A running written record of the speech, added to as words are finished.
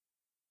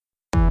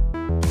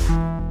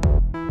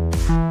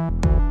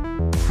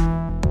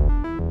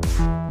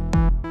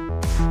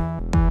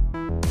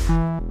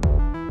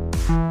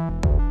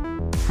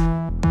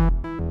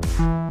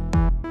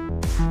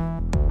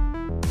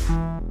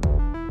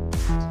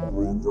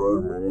And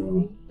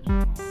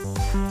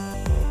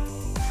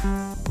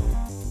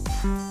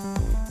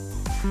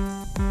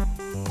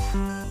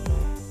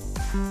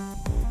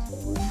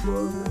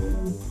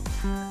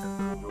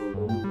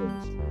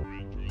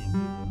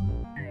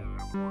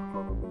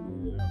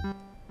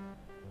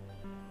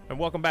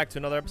welcome back to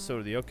another episode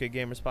of the OK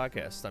Gamers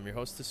Podcast. I'm your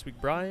host this week,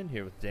 Brian,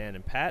 here with Dan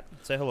and Pat.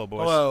 Say hello,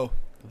 boys. Hello.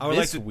 I would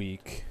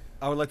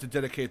like to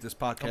dedicate this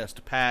podcast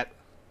to Pat.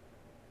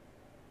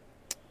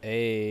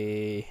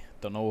 Hey,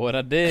 don't know what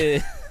I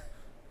did.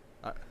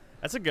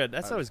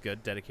 That's always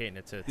good, dedicating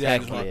it to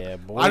Heck yeah,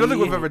 boy. I don't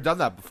think we've ever done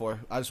that before.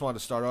 I just wanted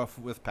to start off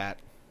with Pat.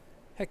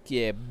 Heck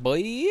yeah,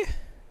 boy.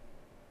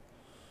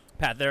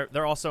 Pat,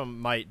 there also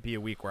might be a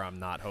week where I'm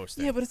not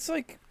hosting. Yeah, but it's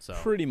like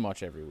pretty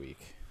much every week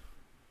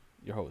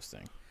you're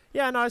hosting.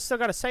 Yeah, no, I still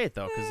got to say it,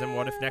 though, because then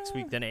what if next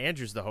week then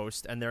Andrew's the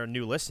host and they're a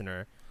new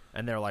listener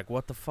and they're like,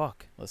 what the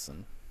fuck?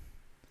 Listen.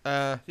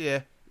 Yeah,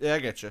 I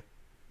get you.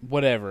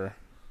 Whatever.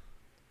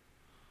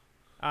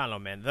 I don't know,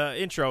 man.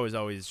 The intro is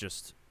always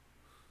just,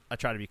 I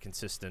try to be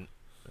consistent,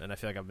 and I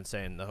feel like I've been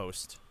saying the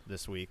host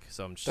this week,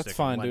 so I'm just That's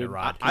fine, dude.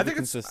 I think it's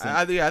consistent.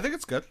 I think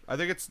it's good. I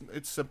think it's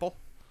simple.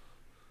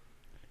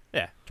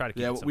 Yeah, try to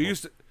keep it simple. we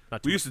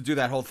used to do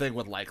that whole thing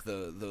with like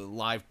the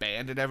live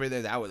band and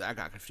everything. That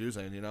got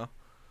confusing, you know.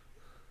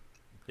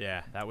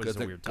 Yeah, that was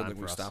a weird time for us.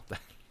 We stopped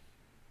that.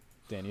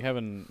 Dan, you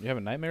having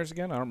nightmares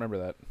again? I don't remember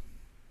that.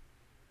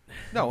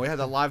 No, we had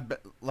the live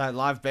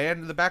band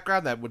in the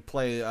background that would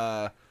play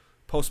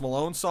Post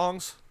Malone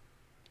songs.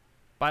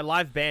 By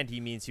live band, he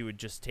means he would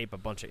just tape a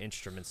bunch of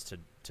instruments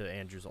to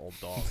Andrew's old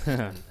dog.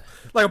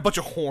 Like a bunch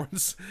of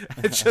horns,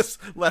 and just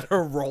let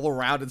her roll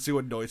around and see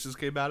what noises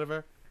came out of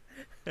her.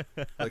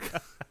 Like,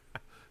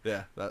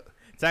 yeah,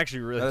 it's actually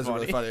really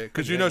funny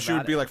because you know she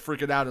would be like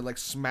freaking out and like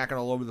smacking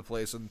all over the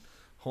place and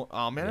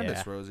oh man, I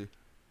miss Rosie.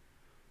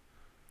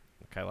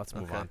 Okay, let's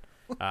move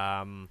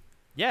on.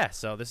 Yeah,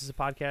 so this is a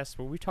podcast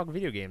where we talk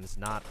video games,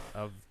 not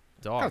of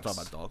dogs. We kind of talk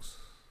about dogs.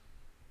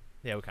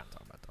 Yeah, we kind of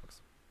talk about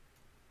dogs.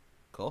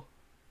 Cool.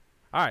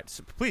 All right,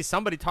 so please,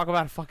 somebody talk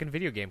about a fucking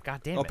video game.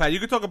 God damn it. Oh, Pat, you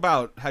could talk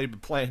about how you've been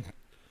playing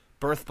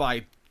Birth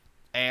by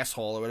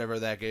Asshole or whatever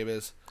that game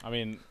is. I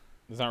mean,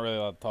 there's not really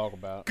a lot to talk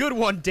about. Good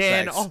one,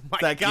 Dan. Thanks. Oh,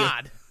 my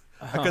God.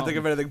 I couldn't think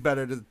of anything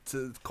better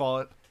to call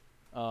it.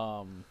 Yeah,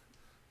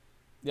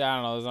 I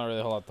don't know. There's not really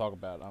a whole lot to talk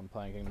about. I'm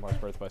playing Kingdom Hearts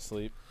Birth by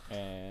Sleep,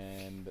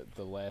 and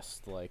the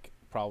last,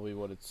 probably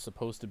what it's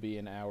supposed to be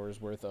an hour's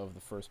worth of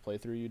the first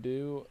playthrough you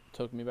do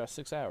took me about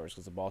 6 hours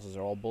because the bosses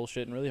are all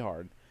bullshit and really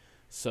hard.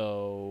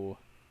 So,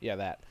 yeah,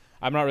 that.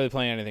 I'm not really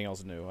playing anything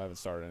else new. I haven't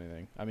started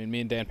anything. I mean,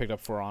 me and Dan picked up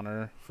For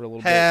Honor for a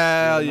little bit.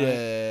 Hell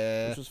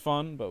yeah. Which was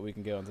fun, but we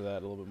can get into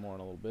that a little bit more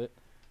in a little bit.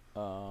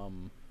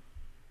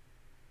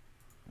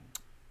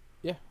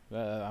 Yeah,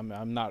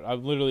 I'm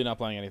literally not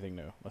playing anything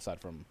new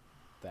aside from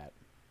that.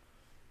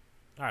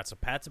 All right, so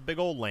Pat's a big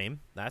old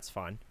lame. That's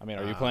fine. I mean,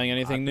 are you playing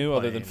anything new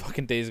other than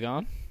fucking Days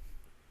Gone?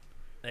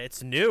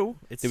 It's new.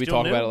 Did we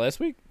talk about it last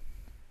week?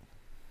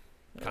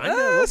 Kind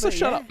of. So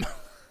shut up.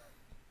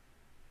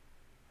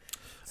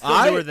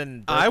 I would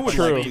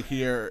like to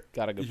hear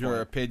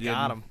your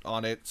opinion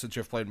on it since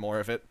you've played more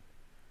of it.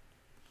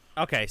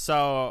 Okay,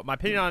 so my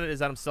opinion on it is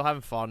that I'm still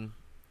having fun.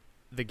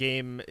 The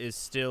game is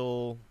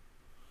still...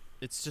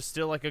 It's just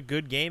still like a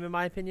good game in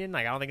my opinion.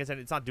 Like I don't think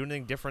it's not doing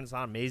anything different. It's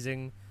not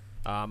amazing.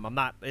 I'm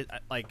not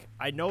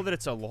I know that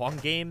it's a long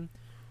game,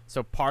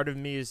 so part of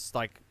me is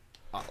like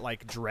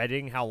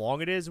dreading how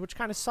long it is, which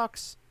kind of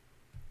sucks.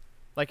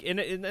 Like and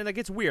like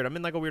it's weird. I'm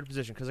in like a weird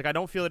position because like I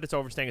don't feel that it's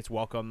overstaying its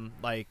welcome.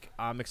 Like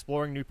I'm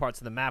exploring new parts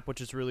of the map,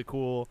 which is really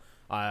cool.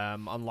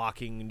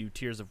 Unlocking new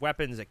tiers of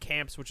weapons at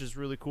camps, which is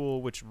really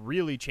cool, which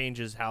really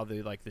changes how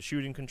the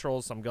shooting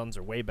controls. Some guns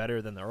are way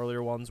better than the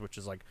earlier ones, which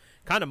is like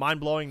kind of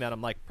mind-blowing that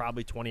I'm like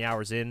probably 20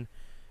 hours in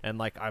and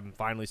like I'm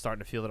finally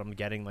starting to feel that I'm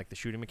getting like the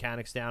shooting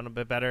mechanics down a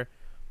bit better.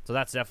 So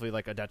that's definitely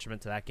like a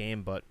detriment to that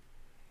game, but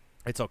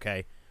it's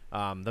okay.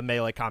 The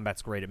melee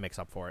combat's great. It makes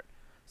up for it.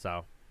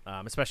 So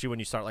especially when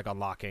you start like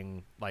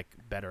unlocking like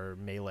better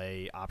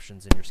melee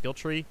options in your skill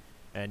tree.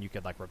 And you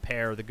could like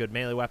repair the good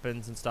melee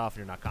weapons and stuff, and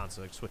you're not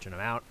constantly switching them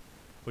out,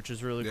 which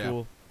is really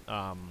cool.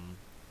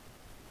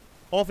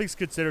 All things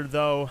considered,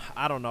 though,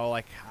 I don't know.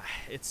 Like,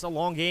 it's a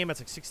long game. It's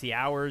like 60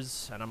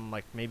 hours, and I'm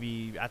like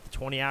maybe at the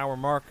 20-hour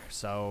mark,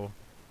 so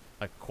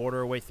like a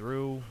quarter way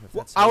through.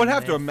 Well, I would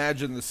have to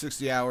imagine the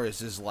 60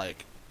 hours is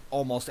like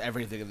almost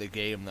everything in the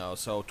game, though.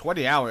 So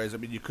 20 hours. I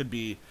mean,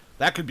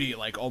 that could be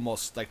like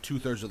almost like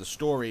 2/3 of the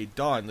story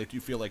done. Like, do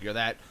you feel like you're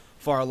that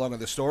far along in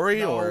the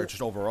story, or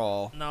just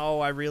overall? No,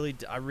 I really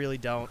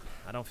don't.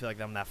 I don't feel like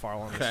I'm that far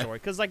along in the story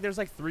because like there's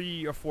like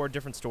 3 or 4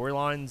 different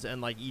storylines,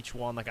 and like each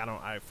one, like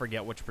I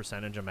forget which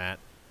percentage I'm at.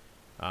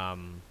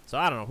 So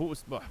I don't know.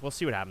 We'll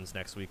see what happens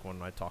next week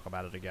when I talk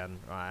about it again.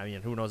 I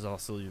mean, who knows? I'll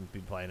still even be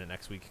playing it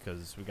next week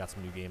because we got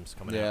some new games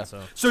coming out.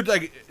 So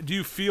like, do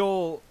you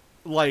feel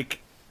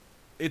like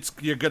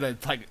you're gonna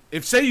like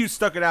if say you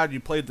stuck it out and you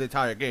played the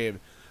entire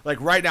game? Like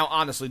right now,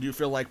 honestly, do you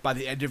feel like by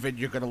the end of it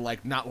you're gonna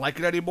like not like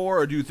it anymore,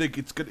 or do you think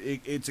it's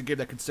a game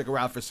that can stick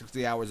around for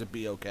 60 hours and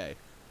be okay?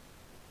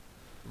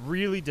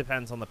 really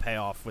depends on the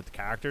payoff with the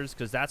characters,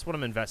 because that's what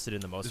I'm invested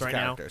in the most right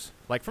characters.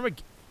 now. Like from a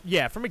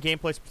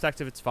gameplay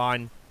perspective, it's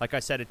fine. Like I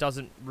said, it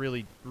doesn't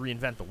really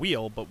reinvent the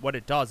wheel, but what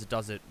it does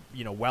it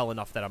well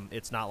enough that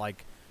it's not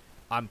like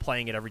I'm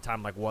playing it every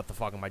time like, what the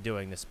fuck am I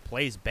doing? This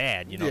plays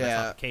bad. That's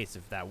not the case.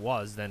 If that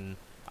was, then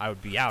I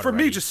would be out. For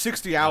already. me, just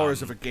 60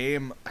 hours of a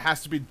game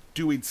has to be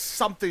doing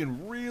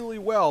something really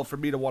well for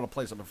me to want to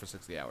play something for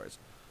 60 hours.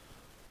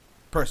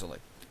 Personally.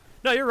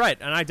 No, you're right,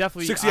 and I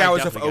definitely 60 hours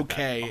of definitely get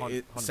okay. that,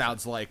 It 100%.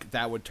 sounds like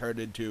that would turn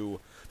into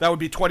that would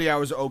be 20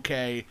 hours of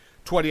okay,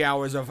 20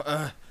 hours of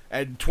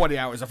and 20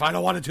 hours of I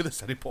don't want to do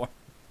this anymore.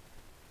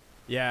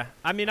 Yeah,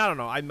 I mean, I don't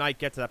know. I might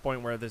get to that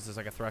point where there's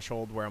like a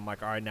threshold where I'm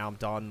like, all right, now I'm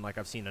done. Like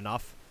I've seen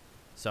enough.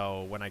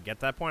 So when I get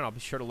to that point, I'll be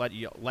sure to let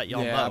y'all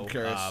know. I'm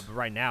curious. But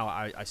right now,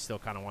 I still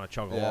kind of want to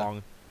chug Yeah.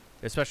 along,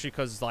 especially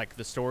because like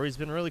the story's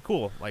been really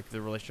cool. Like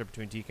the relationship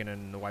between Deacon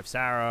and the wife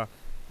Sarah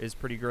is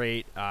pretty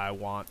great. I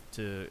want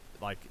to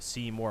like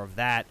see more of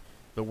that.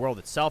 The world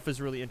itself is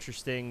really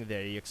interesting.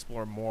 They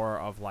explore more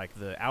of like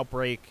the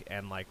outbreak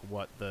and like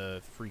what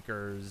the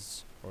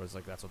freakers, or is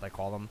like that's what they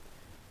call them,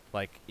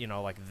 like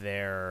like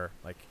their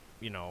like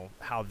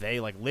how they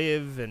like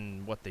live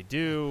and what they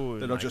do. They and,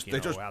 don't like, just how they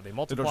they don't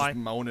multiply. just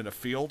moan in a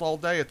field all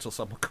day until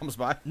someone comes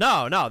by.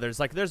 No,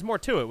 there's more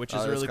to it, which is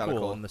that's really kinda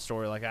cool, cool. and the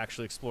story like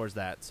actually explores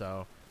that.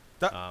 So,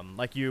 That-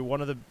 one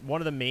of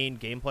the main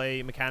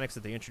gameplay mechanics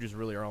that they introduced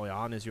really early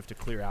on is you have to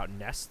clear out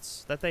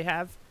nests that they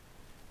have,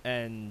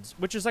 and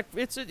which is like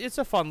it's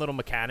a fun little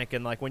mechanic,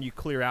 and like when you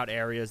clear out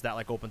areas that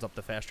like opens up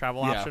the fast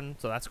travel Yeah. option,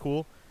 so that's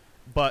cool.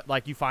 But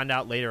like you find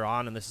out later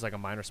on, and this is like a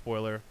minor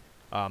spoiler,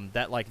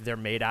 that like they're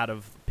made out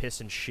of piss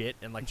and shit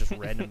and like just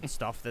random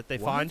stuff that they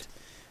What? find.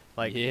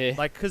 Like, Yeah.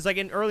 like, cause like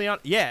early on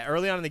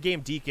in the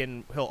game,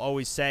 Deacon he'll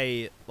always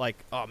say like,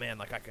 "Oh man,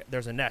 like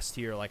there's a nest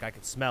here, like I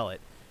can smell it,"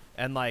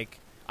 and like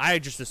I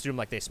just assumed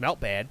like they smelt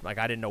bad, like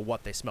I didn't know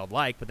what they smelled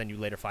like, but then you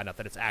later find out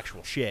that it's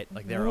actual shit,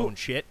 like their Wha- own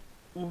shit.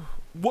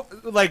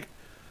 What like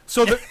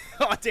so the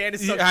Oh, Dan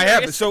is so I have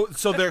curious.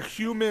 so they're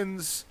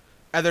humans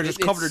and they're just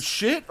It's- covered in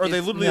shit, or are they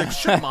it's literally not- like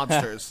shit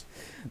monsters?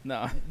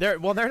 No. They're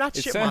not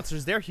It shit sounds-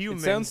 monsters. They're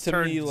humans sounds to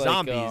turned me like,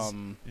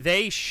 zombies.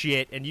 They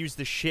shit and use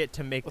the shit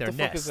to make What their the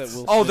fuck nests. is that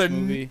Will Oh, Smith the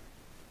n- movie?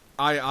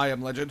 I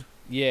Am Legend.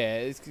 Yeah,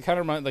 it's kind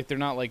of like they're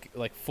not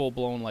like full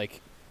blown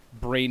like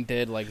brain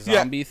dead like Yeah.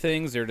 zombie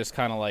things. They're just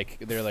kind of like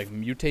they're like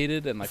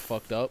mutated and like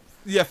fucked up.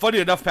 Yeah, funny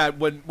enough, Pat,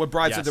 when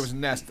Brian said Yes. there was a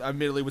nest, I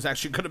immediately was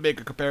actually going to make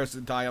a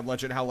comparison to I Am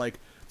Legend, how, like,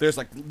 there's,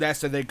 like,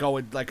 nests and they go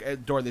in,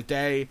 like, during the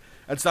day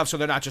and stuff, so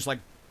they're not just, like,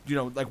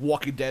 like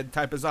Walking Dead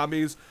type of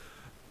zombies.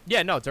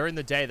 Yeah, no, during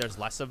the day there's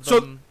less of So-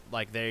 them.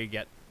 Like they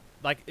get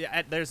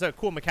there's a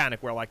cool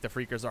mechanic where like the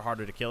freakers are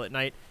harder to kill at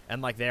night,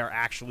 and like they are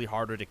actually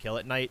harder to kill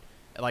at night.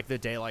 Like the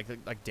day, like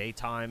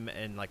daytime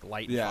and like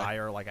light and Yeah.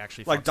 fire, like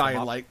actually Like fucks them Dying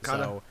up. Light,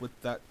 kind of, So-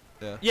 with that.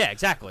 Yeah. Yeah,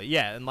 exactly.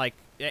 Yeah, and like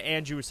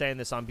Andrew was saying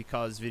this on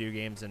Because Video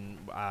Games, and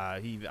I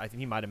think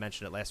he might have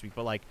mentioned it last week,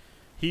 but like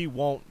he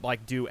won't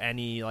like do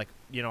any like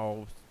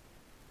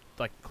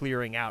like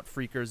clearing out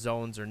freaker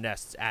zones or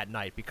nests at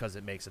night because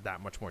it makes it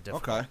that much more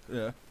difficult. Okay,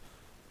 yeah.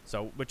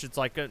 So, which it's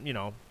like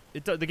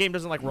the game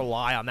doesn't like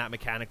rely on that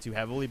mechanic too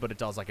heavily, but it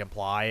does like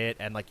imply it,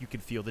 and like you can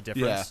feel the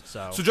difference. Yeah.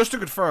 So, So just to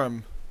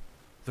confirm,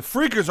 the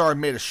freakers are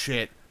made of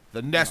shit,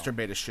 the nests are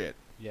made of shit.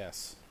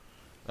 Yes.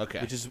 Okay.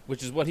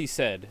 Which is what he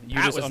said. You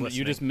Pat just was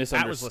you listening. just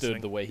Pat was misunderstood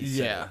listening. the way he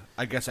said yeah, it.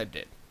 I guess I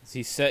did.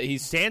 He said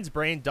Dan's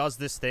brain does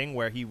this thing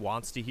where he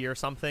wants to hear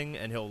something,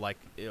 and he'll like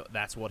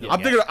that's what he'll I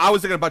get.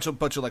 was thinking a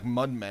bunch of like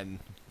mudmen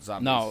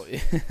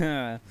zombies.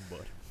 no.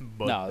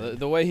 But No,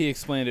 the way he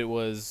explained it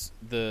was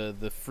the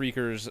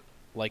freakers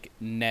like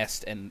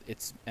nest and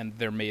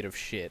they're made of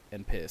shit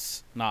and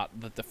piss. Not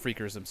that the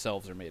freakers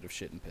themselves are made of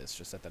shit and piss,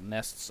 just that the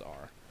nests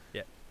are.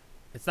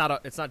 it's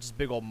not just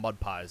big old mud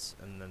pies,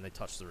 and then they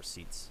touch the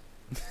receipts.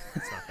 It's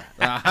not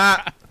that.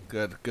 Aha!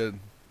 Good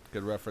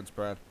reference,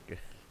 Brad.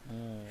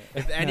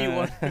 If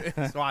anyone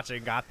who's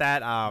watching got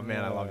that, oh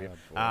man, I love you.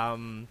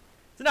 boy.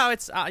 So no,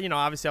 it's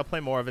obviously I'll play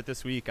more of it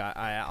this week.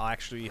 I'll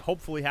actually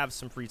hopefully have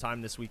some free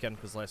time this weekend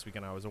because last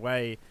weekend I was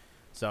away.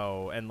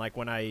 So and like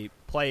when I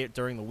play it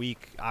during the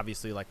week,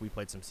 obviously like we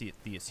played some Sea of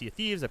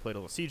Thieves. I played a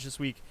little Siege this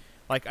week.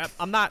 Like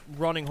I'm not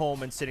running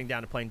home and sitting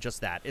down and playing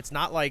just that. It's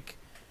not like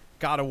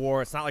God of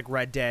War. It's not like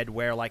Red Dead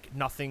where like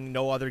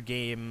no other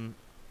game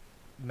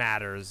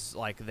matters.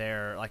 Like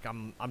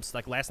I'm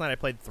like last night I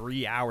played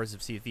 3 hours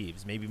of Sea of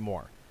Thieves, maybe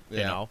more. You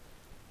Yeah. know,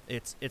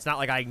 it's not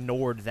like I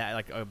ignored that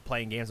like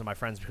playing games with my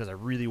friends because I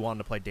really wanted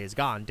to play Days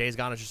Gone. Days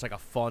Gone is just like a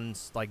fun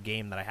like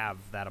game that I have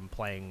that I'm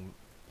playing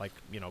like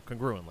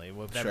congruently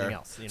with everything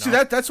else. You know? See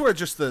that's where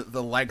just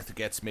the length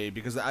gets me,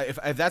 because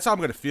if that's how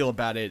I'm gonna feel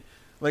about it,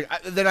 like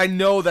then I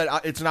know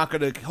that it's not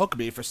gonna hook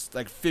me for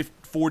like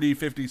 40,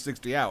 50,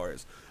 60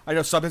 hours. I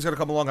know something's gonna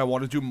come along. I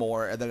want to do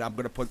more, and then I'm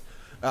gonna put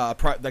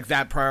like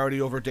that priority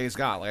over Days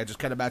Gone. Like I just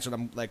can't imagine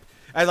I'm like,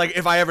 and like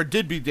if I ever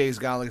did beat Days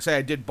Gone, like say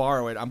I did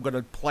borrow it, I'm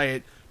gonna play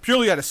it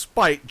purely out of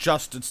spite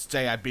just to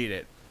say I beat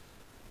it.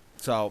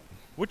 So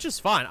which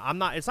is fine.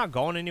 It's not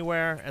going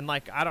anywhere, and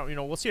like I don't,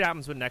 we'll see what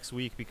happens with next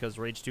week because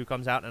Rage 2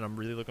 comes out, and I'm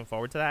really looking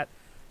forward to that.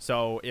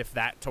 So if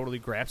that totally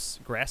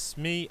grasps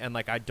me, and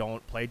like I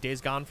don't play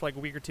Days Gone for like a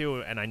week or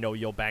two, and I know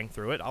you'll bang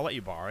through it, I'll let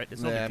you borrow it.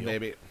 It's no big deal.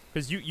 Maybe.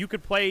 Because you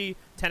could play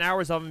 10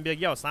 hours of it and be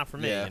like, yo, it's not for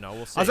me. Yeah.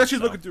 We'll see. I was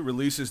actually looking through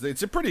releases.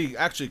 It's a pretty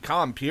actually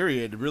calm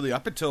period, really,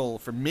 up until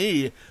for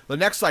me the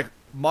next like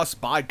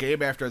must-buy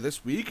game after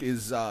this week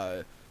is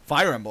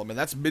Fire Emblem, and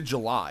that's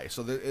mid-July.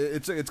 So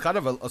it's kind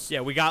of a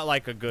yeah. We got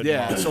like a good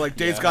month. So like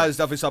Days Gone is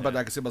definitely something Yeah.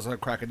 I can see myself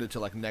cracking into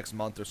like next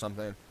month or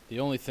something. The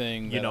only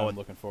thing that I'm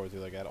looking forward to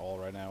like at all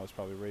right now is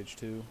probably Rage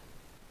 2.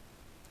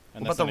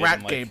 And What about the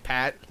rat game,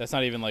 Pat? That's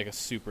not even like a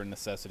super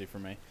necessity for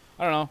me.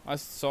 I don't know. I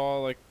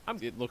saw like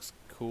it looks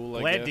cool.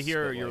 Glad to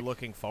hear you're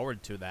looking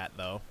forward to that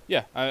though.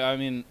 Yeah, I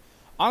mean,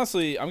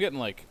 honestly, I'm getting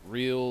like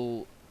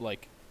real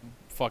like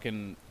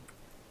fucking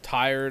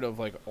tired of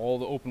like all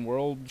the open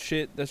world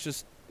shit. That's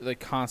just like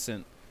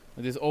constant.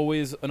 Like, there's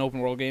always an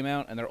open world game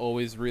out, and they're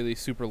always really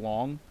super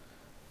long.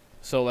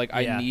 So like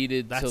I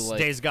needed to like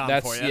Days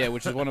Gone for you. Yeah,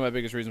 which is one of my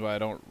biggest reasons why I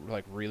don't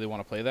like really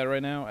want to play that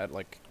right now.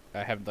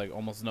 I have like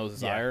almost no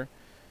desire.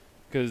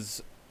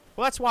 Because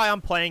well, that's why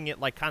I'm playing it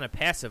like kind of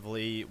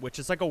passively, which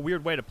is like a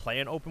weird way to play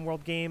an open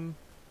world game.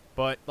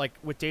 But like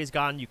with Days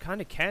Gone, you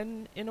kind of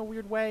can in a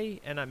weird way,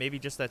 and maybe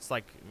just that's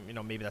like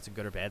maybe that's a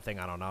good or bad thing.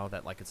 I don't know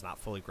that like it's not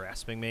fully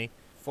grasping me.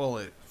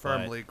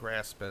 Firmly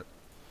grasp it.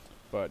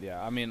 But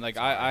yeah, I mean like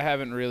I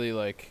haven't really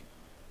like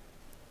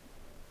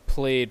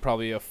played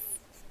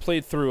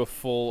through a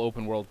full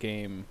open world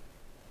game.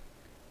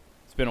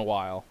 It's been a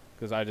while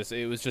because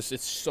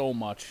it's so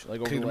much like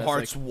over Kingdom the last,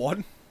 Hearts like,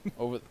 1.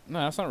 No,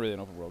 that's not really an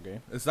open world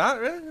game. Is that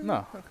really?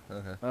 No.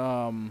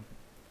 Okay.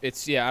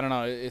 It's I don't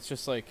know. It's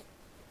just like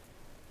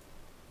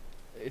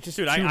it's just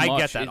Dude, too I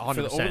much. get that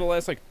 100%. Over the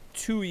last like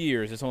 2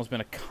 years, it's almost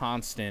been a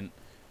constant.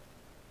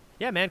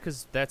 Yeah, man,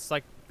 because that's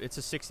like it's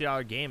a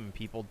 $60 game, and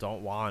people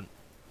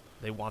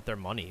they want their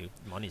money's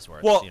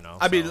worth. Well,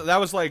 I so. mean, that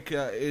was like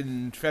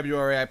in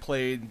February. I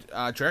played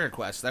Dragon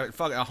Quest. That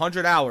fucking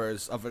 100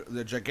 hours of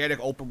the gigantic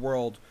open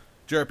world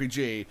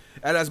JRPG,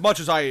 and as much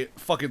as I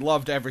fucking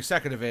loved every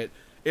second of it,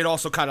 it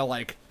also kind of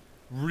like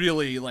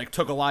really like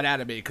took a lot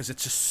out of me because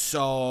it's just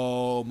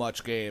so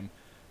much game,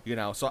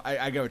 So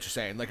I get what you're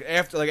saying. Like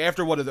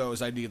after one of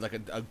those, I need like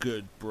a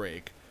good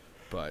break,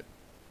 but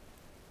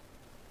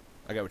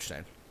I get what you're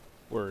saying.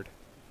 Word.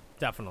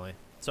 Definitely.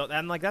 So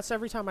and like that's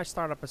every time I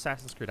start up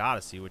Assassin's Creed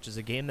Odyssey, which is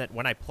a game that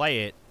when I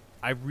play it,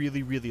 I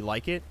really really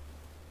like it.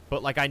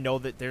 But like I know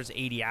that there's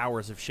 80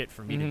 hours of shit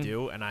for me to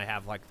do, and I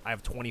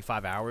have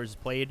 25 hours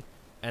played.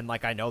 And,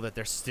 like, I know that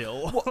there's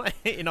still,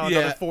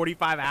 another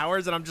 45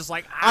 hours, and I'm just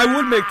like, I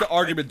would make the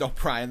argument, though,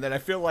 Brian, that I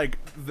feel like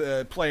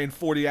playing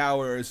 40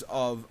 hours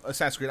of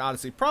Assassin's Creed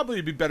Odyssey probably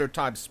would be better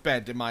time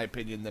spent, in my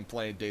opinion, than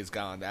playing Days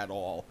Gone at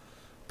all.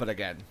 But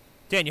again.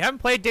 Dan, you haven't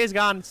played Days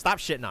Gone? Stop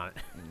shitting on it.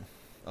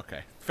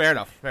 Okay. Fair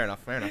enough.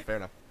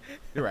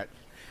 You're right.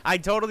 I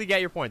totally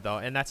get your point, though,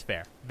 and that's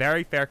fair.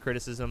 Very fair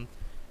criticism.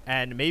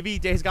 And maybe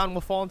Days Gone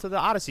will fall into the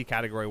Odyssey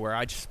category, where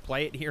I just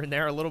play it here and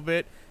there a little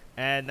bit.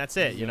 And that's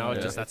it,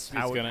 that's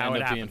how it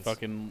happens.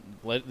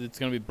 It's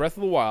gonna be Breath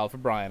of the Wild for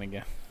Brian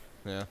again.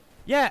 Yeah.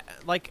 Yeah,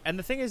 like, and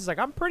the thing is, like,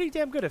 I'm pretty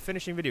damn good at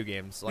finishing video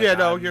games. Like, yeah,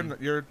 no,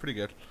 you're pretty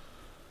good.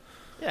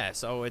 Yeah,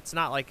 so it's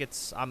not like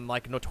I'm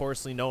like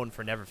notoriously known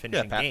for never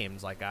finishing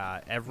games. Like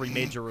every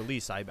major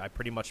release, I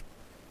pretty much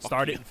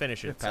start it and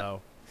finish it.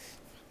 So,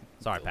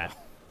 sorry, Pat.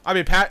 I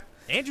mean, Pat.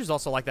 Andrew's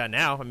also like that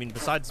now. I mean,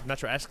 besides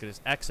Metro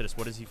Exodus,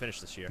 what has he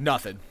finished this year?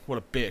 Nothing. What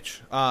a bitch.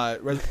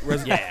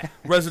 Yeah.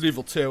 Resident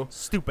Evil 2.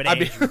 Stupid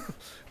Andrew. I mean,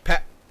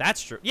 Pat.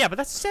 That's true. Yeah, but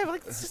that's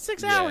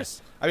 6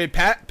 hours. I mean,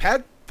 Pat.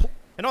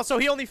 And also,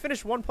 he only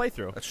finished one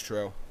playthrough. That's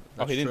true.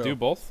 He didn't do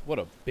both? What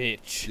a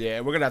bitch.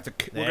 Yeah, we're gonna have to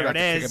kick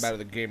him out of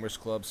the Gamers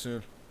Club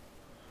soon.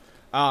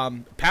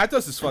 Pat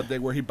does this fun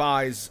thing where he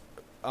buys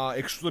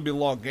extremely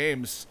long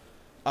games,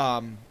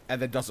 and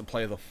then doesn't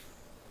play them.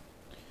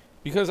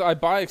 Because I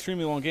buy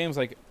extremely long games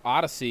like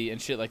Odyssey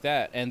and shit like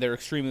that, and they're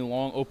extremely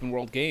long open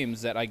world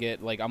games that I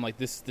get like I'm like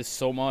this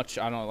so much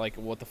I don't like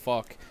what the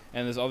fuck.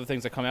 And there's other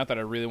things that come out that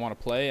I really want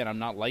to play, and I'm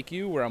not like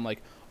you where I'm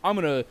like I'm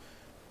gonna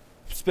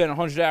spend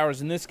 100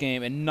 hours in this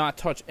game and not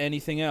touch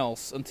anything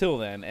else until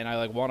then, and I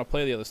like want to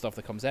play the other stuff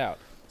that comes out.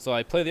 So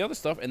I play the other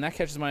stuff, and that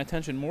catches my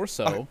attention more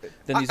so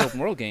than these open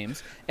world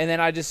games. And then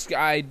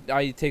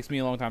it takes me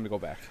a long time to go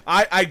back.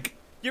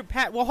 You're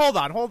Pat. Well, hold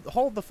on.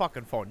 Hold the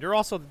fucking phone. You're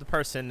also the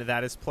person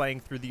that is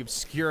playing through the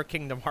obscure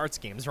Kingdom Hearts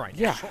games right now.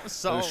 Yeah,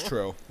 so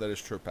that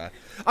is true, Pat.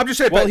 I'm just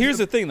saying. Well, Pat, here's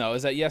the thing, though,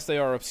 is that yes, they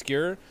are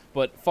obscure,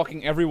 but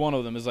fucking every one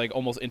of them is like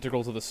almost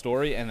integral to the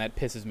story, and that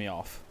pisses me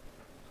off.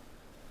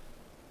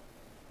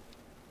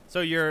 So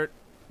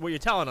what you're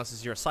telling us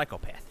is you're a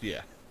psychopath.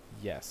 Yeah.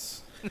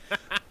 Yes.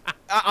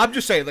 I'm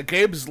just saying, the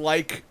games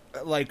like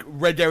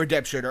Red Dead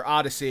Redemption or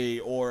Odyssey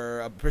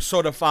or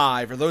Persona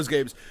 5 or those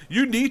games,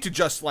 you need to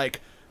just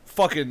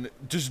fucking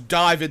just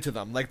dive into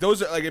them. Like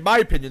those are, in my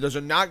opinion, those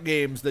are not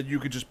games that you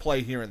could just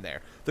play here and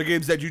there. They're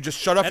games that you just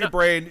shut off your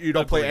brain, you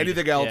don't play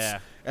anything else,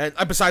 and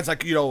besides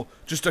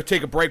just to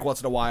take a break once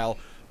in a while.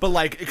 But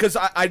like, because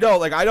I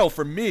know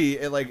for me,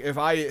 if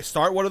I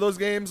start one of those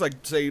games, like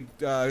say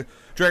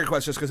Dragon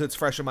Quest, just because it's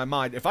fresh in my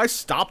mind, if I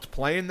stopped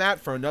playing that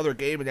for another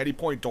game at any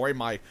point during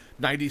my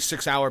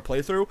 96-hour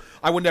playthrough,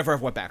 I would never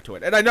have went back to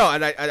it. And I know,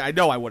 I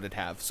know I wouldn't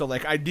have. So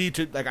like, I need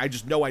to, like, I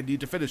just know I need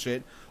to finish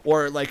it,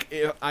 or like,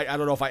 I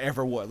don't know if I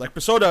ever would. Like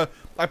Persona,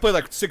 I played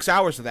like 6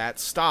 hours of that,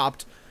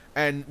 stopped,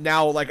 and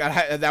now like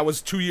that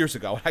was 2 years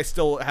ago, and I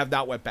still have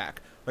not went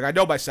back. Like, I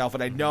know myself,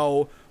 and I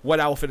know when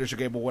I will finish a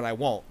game and when I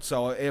won't.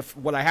 So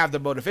when I have the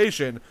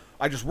motivation,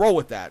 I just roll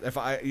with that. If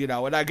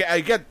and I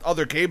get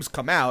other games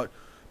come out,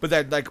 but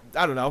then, like,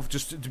 I don't know,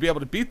 just to be able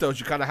to beat those,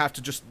 you kind of have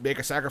to just make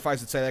a sacrifice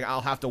and say, like, I'll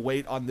have to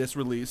wait on this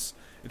release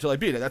until I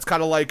beat it. That's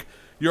kind of like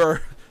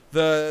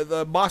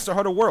the Monster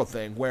Hunter World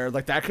thing, where,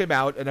 like, that came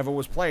out and everyone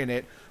was playing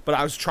it, but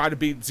I was trying to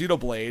beat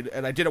Xenoblade,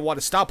 and I didn't want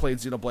to stop playing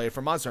Xenoblade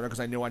for Monster Hunter because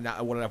I knew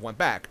I wouldn't have went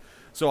back.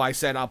 So I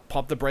said I'll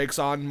pump the brakes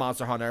on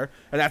Monster Hunter,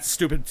 and that's a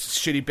stupid,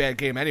 shitty, bad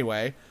game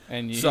anyway.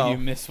 And you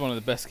missed one of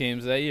the best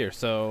games of that year,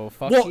 so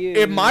fuck you.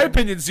 In my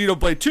opinion,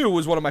 Xenoblade 2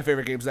 was one of my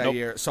favorite games that Nope.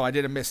 year, so I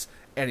didn't miss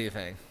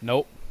anything.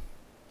 Nope.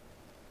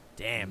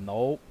 Damn.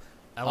 Nope.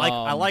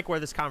 I like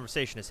where this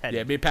conversation is headed.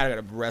 Yeah, me and Pat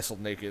got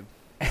wrestled naked.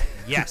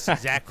 Yes,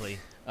 exactly.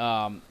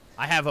 I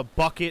have a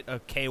bucket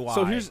of KY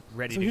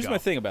ready to go. Here's my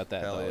thing about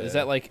that, Hell though, yeah. is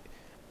that, like,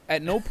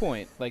 at no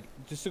point, like,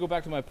 just to go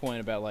back to my point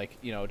about, like,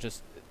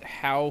 just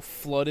how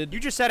flooded... You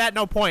just said at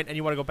no point, and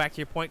you want to go back to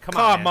your point? Come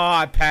on,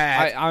 man.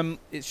 Pat.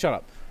 Shut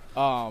up.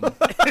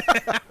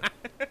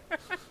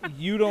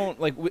 You don't,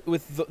 like,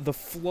 with the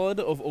flood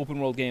of open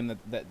world games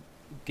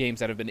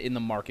that have been in the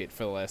market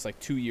for the last, like,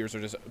 2 years,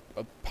 or just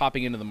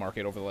popping into the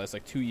market over the last,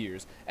 like, 2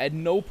 years, at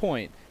no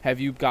point have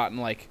you gotten,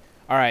 like,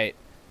 all right,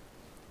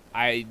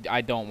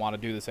 I don't want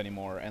to do this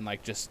anymore, and,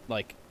 like, just,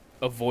 like,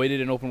 avoided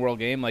an open world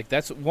game. Like,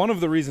 that's one of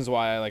the reasons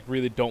why I, like,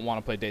 really don't want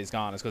to play Days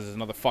Gone, is because it's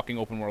another fucking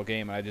open world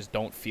game, and I just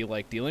don't feel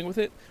like dealing with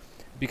it,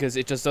 because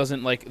it just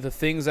doesn't, like, the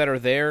things that are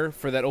there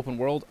for that open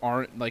world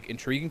aren't, like,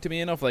 intriguing to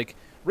me enough. Like,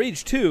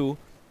 Rage 2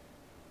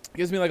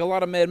 gives me, like, a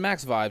lot of Mad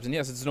Max vibes, and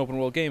yes, it's an open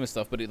world game and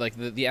stuff, but like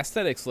the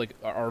aesthetics, like,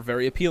 are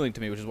very appealing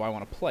to me, which is why I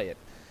want to play it.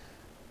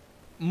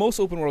 Most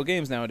open world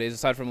games nowadays,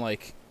 aside from,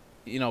 like,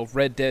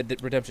 Red Dead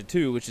Redemption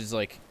 2, which is,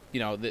 like,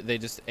 they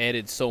just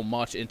added so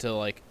much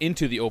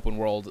into the open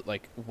world,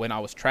 like, when I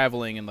was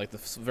traveling, and, like,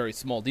 the very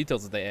small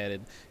details that they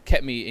added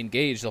kept me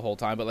engaged the whole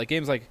time. But, like,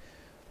 games like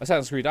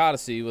Assassin's Creed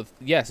Odyssey,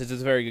 yes, it's a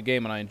very good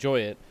game and I enjoy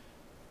it,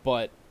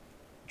 but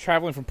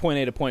traveling from point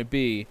A to point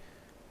B,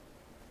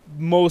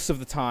 most of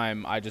the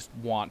time I just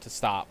want to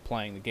stop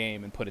playing the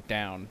game and put it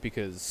down,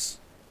 because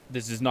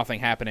there's just nothing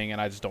happening and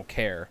I just don't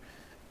care.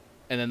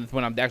 And then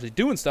when I'm actually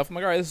doing stuff, I'm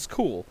like, all right, this is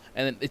cool.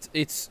 And then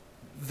it's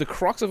the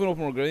crux of an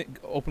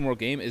open world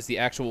game is the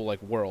actual,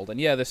 like, world. And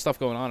yeah, there's stuff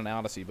going on in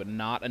Odyssey, but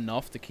not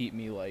enough to keep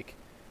me like,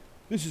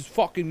 this is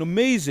fucking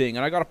amazing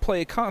and I gotta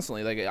play it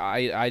constantly. Like,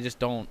 I just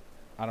don't.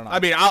 I don't know. I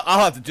mean, I'll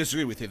have to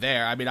disagree with you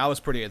there. I mean, I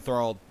was pretty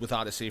enthralled with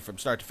Odyssey from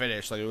start to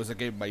finish. Like, it was a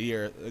game of my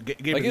year.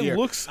 Game of the year. It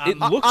looks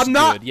I'm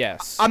not, good,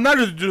 yes. I'm not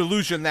under the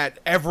delusion that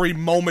every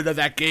moment of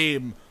that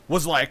game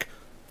was, like,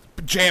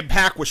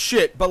 jam-packed with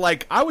shit, but,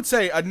 like, I would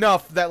say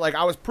enough that, like,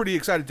 I was pretty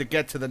excited to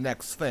get to the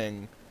next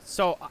thing.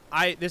 So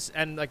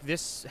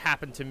this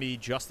happened to me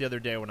just the other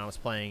day when I was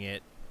playing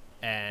it,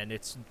 and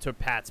it's to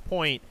Pat's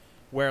point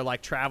where,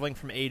 like, traveling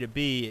from A to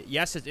B,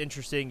 yes, it's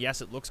interesting, yes,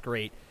 it looks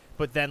great,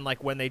 but then,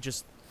 like, when they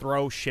just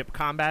throw ship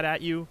combat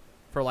at you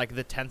for, like,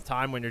 the 10th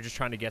time when you're just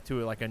trying to get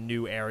to, like, a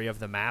new area of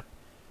the map,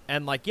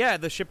 and, like, yeah,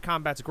 the ship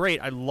combat's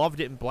great. I loved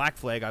it in Black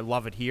Flag. I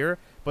love it here,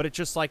 but it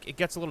just, like, it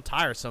gets a little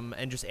tiresome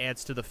and just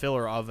adds to the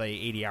filler of a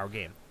 80-hour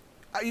game.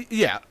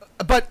 Yeah,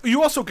 but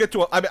you also get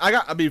to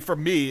for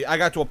me, I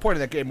got to a point in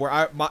that game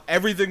where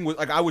everything was,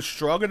 like, I was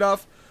strong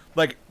enough,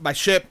 like, my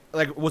ship,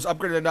 like, was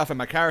upgraded enough, and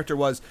my character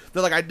was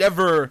that, like, I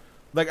never,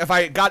 like, if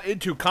I got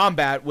into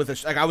combat with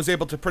like, I was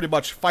able to pretty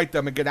much fight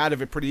them and get out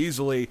of it pretty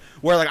easily,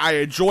 where, like, I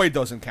enjoyed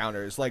those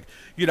encounters. Like,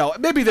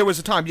 maybe there was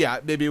a time, yeah,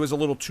 maybe it was a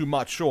little too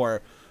much,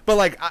 sure, but,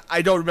 like,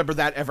 I don't remember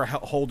that ever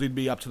holding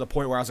me up to the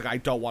point where I was like, I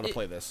don't want to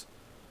play this.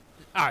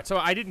 All right, so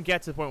I didn't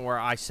get to the point where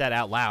I said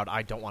out loud,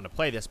 I don't want to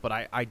play this, but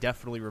I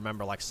definitely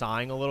remember, like,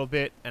 sighing a little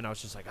bit, and I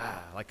was just like,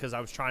 like, because I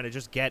was trying to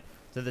just get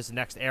to this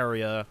next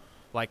area,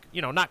 like,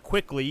 not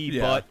quickly,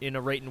 Yeah. but in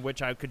a rate in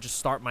which I could just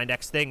start my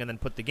next thing and then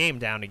put the game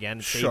down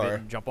again, save Sure. it,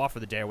 and jump off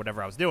for the day or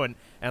whatever I was doing,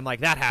 and, like,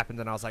 that happened,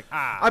 and I was like,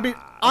 I mean,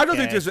 I don't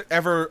think okay. there's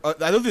I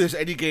don't think there's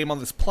any game on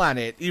this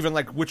planet, even,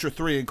 like, Witcher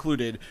 3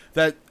 included,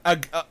 that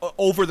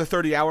over the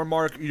 30-hour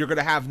mark, you're going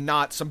to have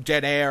not some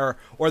dead air,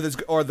 or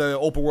the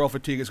open world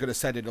fatigue is going to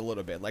set in a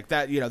little bit. Like,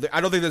 that,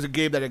 I don't think there's a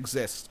game that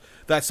exists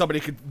that somebody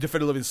could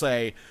definitively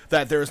say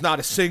that there's not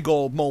a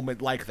single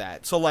moment like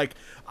that. So, like,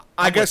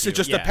 I guess it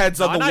just depends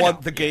on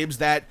the Yeah. games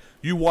that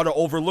you want to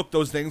overlook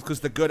those things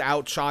because the good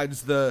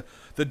outshines the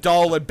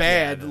dull and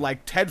bad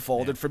like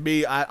tenfold. Yeah. And for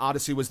me,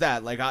 Odyssey was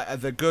that. Like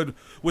the good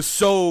was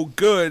so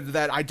good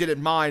that I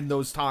didn't mind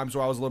those times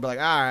where I was a little bit like,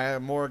 all right,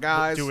 more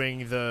guys.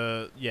 Doing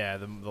the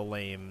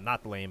lame,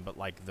 not the lame, but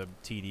like the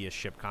tedious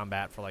ship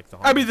combat for like the.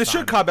 I mean, the 100th ship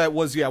time. combat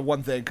was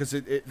one thing because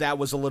that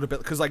was a little bit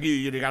because like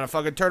you gotta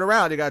fucking turn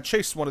around, you gotta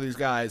chase one of these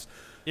guys.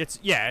 It's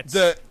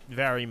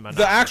very monotonous.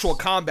 The actual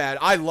combat,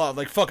 I love.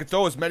 Like, fucking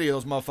throw as many of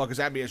those motherfuckers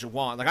at me as you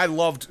want. Like, I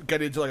loved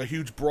getting into, like, a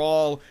huge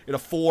brawl in a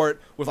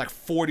fort with, like,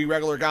 40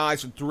 regular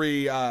guys and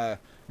 3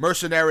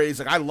 mercenaries.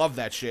 Like, I love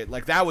that shit.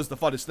 Like, that was the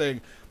funnest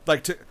thing.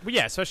 Like, But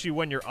yeah, especially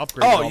when you're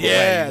upgraded. oh, all the way,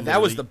 yeah, you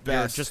that was literally- the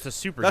best. You're just a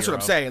superhero. That's what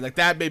I'm saying. Like,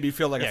 that made me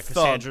feel like Yeah, a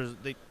thug. Cassandra's.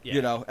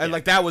 You know? And,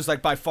 like, that was,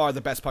 like, by far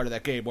the best part of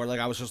that game. Where, like,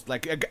 I was just,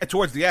 like,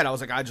 towards the end, I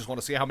was like, I just want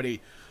to see how many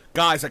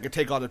guys I could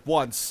take on at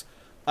once.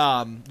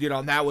 You know,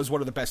 and that was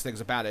one of the best things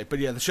about it. But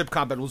yeah, the ship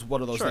combat was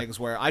one of those things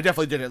where I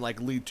definitely didn't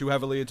like lead too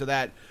heavily into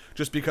that,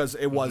 just because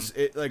it was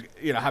like,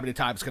 you know, how many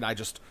times can I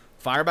just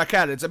fire my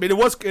cannons? I mean,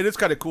 it is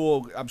kind of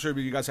cool. I'm sure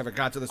you guys haven't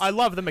got to this. I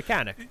love the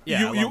mechanic.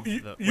 Yeah,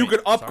 you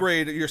could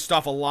upgrade your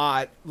stuff a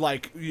lot.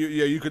 Like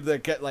you could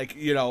like, get like,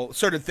 you know,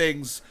 certain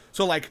things.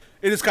 So like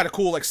it is kind of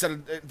cool, like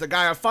setting the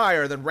guy on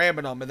fire, then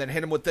ramming them, and then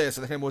hit him with this,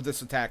 and then hit him with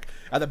this attack,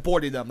 and then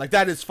boarding them. Like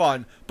that is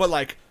fun, but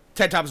like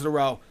 10 times in a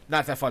row,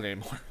 not that fun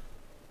anymore.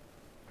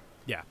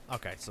 Yeah.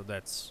 Okay. So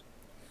that's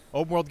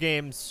open world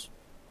games.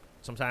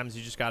 Sometimes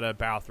you just gotta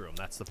barrel through them.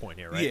 That's the point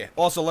here, right? Yeah.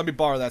 Also, let me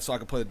borrow that so I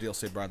can play the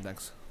DLC, Brian.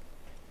 Thanks.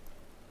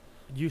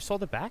 You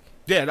sold it back?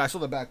 Yeah, and I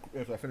sold it back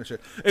after I finish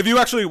it. If you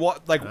actually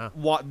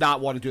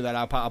not want to do that,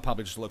 I'll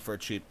probably just look for a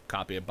cheap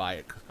copy and buy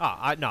it.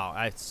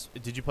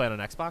 Did you play it on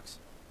Xbox?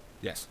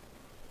 Yes.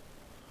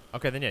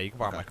 Okay, then yeah, you can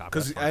borrow my copy.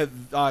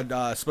 Because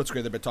on Split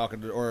Screen they've been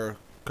talking to, or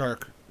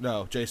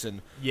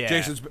Jason. Yeah,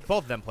 Jason's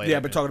both of them played. Yeah,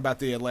 been talking about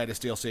the Atlantis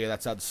DLC.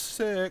 That sounds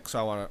sick. So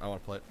I want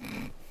to play it.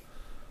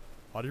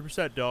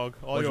 100%, dog.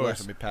 All What'd you yours.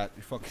 laugh at me, Pat?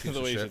 You fucking piece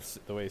of shit.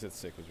 The way he said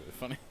sick was really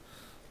funny.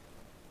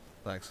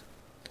 Thanks.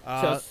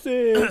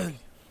 Sick.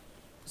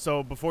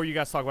 So before you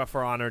guys talk about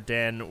For Honor,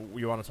 Dan,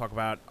 you want to talk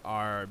about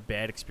our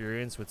bad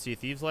experience with Sea of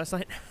Thieves last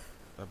night?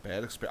 A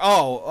bad experience.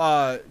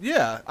 Oh,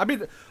 yeah. I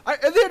mean,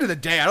 at the end of the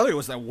day, I don't think it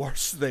was the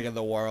worst thing in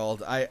the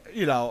world.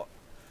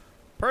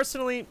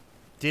 Personally,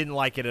 didn't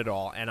like it at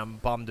all, and I'm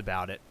bummed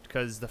about it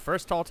because the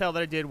first Tall Tale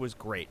that I did was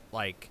great.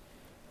 Like,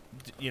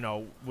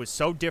 was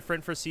so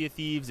different for Sea of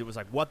Thieves. It was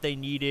like what they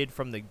needed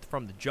from the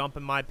jump,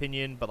 in my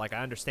opinion. But like,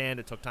 I understand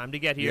it took time to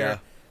get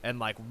here, and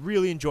like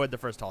really enjoyed the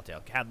first Tall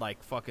Tale. Had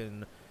like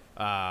fucking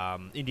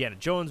Indiana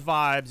Jones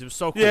vibes. It was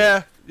so cool.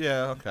 Yeah,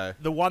 okay.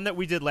 The one that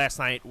we did last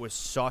night was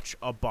such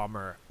a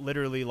bummer.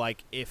 Literally,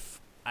 like if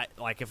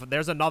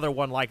there's another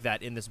one like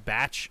that in this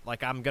batch,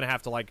 like I'm gonna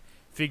have to like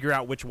figure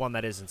out which one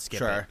that is and skip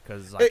it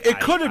because like, it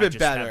could have been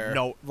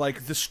better.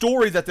 Like the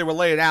story that they were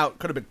laying out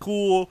could have been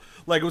cool.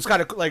 Like it was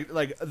kind of like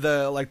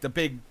the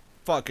big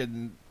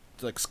fucking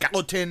like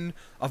skeleton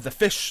of the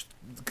fish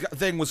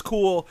thing was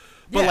cool,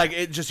 but like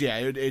it just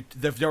the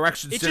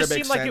directions didn't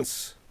make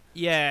sense.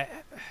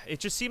 It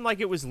just seemed like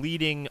it was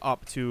leading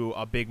up to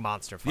a big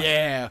monster fight.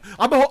 Yeah,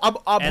 I'm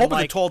hoping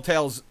like, the Tall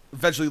Tales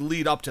eventually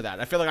lead up to that.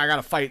 I feel like I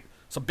gotta fight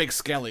some big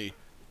skelly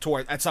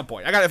at some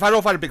point. If I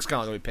don't fight a big skelly,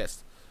 I'm gonna be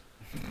pissed.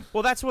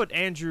 Well, that's what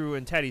Andrew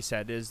and Teddy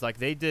said. Is like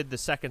they did the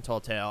second Tall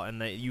Tale,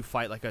 and you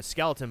fight like a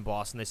skeleton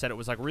boss, and they said it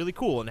was like really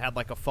cool and had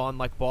like a fun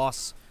like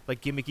boss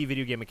like gimmicky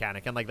video game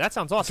mechanic, and like that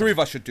sounds awesome. 3 of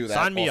us should do that.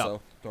 Sign me also.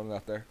 up. Throwing it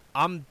out there.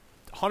 I'm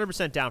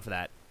 100% down for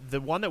that.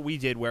 The one that we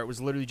did where it was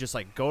literally just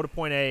like go to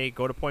point A,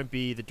 go to point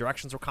B, the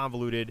directions were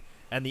convoluted,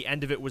 and the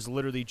end of it was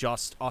literally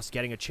just us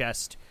getting a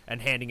chest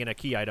and handing in a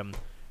key item.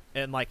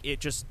 And like it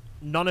just,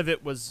 none of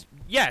it was,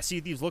 Sea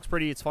of Thieves looks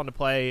pretty, it's fun to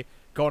play,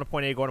 going to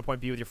point A, going to point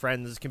B with your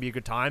friends can be a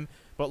good time,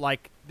 but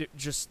like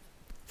just,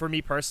 for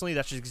me personally,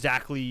 that's just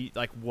exactly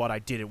like what I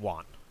didn't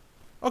want.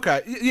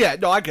 Okay, yeah,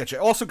 no, I get you.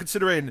 Also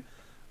considering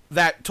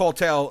that Tall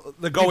Tale,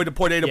 the going to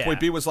point A to point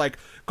B was like,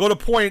 go to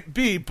point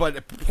B,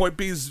 but point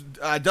B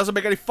doesn't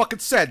make any fucking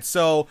sense,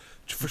 so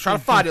try to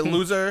find it,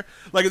 loser.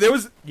 Like, there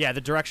was... Yeah,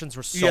 the directions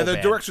were so the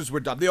bad. directions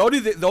were dumb. The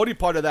only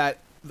part of that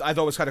I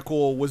thought was kind of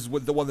cool was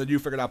with the one that you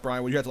figured out,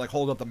 Brian, where you had to, like,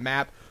 hold up the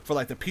map for,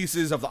 like, the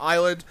pieces of the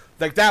island.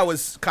 Like, that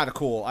was kind of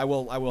cool. I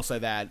will say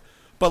that.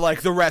 But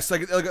like the rest,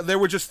 like they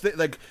were just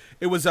like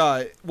it was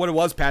what it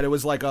was, Pat. It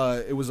was like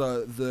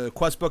the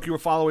quest book you were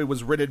following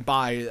was written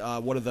by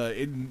one of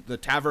the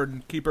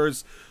tavern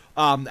keepers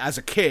as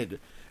a kid,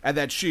 and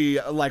that she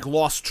like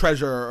lost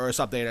treasure or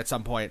something at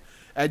some point,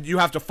 and you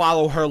have to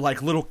follow her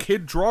like little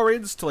kid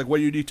drawings to like where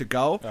you need to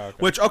go. Oh,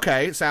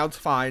 okay. Which sounds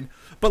fine,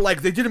 but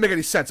like they didn't make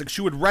any sense. Like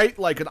she would write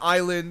like an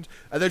island,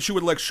 and then she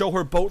would like show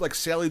her boat like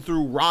sailing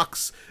through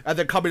rocks, and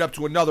then coming up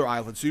to another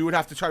island. So you would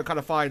have to try to kind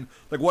of find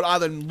like what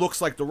island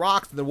looks like the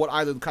rocks, and then what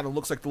island kind of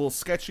looks like the little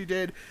sketch she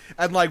did.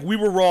 And like we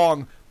were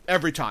wrong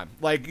every time.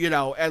 Like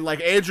and like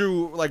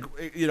Andrew, like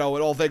in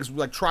all things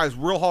like tries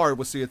real hard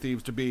with Sea of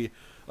Thieves to be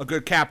a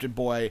good Captain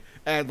Boy,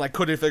 and like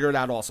couldn't figure it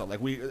out. Also,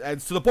 like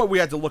and to the point we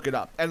had to look it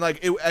up, and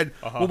like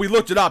when we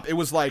looked it up, it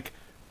was like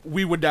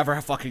we would never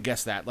have fucking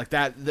guessed that. Like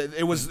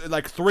it was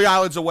like 3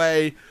 islands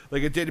away.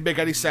 Like it didn't make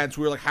any sense.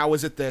 We were like, how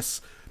is it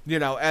this? You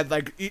know, and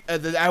like I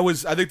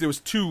think there was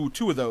two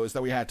of those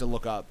that we had to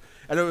look up,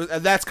 and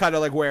that's kind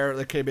of like where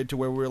it came into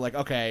where we were like,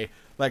 okay,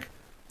 like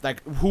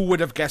who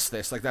would have guessed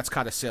this? Like that's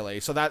kind of silly.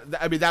 So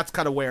that's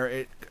kind of where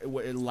it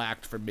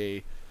lacked for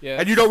me. Yeah,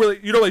 and you don't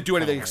really do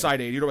anything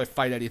exciting. You don't really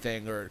fight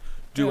anything or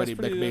do any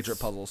like major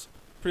puzzles.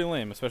 Pretty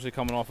lame, especially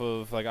coming off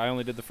of like I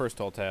only did the first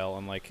Tall Tale,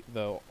 and like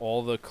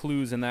all the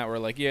clues in that were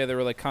like they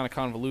were like kind of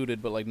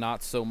convoluted, but like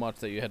not so much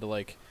that you had to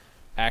like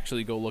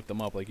actually go look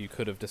them up. Like you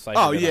could have decided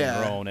it on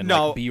your own and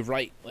like be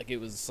right. Like it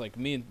was like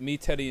me,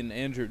 Teddy, and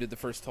Andrew did the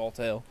first Tall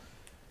Tale,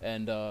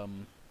 and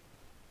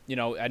you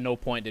know, at no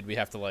point did we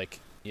have to like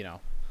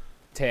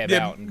tab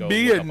out and go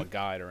look up a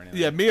guide or anything.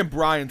 Yeah, me and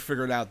Brian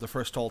figured out the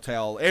first Tall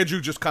Tale.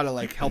 Andrew just kind of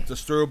like helped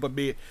us through, but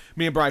me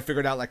and Brian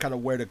figured out like kind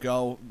of where to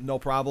go, no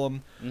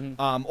problem.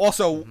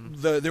 Also,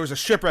 there was a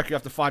shipwreck you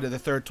have to find in the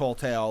third Tall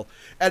Tale,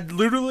 and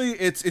literally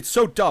it's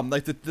so dumb.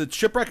 Like the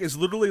shipwreck is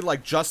literally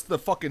like just the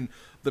fucking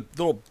the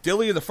little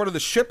dilly in the front of the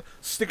ship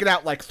sticking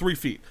out like 3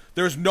 feet.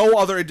 There's no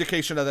other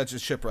indication that that's a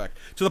shipwreck.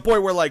 To the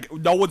point where like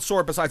no one saw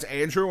it besides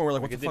Andrew, and we're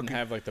like, what the fuck? It didn't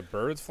have like the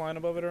birds flying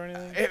above it or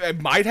anything?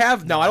 It might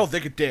have. No, I don't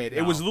think it did. No.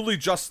 It was literally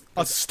just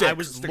a stick. I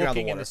was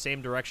looking in the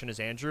same direction as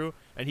Andrew,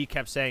 and he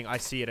kept saying, I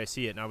see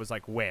it, and I was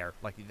like, where?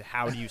 Like,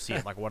 how do you see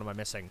it? Like, what am I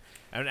missing?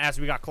 And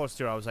as we got close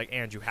to it, I was like,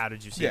 Andrew, how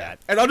did you see that?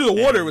 And under the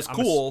water was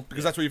cool,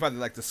 because that's where you find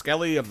like the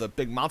skelly of the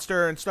big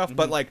monster and stuff,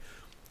 but like,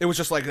 it was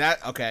just like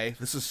that, okay,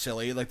 this is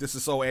silly, like this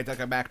is so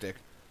anticlimactic.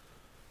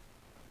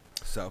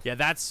 So yeah,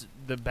 that's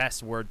the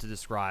best word to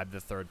describe the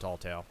third Tall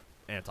Tale.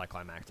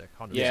 Anticlimactic.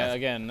 100%. Yeah,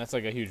 again, that's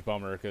like a huge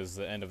bummer because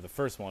the end of the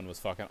first one was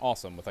fucking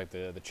awesome with like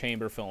the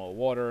chamber filling with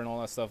water and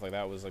all that stuff. Like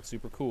that was like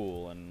super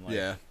cool and like,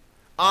 yeah,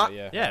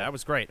 that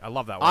was great. I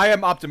love that one. I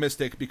am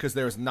optimistic because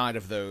there's 9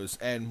 of those,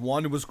 and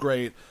 1 was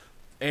great.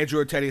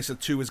 Andrew and Teddy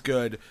said 2 is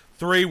good.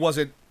 3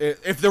 wasn't.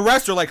 If the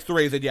rest are like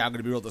 3, then yeah, I'm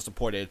gonna be real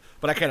disappointed.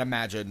 But I can't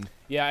imagine.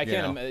 Yeah, I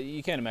can't.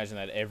 You can't imagine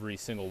that every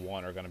single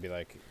one are gonna be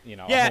like a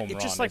home it's run.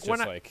 just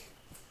like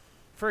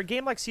for a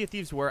game like Sea of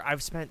Thieves where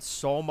I've spent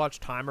so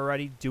much time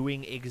already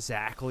doing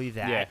exactly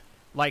that,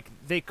 like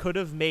they could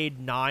have made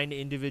 9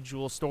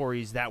 individual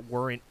stories that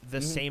weren't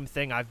the same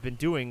thing I've been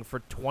doing for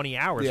 20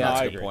 hours. Yeah,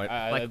 that's a good point.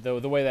 Like,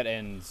 the way that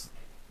ends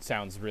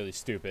sounds really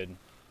stupid.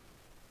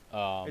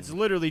 It's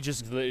literally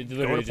just go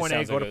to point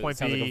A, go to point B.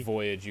 Sounds like a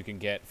voyage you can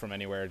get from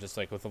anywhere, just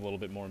like with a little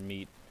bit more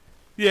meat.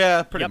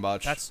 Yeah, pretty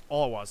much. That's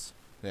all it was.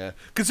 Yeah,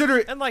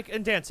 considering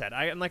and Dan said,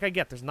 I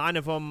get there's 9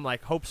 of them.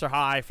 Like hopes are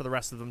high for the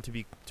rest of them to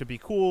be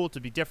cool, to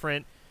be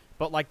different.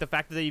 But like the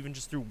fact that they even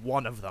just threw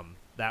 1 of them,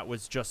 that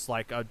was just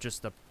like a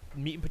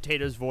meat and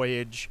potatoes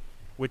voyage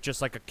with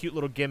just like a cute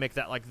little gimmick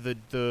that like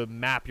the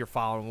map you're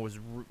following was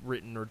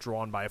written or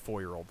drawn by a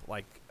 4-year-old.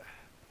 Like,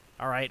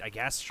 all right, I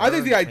guess. Sure. I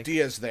think the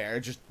idea's there,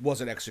 it just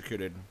wasn't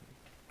executed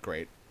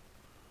great.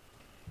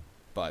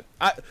 But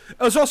it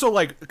was also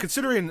like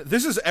considering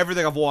this is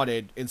everything I've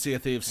wanted in Sea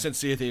of Thieves since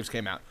Sea of Thieves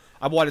came out.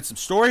 I wanted some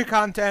story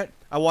content.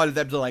 I wanted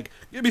them to, like,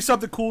 give me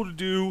something cool to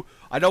do.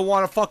 I don't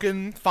want to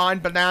fucking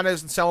find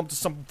bananas and sell them to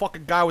some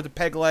fucking guy with a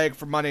peg leg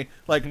for money.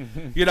 Like,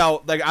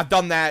 like, I've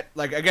done that.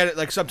 Like, I get it.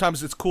 Like,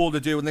 sometimes it's cool to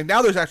do. And then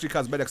now there's actually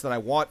cosmetics that I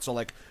want. So,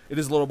 like, it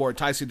is a little more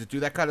enticing to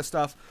do that kind of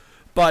stuff.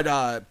 But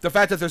the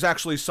fact that there's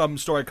actually some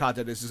story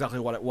content is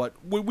exactly what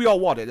we all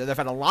wanted. And they've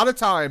had a lot of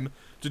time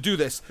to do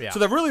this. Yeah. So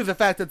that really the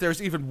fact that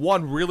there's even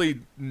one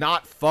really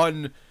not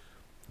fun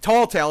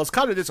Tall Tale is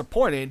kind of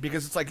disappointing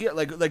because it's like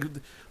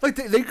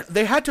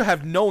they had to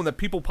have known that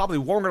people probably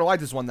weren't going to like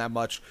this one that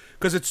much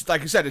because it's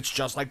like you said, it's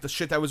just like the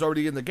shit that was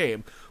already in the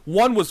game.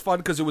 1 was fun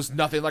because it was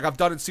nothing like I've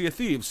done in Sea of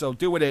Thieves, so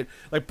doing it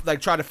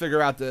like trying to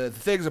figure out the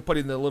things and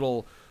putting the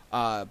little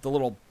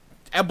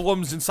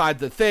emblems inside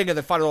the thing and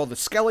then finding all the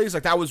skellies,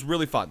 like that was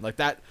really fun. Like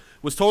that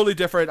was totally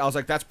different. I was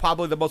like, that's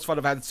probably the most fun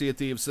I've had in Sea of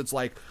Thieves since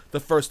like the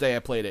first day I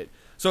played it.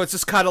 So it's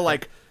just kind of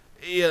like.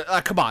 Yeah,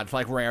 come on,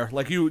 like Rare.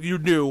 Like you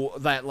knew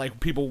that like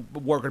people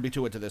weren't gonna be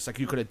too into this. Like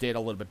you could have did a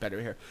little bit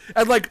better here.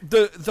 And like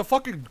the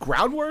fucking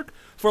groundwork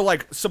for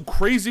like some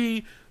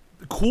crazy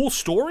cool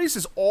stories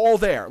is all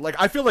there. Like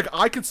I feel like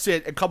I could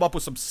sit and come up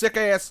with some sick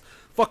ass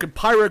fucking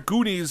Pirate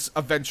Goonies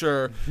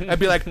adventure and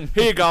be like,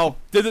 here you go,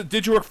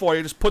 did your work for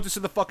you. Just put this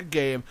in the fucking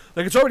game.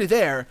 Like it's already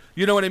there.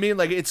 You know what I mean?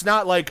 Like it's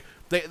not like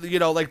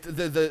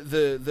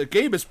the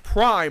game is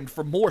primed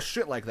for more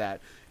shit like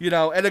that.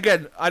 And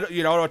again, I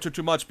don't want to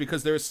too much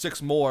because there's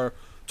 6 more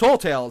Tall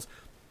Tales,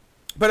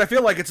 but I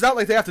feel like it's not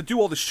like they have to do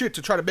all the shit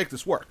to try to make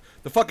this work.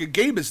 The fucking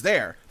game is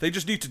there. They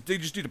just need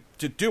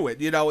to do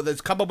it.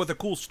 Let's come up with a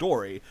cool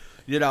story.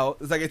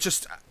 It's like it's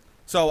just.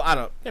 So I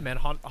don't. Yeah, man.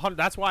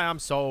 That's why I'm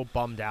so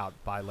bummed out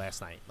by last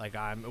night. Like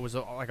it was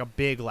like a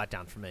big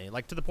letdown for me.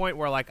 Like to the point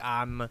where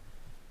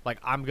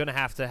I'm gonna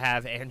have to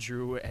have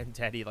Andrew and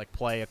Teddy like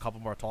play a couple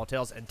more Tall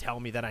Tales and tell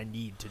me that I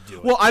need to do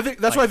it. Well, I think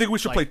that's why I think we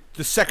should play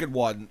the second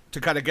one to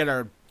kind of get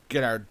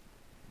our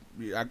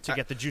To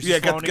get the juices yeah,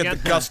 flowing get again?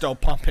 the gusto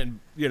pumping,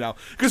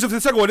 because if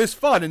the second one is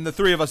fun and the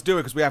three of us do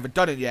it because we haven't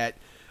done it yet,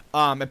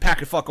 and Pat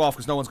can fuck off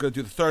because no one's going to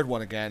do the third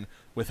one again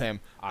with him.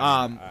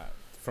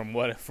 From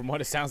what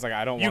it sounds like,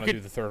 I don't You want to could-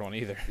 do the third one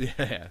either.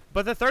 Yeah,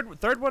 But the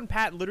third one,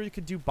 Pat literally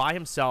could do by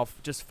himself.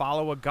 Just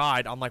follow a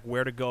guide on like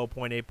where to go,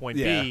 point A, point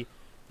Yeah. B,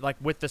 like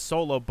with the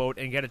solo boat,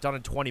 and get it done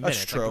in 20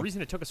 minutes. true. Like, the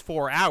reason it took us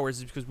 4 hours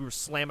is because we were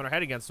slamming our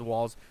head against the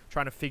walls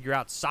trying to figure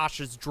out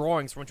Sasha's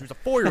drawings from when she was a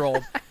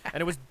 4-year-old,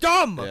 and it was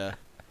dumb. yeah,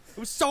 It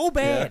was so yeah.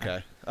 bad.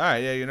 Okay, all right,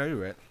 yeah, you're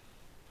right.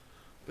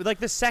 Like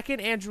the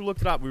second Andrew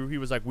looked it up, he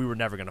was like, "We were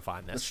never gonna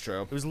find this." That's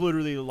true. It was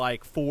literally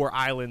like 4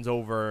 islands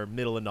over,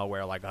 middle of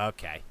nowhere. Like,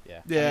 okay,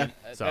 Yeah. Yeah.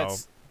 I mean, So-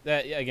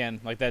 that again,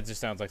 like that just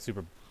sounds like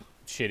super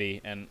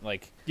shitty and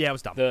like yeah, it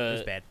was dumb. It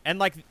was bad. And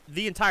like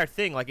the entire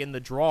thing, like in the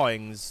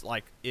drawings,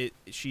 like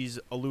she's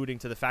alluding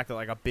to the fact that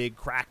like a big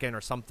kraken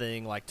or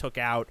something like took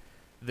out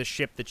the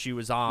ship that she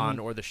was on,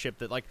 or the ship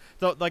that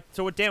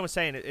so what Dan was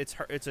saying,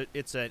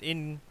 it's an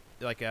in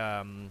like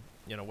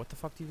what the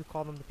fuck do you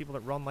call them, the people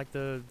that run like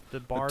the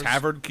bars,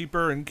 Tavern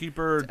keeper and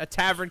keeper. a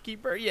tavern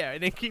keeper, yeah,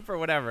 an innkeeper,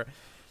 whatever.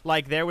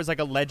 Like there was like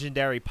a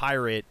legendary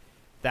pirate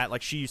that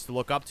like she used to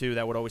look up to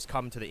that would always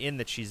come to the inn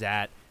that she's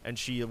at, and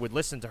she would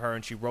listen to her,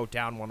 and she wrote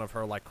down one of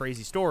her like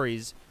crazy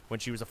stories when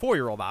she was a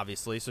 4-year-old,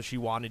 obviously. So she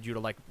wanted you to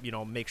like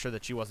make sure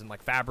that she wasn't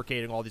like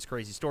fabricating all these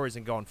crazy stories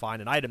and go and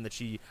find an item that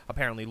she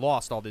apparently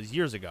lost all these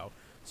years ago.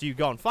 So you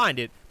go and find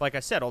it. Like I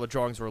said, all the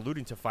drawings were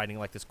alluding to fighting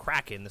like this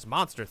kraken, this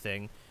monster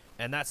thing.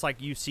 And that's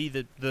like you see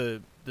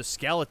the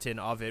skeleton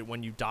of it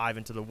when you dive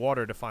into the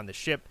water to find the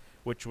ship,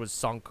 which was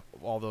sunk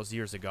all those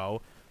years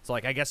ago. So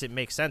like I guess it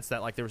makes sense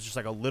that like there was just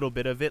like a little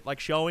bit of it like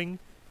showing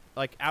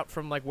like out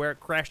from like where it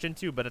crashed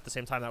into, but at the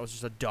same time that was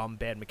just a dumb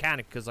bad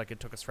mechanic because like it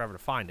took us forever to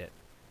find it.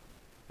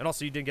 And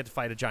also you didn't get to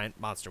fight a giant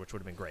monster, which would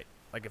have been great.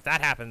 Like if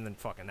that happened, then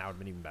fucking that would have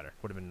been even better.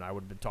 I would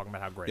have been talking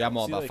about how great. Yeah, it I'm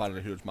was. all See, about like- finding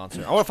a huge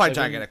monster. I want to find a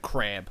Like, gigantic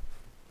crab.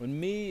 when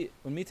me,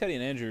 Teddy,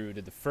 and Andrew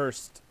did the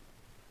first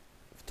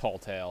Tall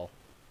Tale,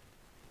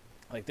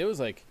 like there was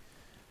like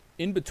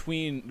in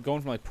between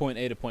going from like point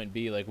A to point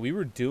B, like we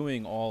were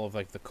doing all of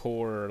like the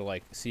core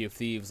like Sea of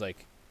Thieves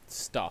like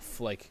stuff,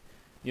 like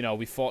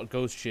we fought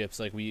ghost ships,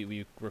 like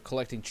we were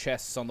collecting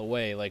chests on the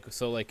way, like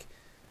so like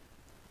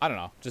I don't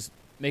know, just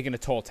making a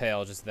Tall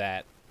Tale just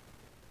that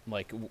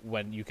like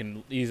when you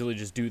can easily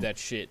just do that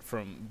shit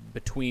from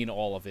between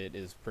all of it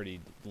is pretty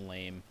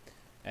lame.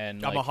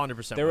 And I'm like,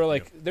 100%. there were with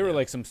like you. there were Yeah.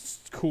 like some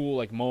cool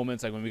like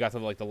moments, like when we got to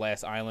like the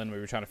last island, we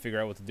were trying to figure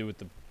out what to do with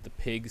the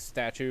pig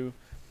statue,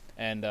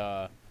 and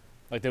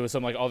like there was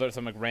some like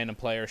random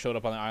player showed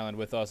up on the island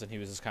with us, and he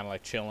was just kind of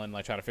like chilling,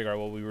 like trying to figure out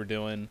what we were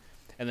doing,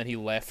 and then he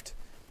left,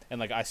 and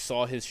like I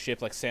saw his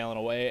ship like sailing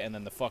away, and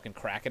then the fucking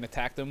kraken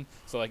attacked him.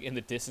 So like in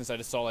the distance, I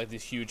just saw like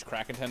these huge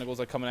kraken tentacles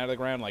like coming out of the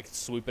ground, like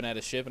swooping at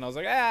his ship, and I was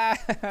like,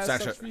 sucks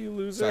actually- for you, It's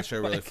loser.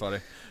 actually really Like- funny.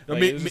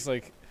 like, it was just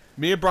like.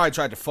 Me and Brian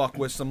tried to fuck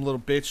with some little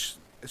bitch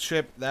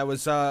ship that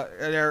was in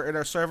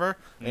our server.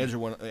 Andrew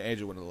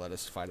wouldn't let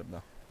us fight him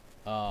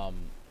though.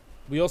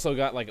 We also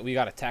got we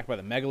got attacked by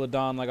the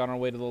megalodon like on our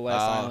way to the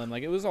last island.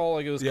 Like it was all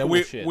like it was Yeah, cool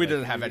we shit. we Like,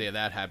 didn't have any of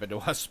that happen to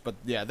us, but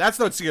yeah, that's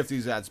not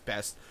CFD's at its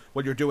best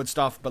when you're doing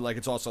stuff, but like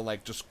it's also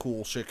like just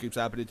cool shit keeps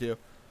happening to you.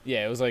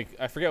 Yeah, it was like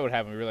I forget what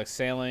happened. We were like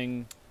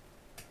sailing,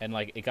 and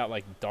like it got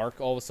like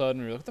dark all of a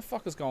sudden. We were like, "What the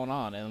fuck is going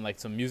on?" And like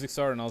some music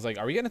started, and I was like,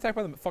 "Are we getting attacked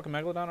by the fucking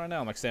megalodon right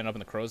now?" I'm like standing up in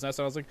the crow's nest,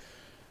 and I was like,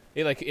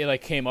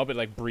 it came up, it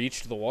like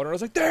breached the water. I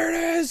was like, "There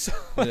it is!"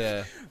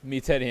 Yeah, Me,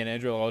 Teddy, and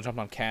Andrew all jumped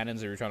on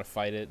cannons. We were trying to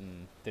fight it,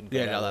 and didn't go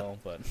Yeah, that no, that- well.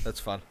 But that's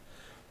fun.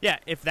 Yeah,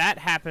 if that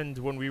happened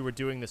when we were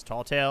doing this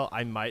Tall Tale,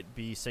 I might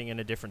be singing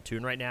a different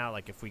tune right now.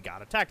 Like if we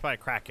got attacked by a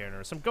kraken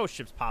or some ghost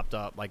ships popped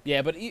up, like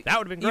yeah, but that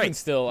would have been great. Even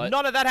still,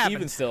 None of that happened.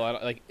 Even still,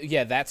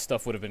 that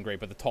stuff would have been great,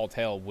 but the Tall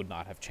Tale would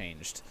not have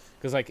changed.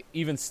 Because like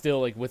even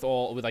still, like with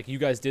you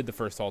guys did the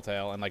first Tall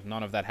Tale, and like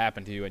none of that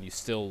happened to you, and you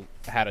still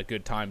had a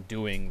good time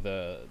doing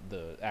the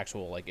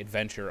actual like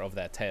adventure of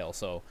that tale.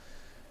 So,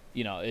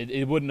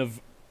 it wouldn't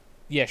have.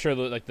 Yeah, sure.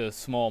 Like the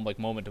small like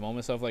moment to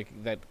moment stuff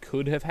like that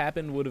could have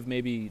happened would have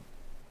maybe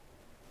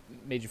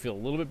made you feel a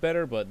little bit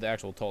better, but the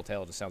actual Tall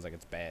Tale just sounds like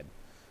it's bad.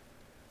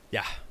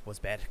 Yeah, was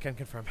bad. Can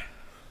confirm.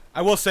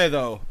 I will say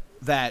though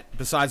that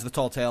besides the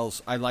tall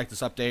tales, I like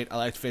this update. I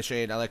like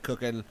fishing. I like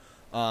cooking.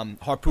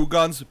 Harpoon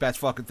guns, best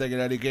fucking thing in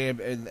any game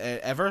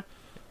ever.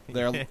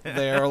 They're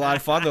a lot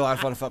of fun. They're a lot of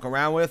fun to fuck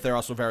around with. They're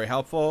also very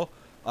helpful.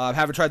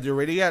 Haven't tried the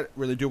arena yet.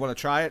 Really do want to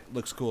try it.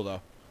 Looks cool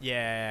though.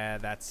 Yeah,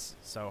 that's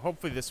so.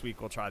 Hopefully this week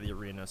we'll try the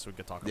arena so we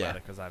could talk Yeah. about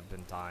it because I've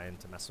been dying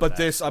to mess with But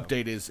that. this so.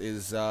 update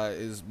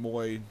is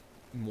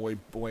muy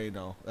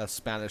bueno. That's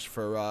Spanish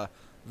for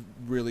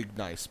really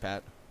nice,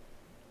 Pat.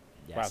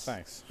 Yes. Wow,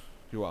 thanks.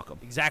 You're welcome.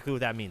 Exactly what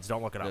that means.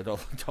 Don't look it up. Yeah,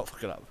 don't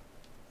look it up.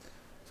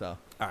 So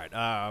All right.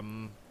 Are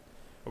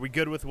we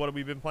good with what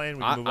we've been playing?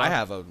 We can move I on?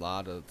 have a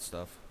lot of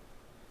stuff.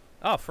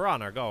 Oh, For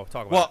Honor, go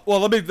talk about. Well,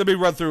 let me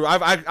run through.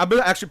 I'm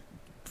gonna actually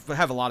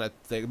have a lot of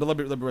things, but let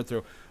me run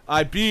through.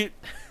 I beat it.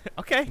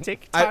 Okay,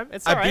 take your time.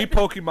 It's all I right. beat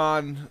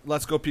Pokemon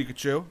Let's Go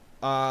Pikachu.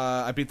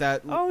 I beat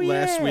that Oh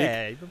last week.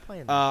 yeah, you've been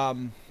playing. That.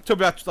 Took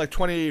about like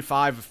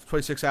 25,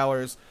 26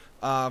 hours.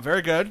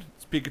 Very good.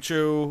 It's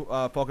Pikachu,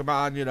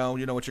 Pokemon. You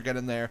know what you're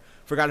getting there.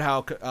 Forgot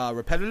how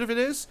repetitive it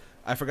is.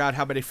 I forgot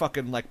how many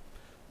fucking like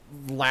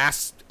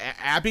last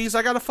Abbies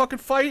I gotta fucking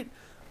fight.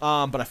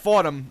 But I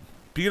fought them,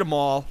 beat them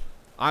all.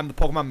 I'm the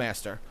Pokemon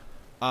master.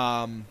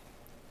 But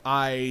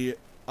I'm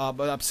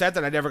upset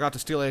that I never got to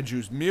steal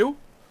Andrew's Mew.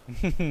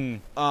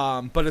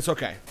 But it's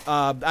okay.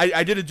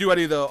 I didn't do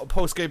any of the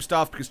post game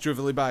stuff because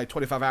truthfully, by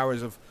 25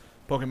 hours of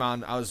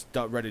Pokemon, I was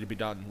ready to be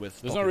done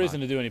with. There's Pokemon. no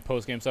reason to do any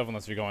post game stuff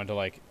unless you're going to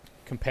like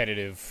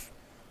competitive,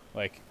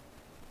 like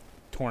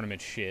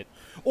tournament shit.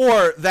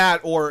 Or that,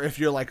 or if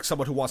you're like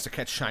someone who wants to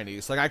catch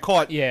shinies. Like I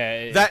caught.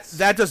 Yeah.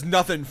 That does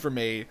nothing for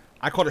me.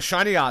 I caught a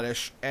shiny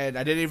Oddish, and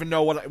I didn't even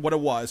know what it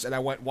was, and I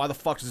went, why the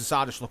fuck does this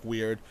Oddish look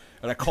weird?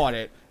 And I caught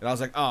it, and I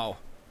was like, oh,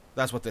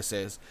 that's what this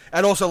is.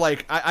 And also,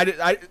 like,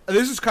 I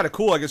this is kind of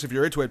cool, I guess, if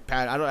you're into it,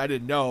 Pat. I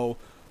didn't know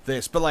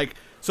this, but like,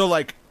 so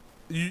like,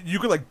 you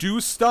could like do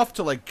stuff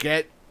to like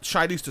get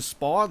shinies to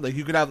spawn. Like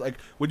you could have like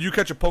when you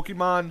catch a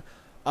Pokemon,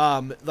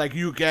 like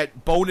you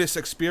get bonus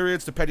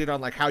experience depending on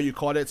like how you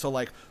caught it. So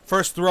like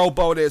first throw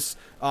bonus,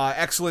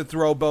 excellent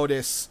throw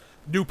bonus,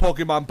 new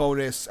Pokemon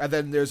bonus, and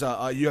then there's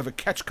you have a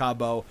catch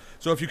combo.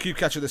 So if you keep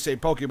catching the same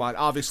Pokemon,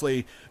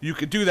 obviously you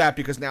can do that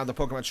because now the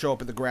Pokemon show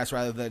up in the grass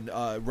rather than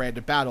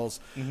random battles.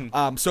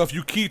 So if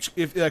you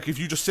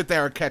you just sit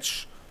there and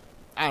catch,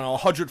 I don't know,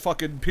 100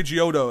 fucking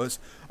Pidgeotos,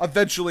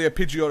 eventually a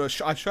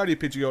shiny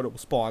Pidgeotto will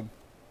spawn.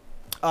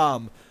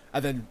 And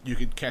then you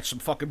can catch some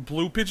fucking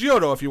blue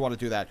Pidgeotto if you want to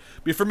do that.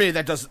 But for me,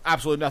 that does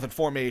absolutely nothing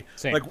for me.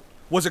 Same. Like,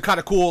 was it kind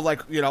of cool?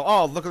 Like,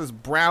 oh, look at this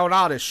brown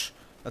Oddish.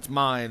 That's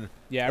mine.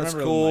 Yeah, I That's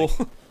remember.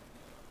 cool.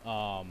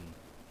 Oh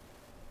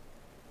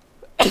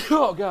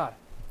god.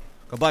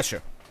 God bless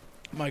you.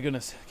 My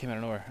goodness, came out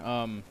of nowhere.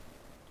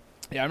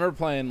 Yeah, I remember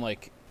playing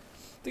like,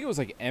 I think it was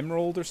like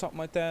Emerald or something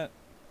like that.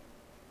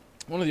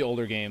 One of the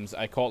older games,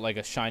 I caught like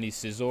a shiny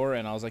Scizor,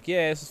 and I was like,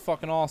 yeah, this is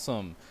fucking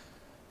awesome.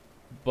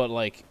 But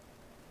like,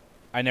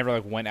 I never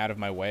like went out of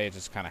my way. It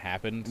just kind of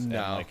happened.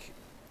 No. And, like,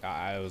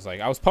 I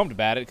was pumped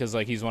about it because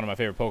like he's one of my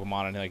favorite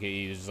Pokemon, and like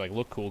he just like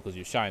looked cool because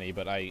he was shiny.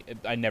 But I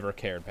never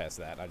cared past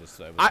that. I was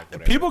like,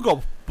 whatever. People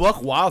go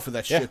buck wild for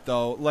that Yeah. shit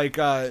though. Like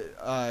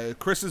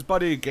Chris's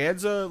buddy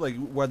Ganza, like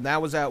when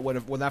that was out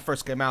when that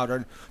first came out,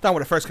 or not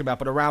when it first came out,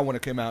 but around when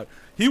it came out,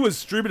 he was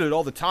streaming it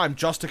all the time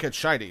just to catch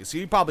shinies.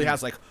 He probably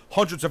has like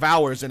hundreds of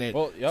hours in it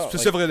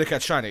specifically to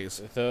catch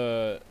shinies.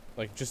 The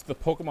like just the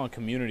Pokemon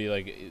community,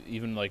 like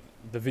even like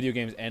the video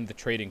games and the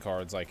trading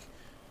cards, like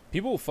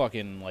people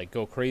fucking like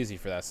go crazy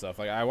for that stuff.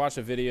 Like I watched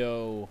a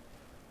video,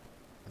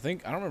 I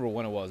don't remember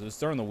when it was. It was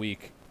during the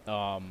week,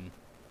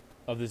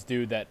 of this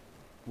dude that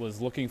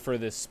was looking for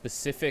this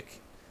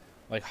specific,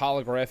 like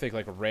holographic,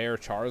 like rare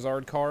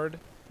Charizard card.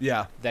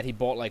 Yeah. That he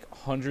bought like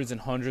hundreds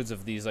and hundreds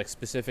of these like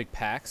specific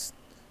packs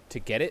to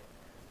get it,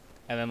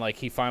 and then like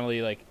he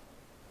finally like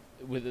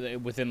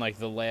within like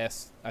the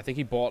last, I think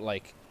he bought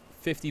like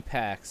 50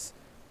 packs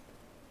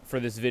for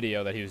this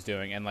video that he was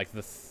doing, and like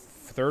the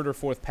third or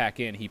fourth pack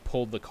in, he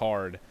pulled the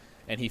card,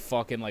 and he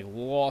fucking like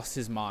lost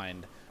his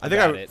mind. I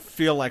think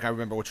feel like I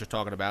remember what you're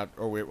talking about,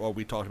 or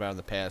we talked about in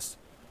the past.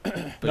 No,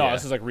 yeah.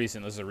 This is like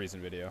recent. This is a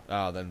recent video.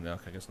 Oh, then no,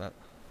 I guess not.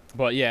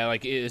 But yeah,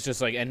 like it's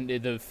just like, and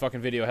the fucking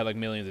video had like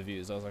millions of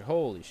views. I was like,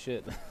 holy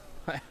shit.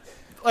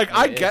 Like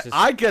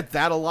I get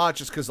that a lot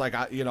just because like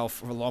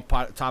for a long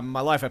time in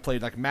my life I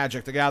played like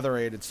Magic the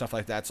Gathering and stuff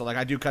like that. So like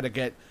I do kind of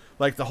get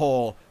like the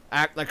whole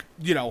act like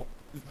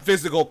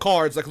physical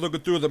cards, like looking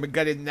through them and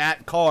getting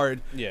that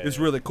card is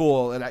really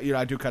cool, and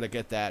I do kind of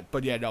get that.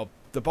 But yeah, no,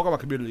 the Pokemon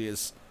community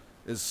is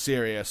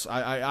serious.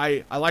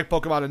 I like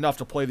Pokemon enough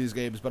to play these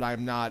games, but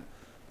I'm not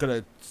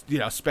gonna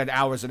spend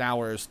hours and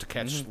hours to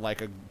catch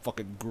like a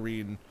fucking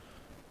green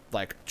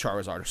like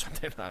Charizard or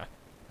something.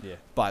 Yeah,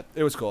 but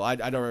it was cool. I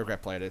don't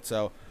regret playing it.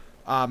 So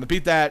I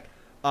beat that.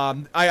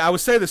 I would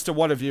say this to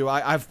one of you.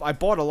 I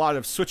bought a lot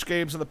of Switch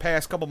games in the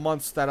past couple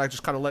months that I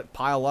just kind of let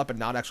pile up and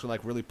not actually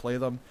like really play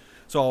them.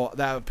 So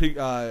that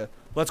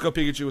Let's Go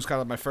Pikachu was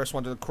kind of my first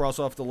one to cross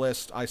off the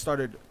list. I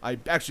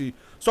actually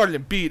started to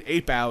beat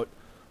Ape Out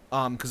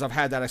because I've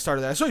had that. I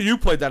started that. So you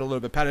played that a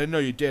little bit, Pat. I didn't know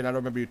you did. I don't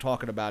remember you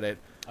talking about it.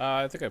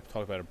 I think I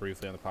talked about it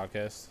briefly on the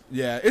podcast.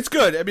 Yeah, it's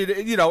good. I mean,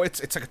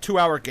 it's like a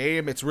 2-hour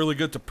game. It's really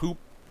good to poop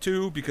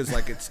to because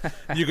like it's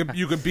you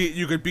could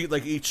beat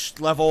like each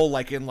level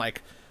like in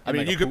like I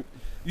mean like you could.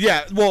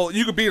 Yeah, well,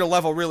 you could beat a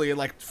level really in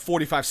like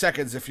 45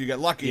 seconds if you get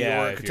lucky,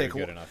 or it could take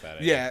good enough at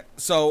it. Yeah,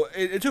 so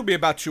it took me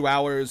about 2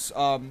 hours.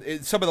 Some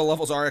of the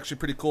levels are actually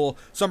pretty cool.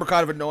 Some are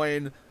kind of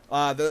annoying.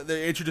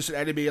 They introduced an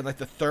enemy in like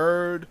the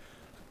third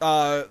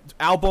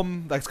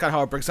album. That's kind of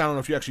how it breaks down. I don't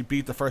know if you actually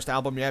beat the first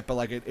album yet, but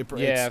like I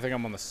think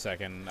I'm on the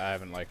second. I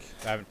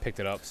haven't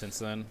picked it up since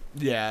then.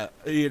 Yeah,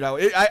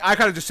 I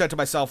kind of just said to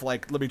myself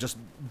like, let me just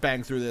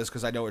bang through this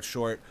because I know it's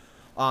short.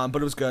 But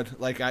it was good.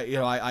 Like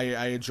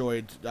I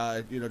enjoyed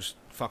just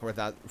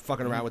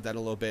fucking around with that a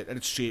little bit, and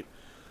it's cheap.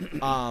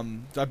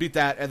 So I beat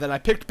that, and then I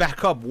picked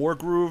back up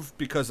Wargroove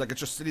because like it's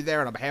just sitting there,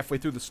 and I'm halfway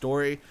through the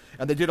story,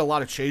 and they did a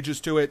lot of changes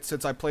to it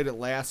since I played it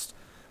last.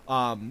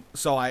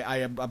 So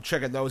I'm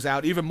checking those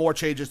out, even more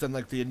changes than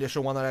like the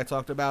initial one that I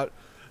talked about.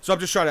 So I'm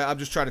just trying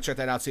to check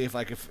that out, see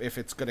if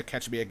it's gonna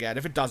catch me again.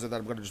 If it doesn't,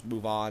 then I'm gonna just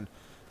move on.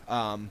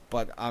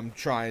 But I'm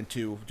trying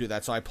to do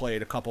that. So I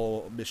played a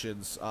couple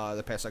missions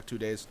the past like 2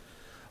 days.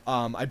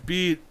 I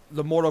beat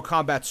the Mortal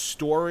Kombat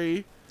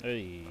story.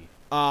 Hey.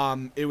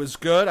 It was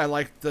good. I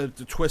liked the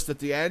twist at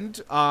the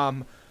end.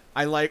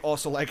 I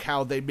also like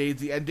how they made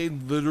the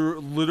ending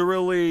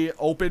literally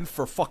open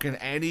for fucking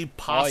any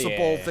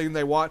possible thing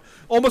they want.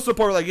 Almost to the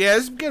point where like, yeah,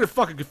 it's getting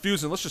fucking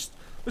confusing. We're just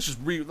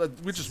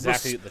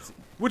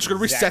gonna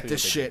reset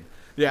this shit.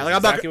 Yeah, like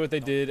exactly what they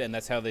did, and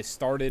that's how they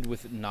started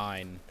with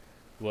 9.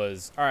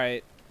 Was all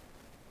right.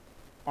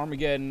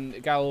 Armageddon,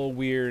 it got a little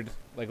weird.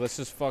 Like, let's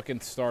just fucking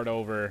start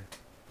over.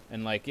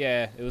 And like,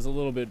 yeah, it was a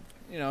little bit.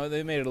 You know,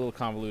 they made it a little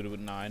convoluted with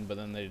 9, but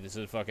then they just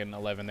did fucking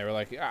 11. They were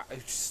like,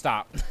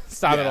 stop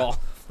it all.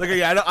 Like,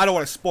 yeah, I don't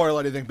want to spoil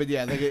anything, but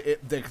yeah,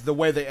 the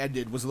way they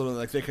ended was literally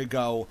like they could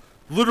go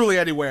literally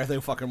anywhere they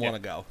fucking want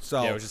to go.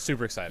 So yeah, it was just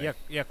super exciting.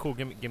 Yeah, cool.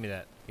 Give me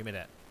that.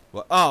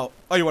 Well, oh,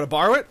 you want to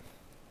borrow it?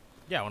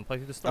 Yeah, I want to play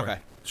through the story. Okay,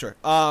 sure.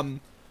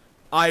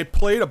 I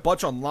played a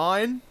bunch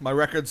online. My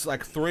record's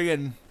like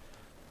 3-16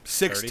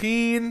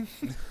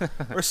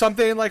 or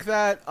something like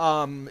that.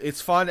 It's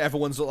fun.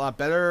 Everyone's a lot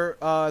better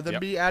than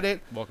me at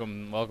it.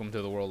 Welcome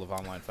to the world of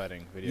online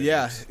fighting video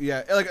games.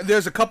 Yeah. Like,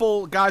 there's a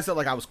couple guys that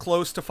like I was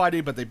close to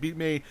fighting, but they beat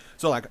me.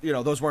 So like, you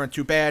know, those weren't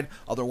too bad.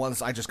 Other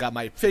ones I just got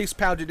my face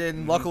pounded in.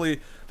 Mm-hmm.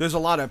 Luckily, there's a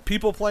lot of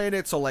people playing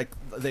it, so like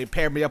they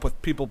paired me up with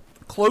people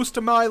close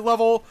to my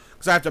level,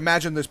 because I have to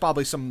imagine there's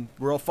probably some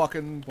real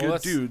fucking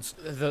good dudes.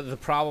 The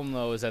problem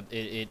though is that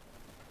it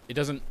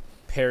doesn't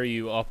pair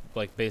you up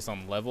like based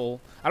on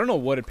level. I don't know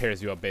what it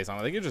pairs you up based on.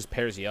 I think it just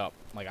pairs you up.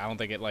 Like, I don't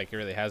think it like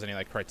really has any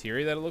like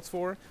criteria that it looks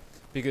for,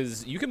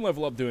 because you can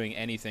level up doing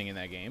anything in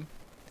that game.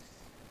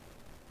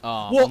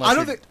 Well, I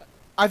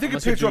think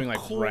it pairs you up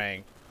like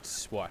ranked.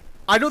 What?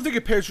 I don't think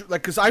it pairs you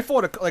like, because I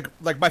fought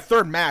like my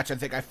third match. I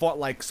think I fought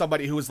like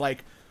somebody who was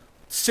like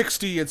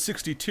 60 and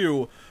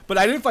 62, but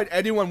I didn't fight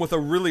anyone with a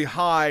really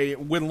high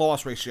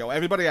win-loss ratio.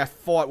 Everybody I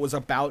fought was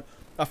about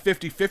a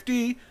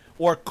 50-50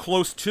 or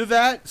close to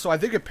that, so I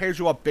think it pairs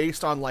you up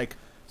based on like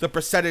the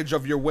percentage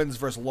of your wins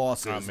versus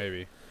losses.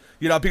 Maybe.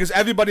 You know, because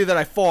everybody that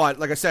I fought,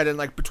 like I said, in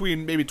like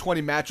between maybe 20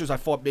 matches, I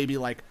fought maybe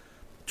like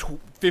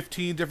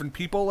 15 different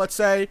people, let's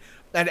say,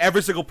 and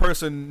every single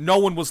person, no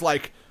one was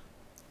like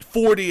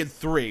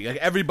 40-3. Like,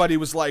 everybody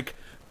was like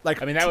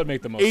I mean, that would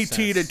make the most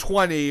 18 sense. and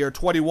 20 or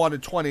 21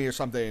 and 20 or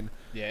something.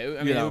 Yeah,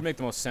 I mean, it would make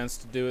the most sense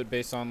to do it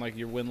based on like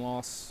your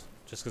win-loss,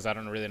 just because I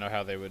don't really know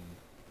how they would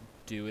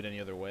do it any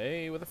other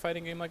way with a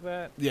fighting game like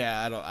that.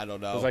 Yeah, I don't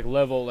know. It's like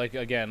level, like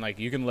again, like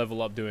you can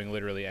level up doing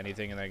literally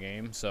anything in that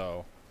game,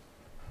 so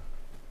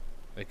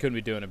they couldn't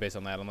be doing it based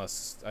on that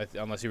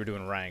unless you were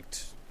doing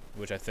ranked,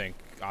 which I think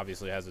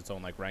obviously has its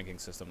own like ranking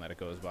system that it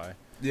goes by.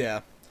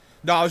 Yeah,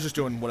 no, I was just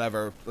doing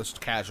whatever,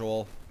 just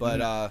casual,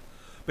 but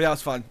But yeah, it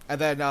was fun. And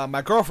then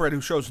my girlfriend,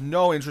 who shows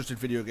no interest in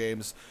video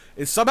games,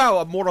 is somehow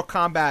a Mortal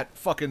Kombat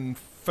fucking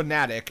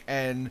fanatic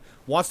and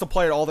wants to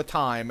play it all the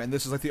time. And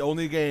this is like the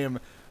only game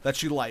that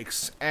she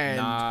likes. And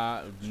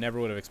never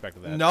would have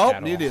expected that. No,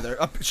 me neither.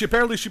 She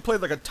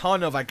played like a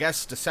ton of, I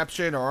guess,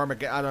 Deception or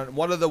Armageddon. I don't know,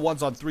 one of the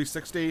ones on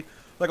 360,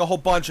 like a whole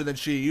bunch. And then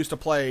she used to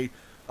play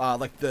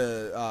like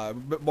the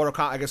Mortal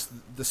Kombat, I guess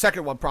the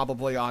second one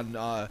probably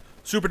on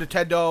Super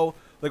Nintendo,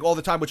 like all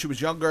the time when she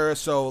was younger.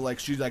 So like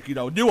she like, you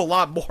know, knew a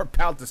lot more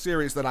about the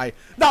series than I,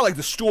 not like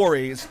the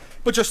stories,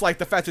 but just like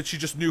the fact that she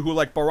just knew who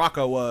like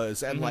Baraka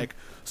was and like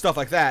stuff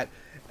like that.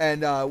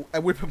 And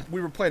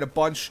we were playing a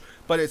bunch,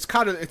 but it's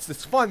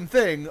this fun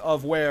thing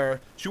of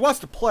where she wants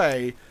to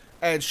play,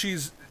 and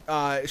she's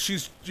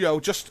you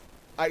know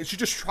she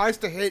just tries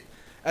to hit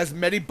as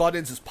many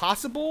buttons as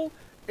possible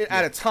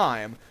at a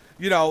time.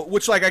 You know,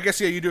 which, like, I guess,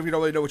 yeah, you do if you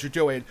don't really know what you're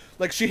doing.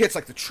 Like, she hits,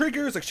 like, the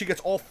triggers. Like, she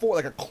gets all four,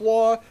 like, a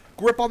claw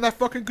grip on that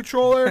fucking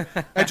controller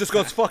and just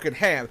goes fucking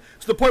ham.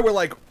 To the point where,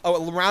 like, a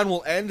round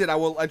will end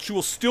and she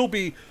will still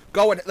be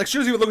going, like, she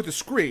doesn't even look at the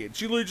screen.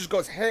 She literally just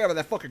goes ham on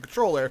that fucking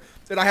controller,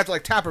 and I have to,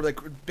 like, tap her, like,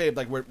 babe,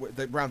 like,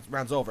 the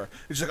round's over.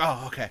 And she's like,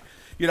 oh, okay.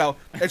 You know,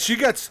 and she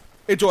gets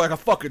into, like, a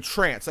fucking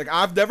trance. Like,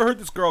 I've never heard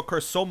this girl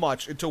curse so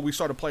much until we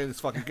started playing this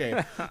fucking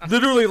game.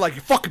 Literally, like,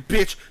 you fucking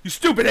bitch, you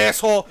stupid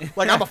asshole,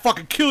 like, I'm gonna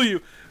fucking kill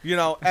you. You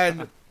know,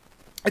 and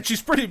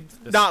she's pretty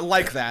not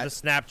like that. The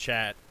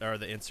Snapchat or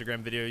the Instagram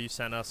video you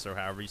sent us, or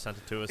however you sent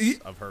it to us,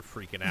 of her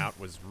freaking out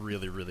was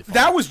really, really fun.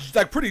 That was,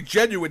 like, pretty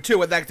genuine,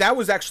 too, and that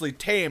was actually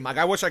tame. Like,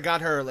 I wish I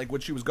got her, like,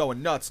 when she was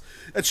going nuts.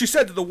 And she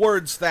said the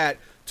words that,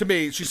 to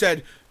me, she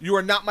said, "You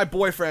are not my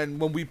boyfriend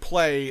when we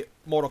play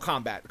Mortal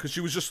Kombat," because she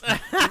was just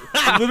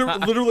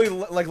literally,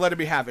 like, letting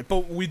me have it.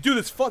 But we do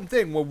this fun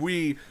thing where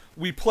we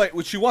play,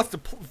 when she wants to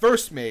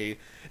verse me,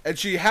 and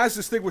she has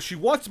this thing where she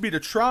wants me to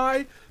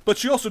try, but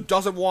she also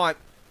doesn't want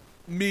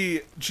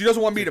me. She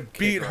doesn't want me to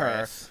beat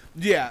her.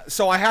 Yeah,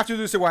 so I have to do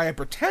this thing where I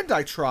pretend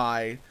I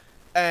try,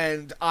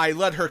 and I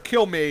let her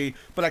kill me,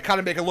 but I kind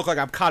of make it look like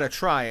I'm kind of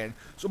trying.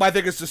 So my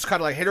thing is just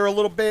kind of like hit her a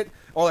little bit,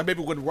 or like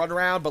maybe wouldn't run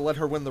around, but let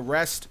her win the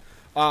rest.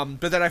 But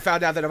then I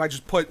found out that if I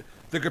just put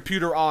the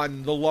computer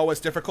on the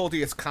lowest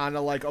difficulty, it's kind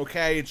of like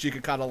okay, and she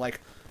could kind of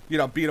like,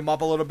 beat him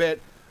up a little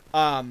bit.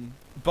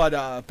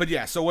 But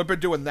yeah, so we've been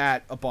doing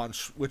that a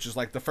bunch, which is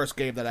like the first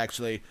game that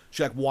actually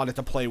she like wanted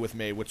to play with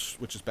me, which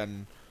has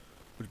been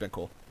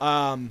cool.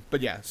 But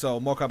yeah, so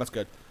Mortal Kombat's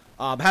good.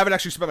 Haven't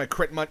actually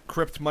spent my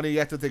crypt money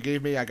yet that they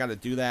gave me. I got to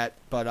do that,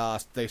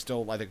 but they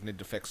still I think need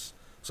to fix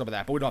some of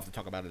that. But we don't have to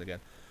talk about it again.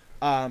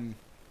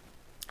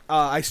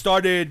 I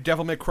started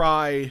Devil May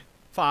Cry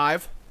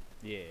 5.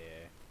 Yeah.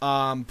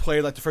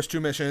 Played like the first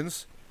 2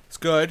 missions. It's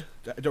good.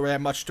 I don't really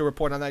have much to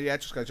report on that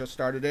yet, just 'cause I just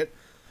started it.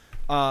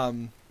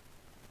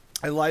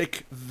 I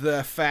like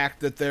the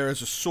fact that there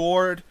is a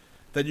sword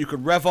that you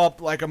could rev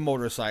up like a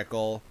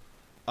motorcycle.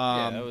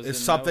 That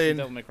was something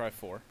Devil May Cry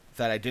 4.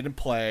 that I didn't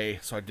play,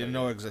 so I didn't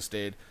know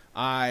existed.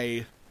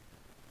 I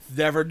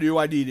never knew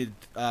I needed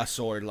a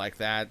sword like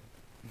that.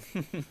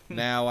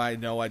 Now I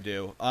know I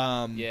do.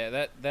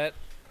 Yeah, that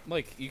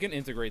like you can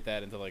integrate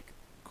that into like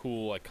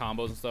cool like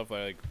combos and stuff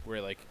like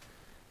where like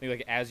I think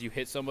like as you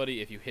hit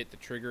somebody, if you hit the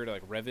trigger to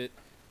like rev it,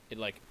 it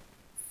like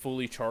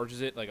fully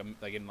charges it like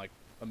in like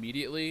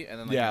immediately, and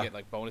then like you get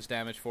like bonus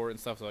damage for it and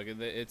stuff. So like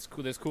it's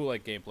cool. There's cool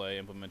like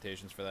gameplay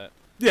implementations for that.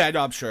 Yeah,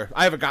 no, I'm sure.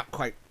 I haven't got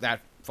quite that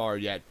far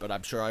yet, but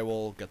I'm sure I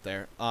will get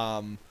there.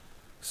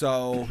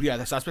 So yeah,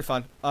 that's been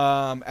fun.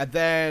 And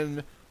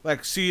then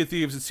like Sea of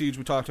Thieves and Siege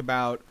we talked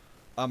about.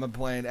 I'm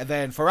playing, and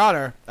then For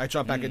Honor I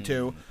jumped back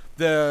into.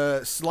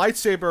 The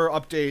lightsaber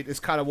update is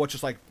kind of what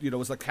just like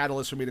was the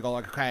catalyst for me to go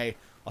like, okay,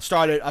 I'll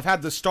start it. I've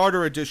had the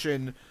starter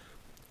edition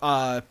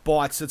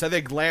bought since I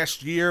think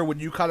last year when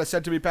you kind of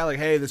said to me, Pat, like,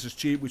 hey, this is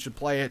cheap, we should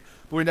play it,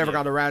 but we never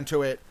got around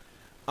to it.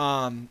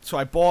 So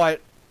I bought.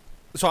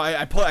 So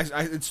I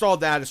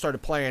installed that and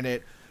started playing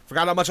it.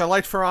 Forgot how much I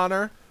liked For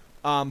Honor.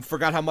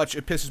 Forgot how much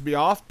it pisses me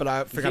off, but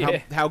I forgot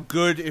how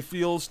good it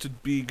feels to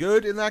be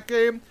good in that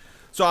game.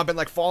 So I've been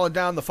like falling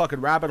down the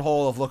fucking rabbit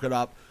hole of looking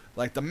up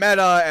like the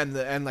meta and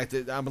I've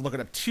been looking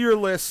up tier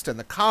lists and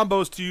the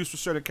combos to use for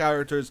certain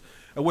characters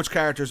and which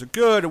characters are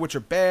good and which are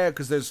bad,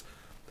 because there's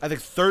I think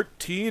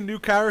 13 new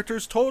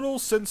characters total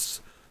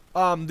since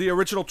the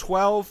original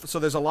 12. So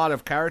there's a lot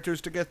of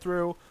characters to get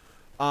through.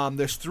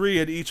 There's 3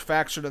 in each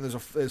faction, and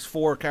there's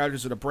 4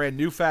 characters in a brand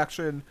new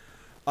faction.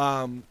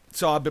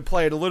 So I've been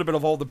playing a little bit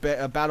of all the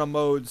battle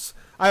modes.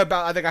 I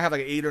think I have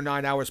like 8 or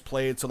 9 hours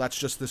played, so that's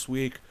just this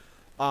week.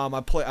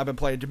 I've been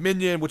playing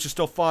Dominion, which is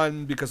still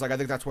fun because like I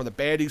think that's where the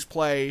baddies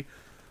play.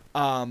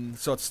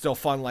 So it's still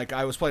fun. Like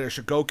I was playing a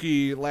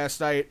Shigoki last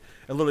night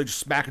and literally just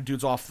smacking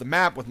dudes off the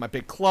map with my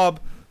big club.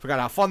 Forgot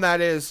how fun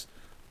that is.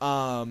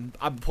 I'm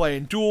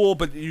playing Duel,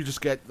 but you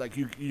just get like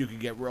you can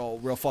get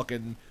real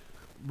fucking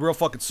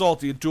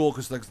salty in Duel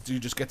because like you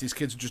just get these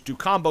kids who just do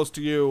combos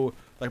to you.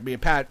 Like me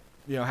and Pat,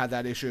 had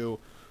that issue.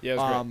 Yeah, it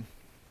was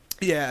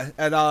great. Yeah,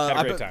 and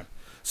had a great time.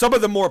 Some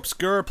of the more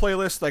obscure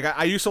playlists, like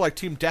I used to like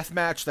Team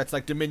Deathmatch, that's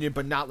like Dominion,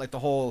 but not like the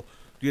whole,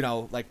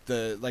 like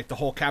the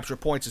whole capture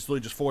points. It's really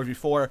just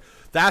 4v4.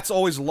 That's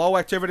always low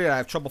activity, and I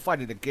have trouble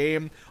finding a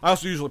game. I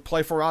also usually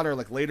play For Honor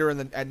like later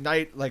at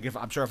night. Like if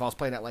I was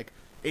playing at like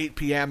 8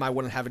 p.m., I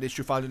wouldn't have an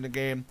issue finding a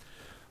game.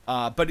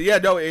 But yeah,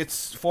 no,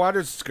 it's For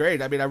Honor's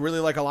great. I mean, I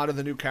really like a lot of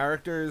the new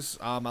characters.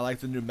 I like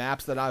the new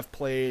maps that I've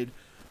played.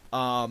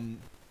 I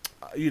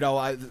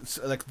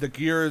like the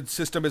geared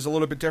system is a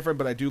little bit different,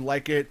 but I do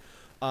like it.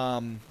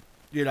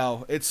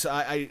 It's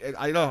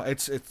I know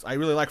it's I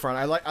really like For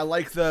Honor. I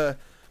like the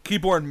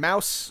keyboard and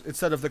mouse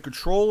instead of the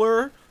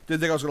controller.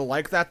 Didn't think I was gonna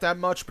like that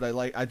much, but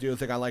I do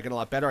think I like it a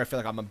lot better. I feel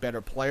like I'm a better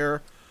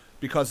player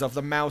because of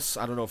the mouse.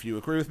 I don't know if you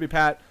agree with me,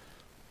 Pat.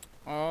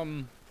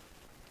 Yeah,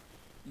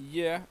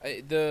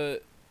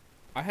 the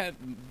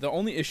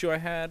only issue I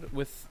had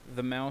with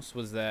the mouse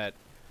was that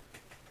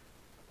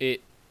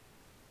it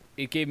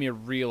gave me a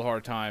real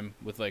hard time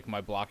with like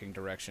my blocking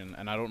direction,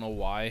 and I don't know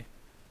why,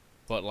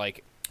 but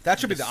like that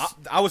should be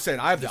I was saying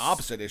I have the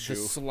opposite issue.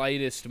 The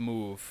slightest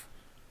move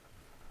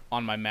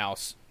on my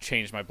mouse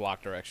changed my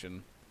block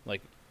direction,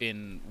 like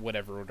in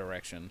whatever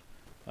direction.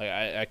 Like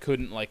I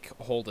couldn't like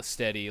hold a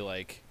steady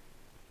like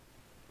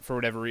for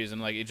whatever reason.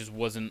 Like it just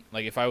wasn't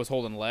like if I was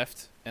holding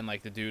left and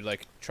like the dude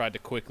like tried to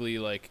quickly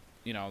like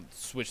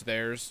switch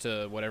theirs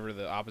to whatever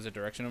the opposite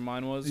direction of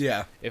mine was.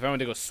 Yeah. If I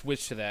went to go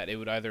switch to that, it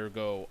would either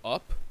go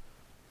up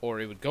or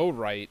it would go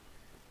right,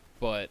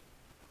 but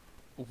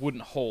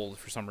wouldn't hold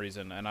for some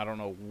reason, and I don't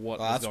know what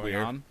was going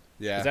on.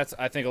 Yeah, 'cause that's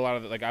I think a lot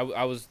of it, like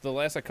I was the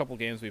last like couple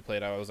games we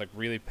played, I was like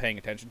really paying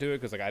attention to it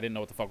because like I didn't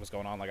know what the fuck was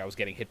going on. Like I was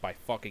getting hit by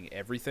fucking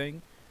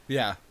everything.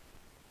 Yeah.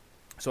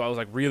 So I was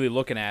like really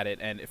looking at it,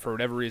 and for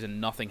whatever reason,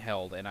 nothing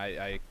held, and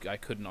I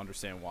couldn't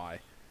understand why.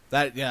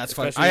 That's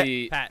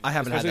funny. I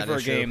haven't had that for a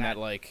issue. game that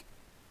like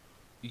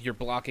you're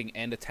blocking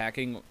and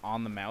attacking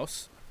on the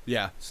mouse.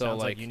 Yeah. So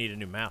sounds like you need a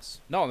new mouse.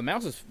 No, my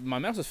mouse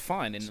is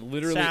fine, and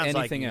literally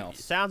anything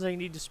else. Sounds like you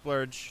need to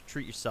splurge.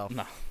 Treat yourself.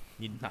 No,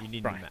 you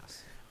need Brian. a new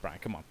mouse. Brian,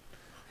 come on.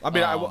 I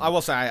mean, I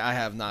will say I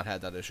have not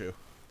had that issue.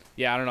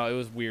 Yeah, I don't know. It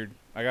was weird.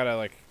 I gotta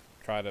like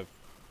try to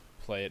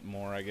play it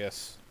more, I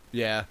guess.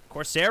 Yeah.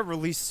 Corsair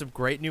released some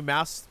great new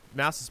mouses,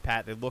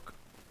 Pat. They look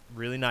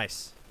really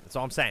nice. That's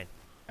all I'm saying.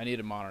 I need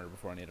a monitor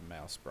before I need a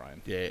mouse,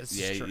 Brian. Yeah, This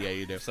is true.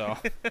 you do. So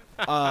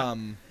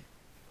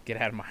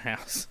get out of my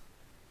house.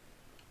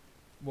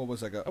 What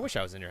was I I go? wish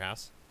I was in your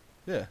house.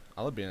 Yeah,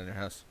 I love being in your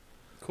house.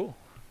 Cool.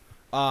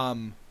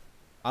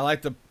 I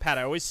like the Pat,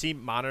 I always see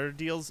monitor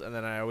deals, and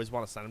then I always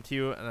want to send them to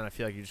you, and then I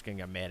feel like you're just going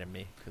to get mad at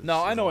me.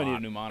 No, I know I need a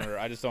new monitor.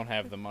 I just don't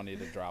have the money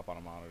to drop on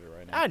a monitor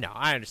right now. I know.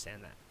 I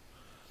understand that.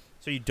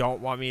 So you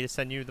don't want me to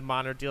send you the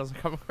monitor deals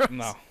that come across?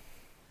 No.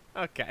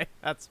 Okay,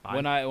 that's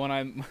fine.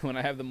 When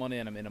I have the money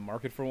and I'm in a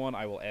market for one,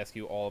 I will ask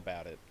you all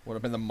about it. would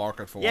have been the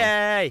market for one.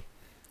 Yay!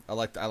 I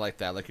like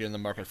that. Like you're in the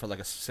market for like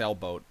a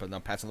sailboat, but now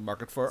Pat's in the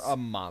market for a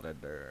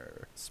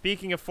monitor.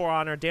 Speaking of For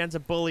Honor, Dan's a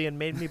bully and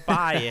made me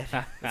buy it.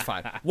 It's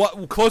fine.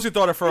 What closing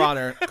thought of For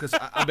Honor? Because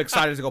I'm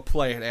excited to go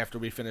play it after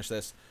we finish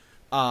this.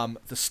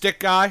 The stick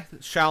guy,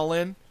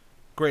 Shaolin,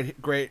 great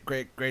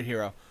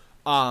hero.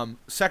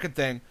 Second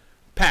thing,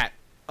 Pat.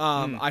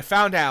 I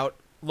found out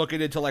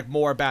looking into like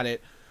more about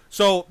it.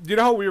 So you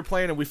know how we were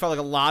playing and we felt like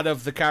a lot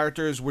of the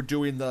characters were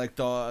doing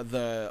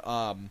the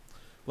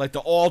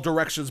all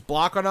directions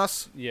block on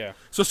us. Yeah.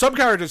 So some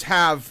characters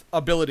have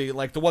ability,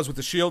 like the ones with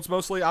the shields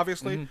mostly,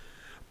 obviously.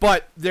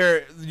 But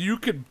you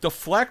could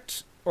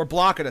deflect or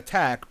block an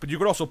attack, but you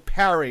could also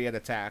parry an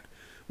attack,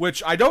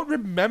 which I don't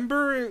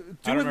remember doing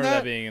I don't remember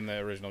that being in the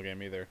original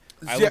game either.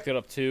 I looked it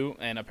up too,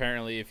 and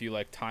apparently if you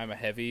like time a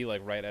heavy,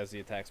 like right as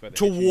the attack's about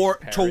to hit you,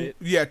 parry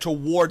it.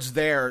 Towards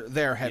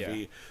their heavy.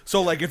 Yeah.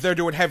 So like if they're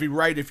doing heavy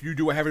right, if you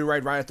do a heavy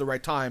right at the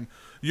right time,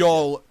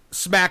 you'll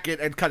smack it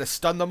and kind of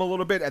stun them a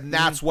little bit, and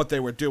that's what they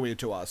were doing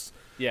to us.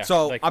 Yeah,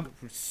 so like I'm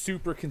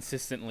super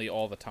consistently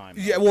all the time.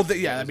 Yeah, well,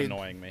 I mean,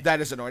 annoying me.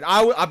 That is annoying.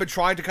 I've been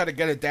trying to kind of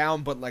get it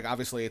down, but like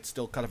obviously it's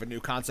still kind of a new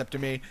concept to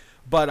me.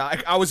 But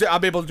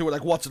I'm able to do it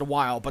like once in a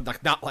while, but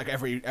like not like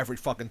every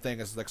fucking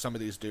thing as like some of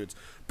these dudes.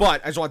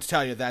 But I just wanted to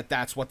tell you that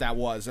that's what that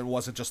was. It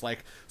wasn't just like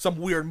some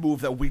weird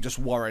move that we just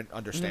weren't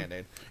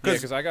understanding. Yeah,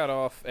 because I got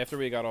off after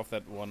we got off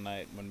that one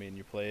night when me and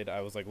you played.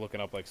 I was like looking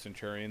up like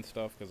Centurion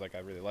stuff because like I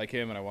really like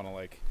him and I want to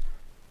like,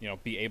 you know,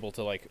 be able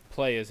to like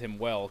play as him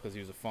well because he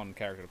was a fun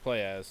character to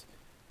play as.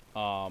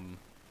 And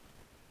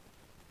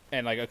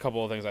like a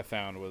couple of things I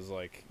found was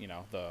like, you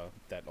know,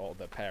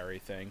 the parry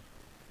thing.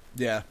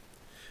 Yeah.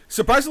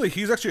 Surprisingly,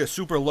 he's actually a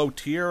super low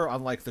tier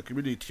on like the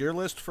community tier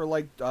list for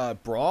like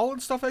Brawl and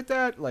stuff like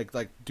that,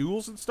 like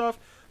duels and stuff.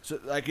 So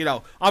like, you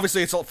know,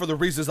 obviously it's for the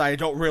reasons I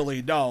don't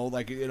really know,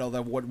 like, you know,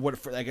 that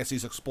what I guess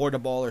he's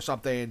exploitable or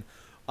something.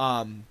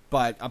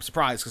 But I'm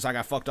surprised because I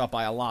got fucked up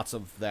by lots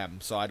of them,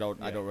 so I don't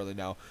really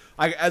know.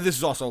 This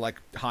is also like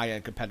high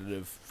end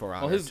competitive for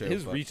Honor. Well,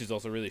 his reach is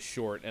also really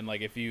short, and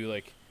like if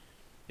you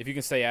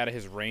can stay out of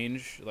his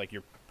range, like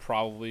you're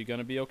probably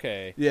gonna be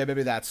okay. Yeah,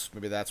 maybe that's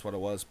what it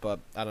was, but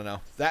I don't know.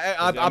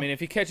 I mean, if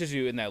he catches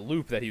you in that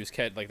loop that he was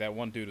like that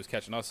one dude was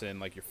catching us in,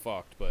 like you're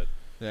fucked. But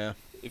yeah,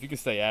 if you can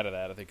stay out of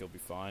that, I think you'll be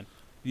fine.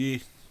 Yeah,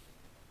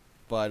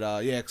 but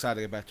yeah, excited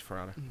to get back to For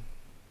Honor, and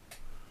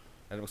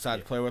I'm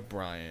excited to play with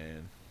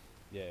Brian.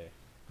 Yeah.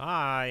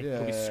 Hi.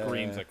 Yeah. He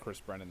screams at Chris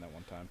Brennan that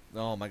one time.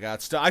 Oh my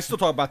God! I still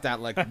talk about that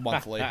like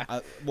monthly.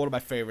 One of my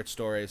favorite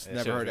stories. Yeah,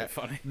 Never heard really it.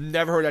 funny.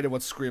 Never heard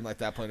anyone scream like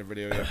that playing a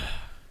video game.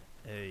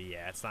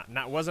 Yeah, it's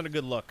not wasn't a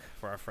good look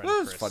for our friend It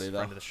was Chris, funny, though.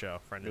 friend of the show.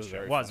 Friend of the show.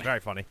 very It was funny. very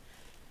funny.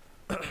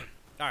 All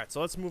right, so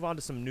let's move on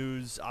to some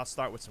news. I'll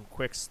start with some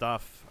quick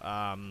stuff.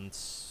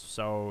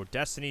 So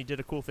Destiny did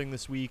a cool thing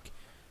this week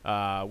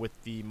with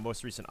the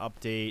most recent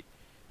update.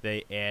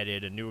 They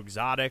added a new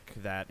exotic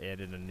that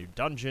added a new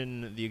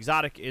dungeon. The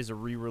exotic is a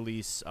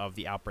re-release of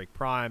the Outbreak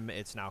Prime.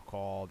 It's now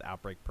called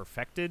Outbreak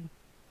Perfected.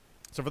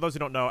 So for those who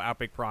don't know,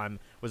 Outbreak Prime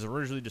was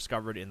originally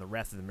discovered in the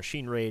Wrath of the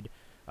Machine raid,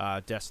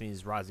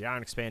 Destiny's Rise of the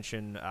Iron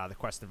expansion. The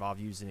quest involved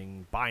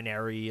using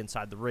binary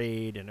inside the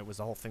raid, and it was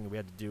the whole thing that we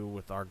had to do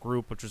with our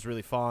group, which was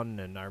really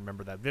fun, and I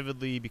remember that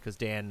vividly because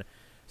Dan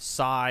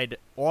sighed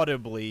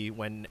audibly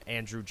when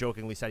Andrew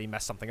jokingly said he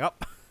messed something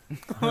up.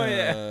 Oh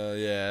yeah.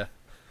 Yeah.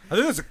 I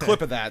think there's a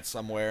clip of that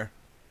somewhere.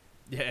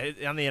 Yeah,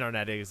 on the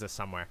internet it exists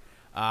somewhere.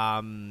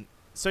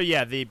 So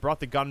yeah, they brought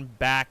the gun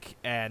back,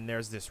 and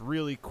there's this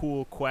really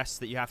cool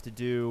quest that you have to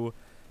do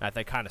that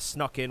they kind of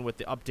snuck in with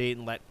the update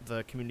and let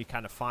the community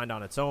kind of find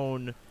on its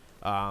own.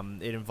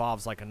 It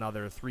involves like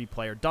another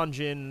 3-player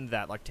dungeon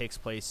that like takes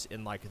place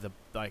in like the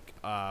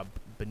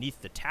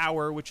beneath the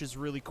tower, which is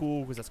really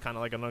cool because that's kind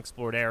of like an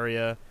unexplored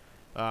area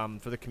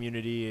for the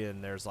community,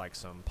 and there's like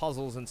some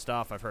puzzles and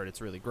stuff. I've heard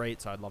it's really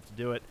great, so I'd love to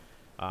do it.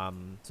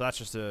 So that's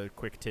just a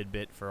quick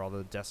tidbit for all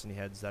the Destiny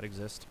heads that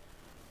exist.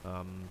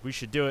 We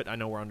should do it. I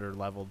know we're under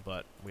leveled,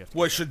 but we have to.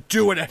 We should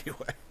do it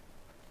anyway.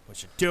 We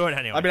should do it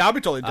anyway. I mean, I'll be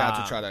totally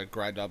down to try to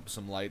grind up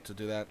some light to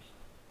do that.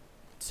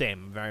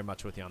 Same, very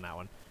much with you on that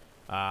one.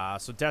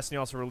 So Destiny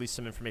also released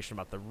some information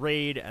about the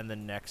raid and the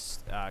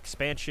next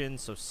expansion.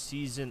 So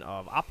Season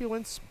of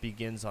Opulence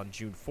begins on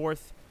June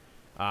 4th.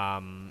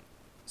 The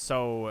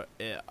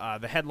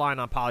headline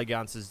on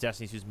Polygon says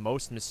Destiny 2's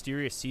most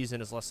mysterious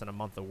season is less than a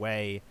month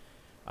away.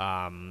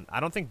 I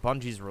don't think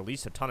Bungie's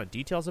released a ton of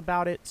details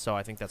about it, so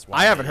I think that's why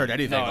I haven't heard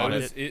anything No, on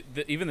it it.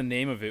 was even the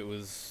name of it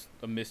was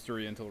a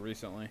mystery until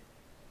recently.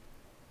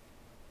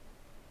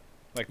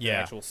 Like the Yeah.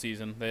 actual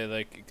season,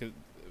 they cause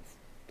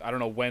I don't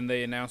know when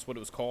they announced what it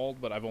was called,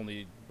 but I've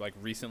only like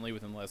recently,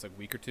 within the last like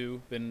week or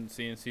two, been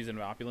seeing Season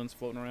of Opulence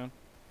floating around.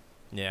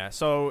 Yeah,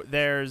 so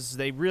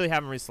they really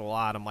haven't released a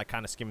lot. I'm like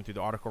kind of skimming through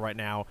the article right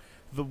now.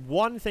 The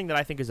one thing that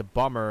I think is a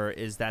bummer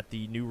is that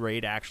the new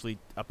raid actually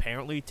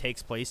apparently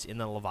takes place in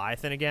the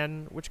Leviathan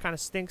again, which kind of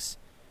stinks.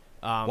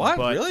 What?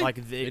 But, Really? Like,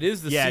 It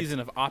is the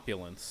Season of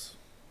Opulence,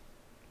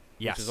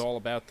 yes. which is all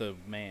about the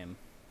man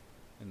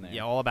in there.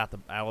 Yeah, all about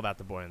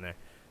the boy in there.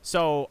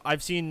 So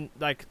I've seen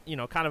like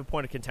kind of a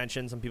point of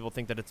contention. Some people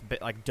think that it's a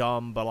bit like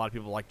dumb, but a lot of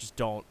people like just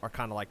are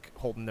kind of like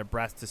holding their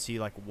breath to see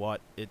like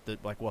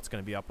what's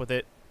going to be up with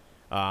it.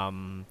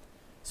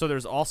 So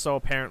there's also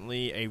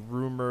apparently a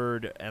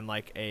rumored and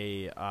like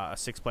a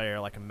 6-player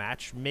like a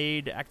match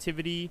made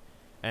activity,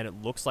 and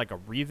it looks like a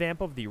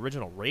revamp of the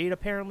original raid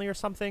apparently or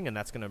something, and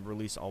that's going to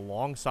release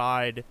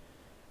alongside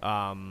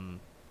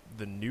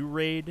the new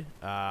raid,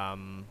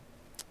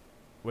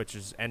 which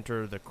is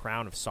Enter the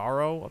Crown of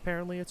Sorrow,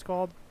 apparently it's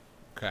called.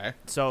 Okay.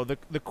 So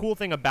the cool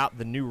thing about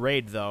the new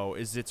raid, though,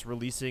 is it's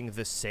releasing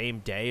the same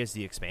day as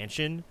the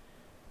expansion.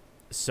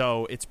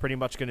 So it's pretty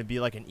much going to be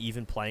like an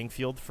even playing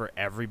field for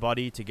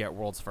everybody to get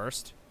worlds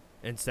first,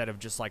 instead of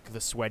just like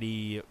the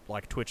sweaty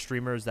like Twitch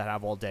streamers that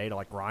have all day to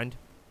like grind.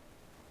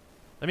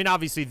 I mean,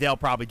 obviously they'll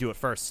probably do it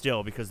first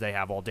still because they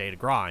have all day to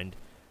grind,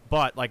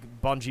 but like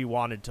Bungie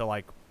wanted to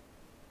like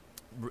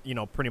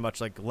pretty much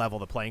like level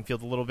the playing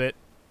field a little bit.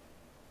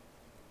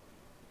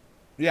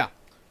 Yeah.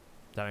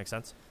 Does that make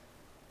sense?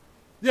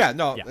 Yeah.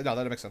 No. Yeah. No.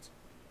 That makes sense.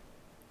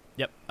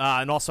 Yep.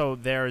 And also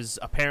there's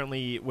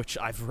apparently, which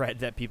I've read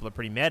that people are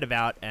pretty mad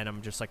about, and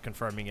I'm just like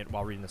confirming it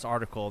while reading this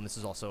article, and this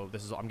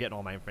is I'm getting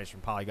all my information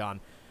from Polygon.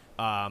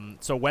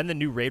 So when the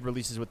new raid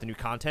releases with the new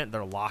content,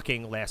 they're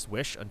locking Last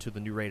Wish until the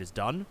new raid is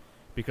done,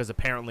 because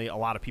apparently a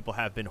lot of people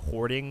have been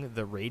hoarding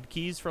the raid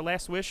keys for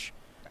Last Wish,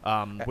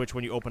 which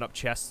when you open up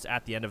chests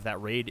at the end of that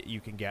raid,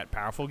 you can get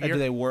powerful And gear. do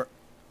they work?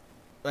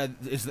 Are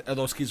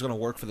those keys going to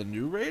work for the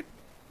new raid?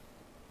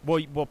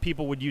 Well,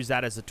 people would use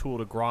that as a tool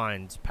to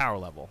grind power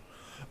level.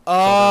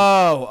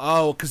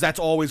 Because that's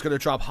always going to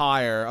drop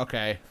higher.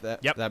 Okay,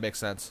 Yep. that makes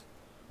sense.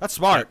 That's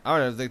smart. Yep. I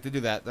don't think they do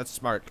that. That's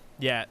smart.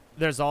 Yeah,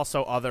 there's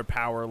also other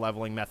power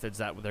leveling methods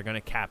that they're going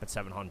to cap at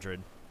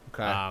 700.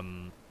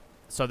 Okay.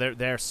 So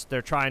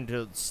they're trying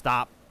to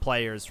stop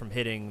players from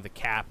hitting the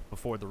cap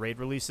before the raid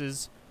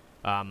releases,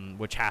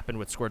 which happened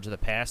with Scourge of the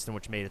Past and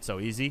which made it so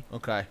easy.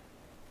 Okay.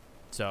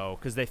 So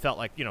because they felt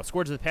like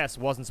Scourge of the Past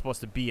wasn't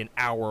supposed to be an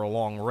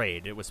hour-long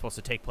raid; it was supposed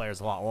to take players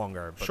a lot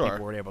longer. But Sure.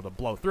 people were able to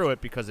blow through it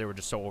because they were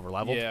just so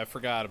over-leveled. Yeah, I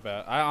forgot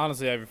about.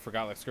 I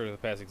forgot like Scourge of the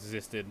Past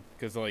existed,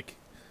 because like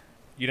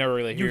you never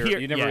really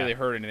really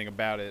heard anything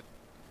about it.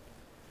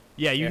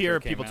 Yeah, you after hear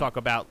it came people out. talk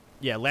about.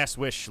 Yeah, Last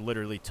Wish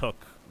literally took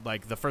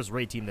like the first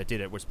raid team that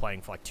did it was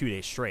playing for like 2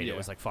 days straight. Yeah. It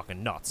was like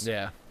fucking nuts.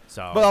 Yeah.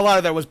 So But a lot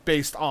of that was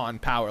based on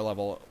power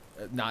level,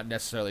 not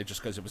necessarily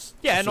just because it was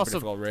yeah, a and super also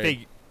difficult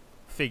raid.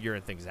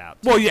 figuring things out.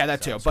 Well, yeah,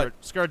 that too, but-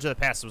 Scourge of the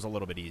Past was a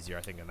little bit easier,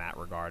 I think, in that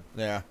regard.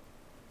 Yeah.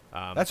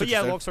 But That's yeah,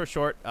 interesting. long story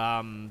short,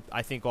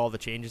 I think all the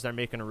changes they're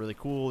making are really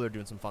cool. They're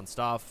doing some fun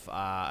stuff.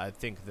 I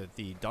think that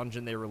the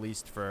dungeon they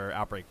released for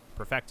Outbreak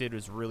Perfected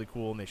is really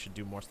cool, and they should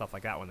do more stuff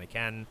like that when they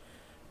can.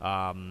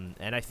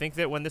 And I think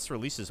that when this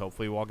releases,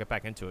 hopefully we'll all get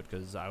back into it,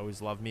 because I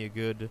always love me a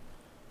good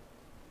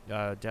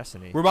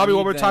Destiny. Remind me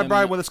one more Need time, them-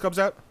 Brian, when this comes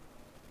out?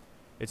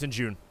 It's in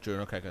June. June.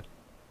 Okay, good.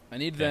 I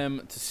need Yeah.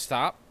 them to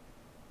stop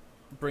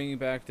bringing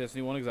back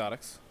Destiny 1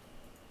 exotics.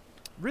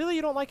 Really,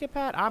 you don't like it,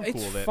 Pat? I'm It's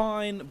cool with it.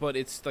 fine, but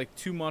it's like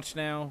too much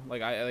now.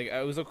 Like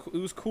it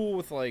was cool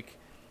with like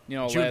June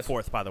last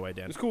 4th, by the way, It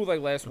Dan. was cool with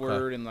like Last Okay.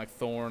 Word and like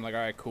Thorn. Like,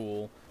 all right,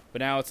 cool. But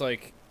now it's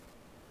like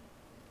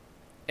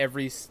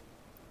every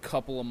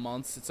couple of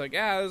months, it's like,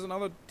 there's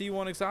another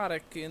D1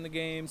 exotic in the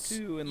game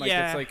too, and like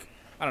Yeah. it's like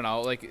I don't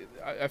know. Like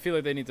I feel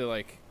like they need to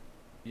like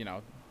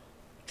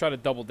try to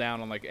double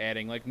down on like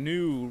adding like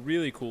new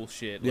really cool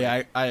shit. Yeah,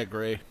 like, I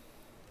agree.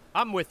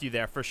 I'm with you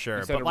there for sure.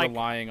 instead But of like,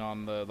 relying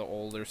on the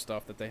older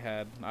stuff that they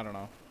had. I don't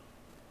know.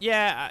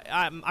 yeah,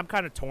 I'm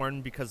kind of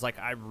torn because like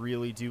I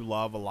really do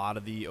love a lot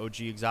of the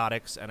OG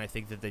exotics, and I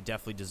think that they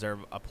definitely deserve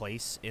a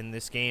place in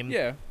this game.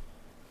 Yeah.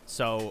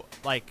 So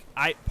like,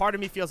 part of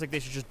me feels like they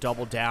should just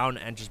double down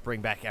and just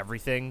bring back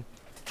everything,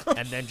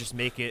 and then just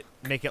make it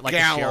like a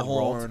shared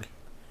world. Gallahorn.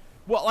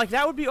 Well, like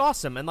that would be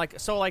awesome. And like,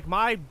 so like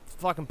my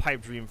fucking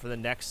pipe dream for the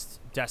next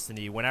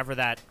Destiny, whenever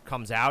that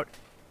comes out,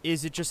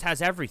 is it just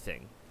has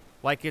everything.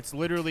 Like it's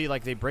literally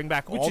like they bring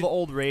back all the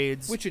old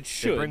raids, Which it they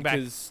should, bring back.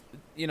 because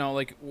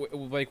like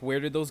like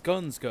where did those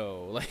guns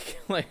go?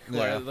 Like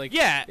Yeah. like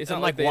Yeah, it's and,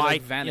 not like they why,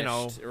 like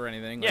vanished or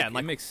anything. yeah, Like,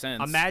 like, it makes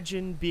sense.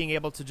 Imagine being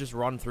able to just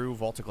run through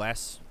Vault of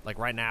Glass like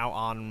right now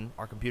on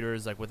our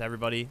computers, like with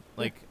everybody.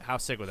 Like how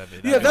sick would that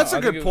be? Yeah, that's I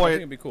a think good I point. think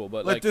it'd be cool,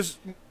 but Like, there's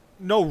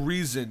no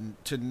reason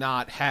to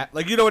not have,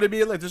 like, you know what I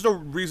mean? Like, there's no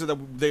reason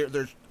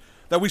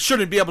that that we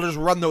shouldn't be able to just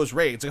run those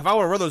raids. Like, if I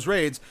want to run those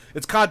raids,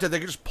 it's content they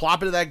can just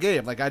plop into that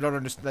game. Like, I don't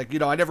understand. Like,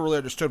 I never really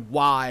understood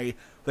why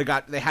they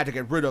had to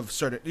get rid of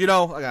certain.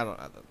 Like, I don't.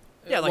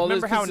 Yeah, like Well,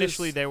 remember how there's-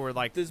 initially they were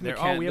like, there's we have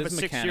a there's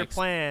 6-year mechanics.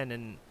 plan,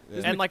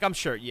 and like I'm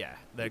sure,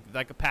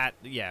 like Pat,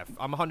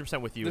 I'm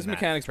 100% with you. There's in that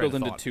mechanics train built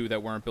of into thought. 2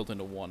 that weren't built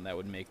into 1 that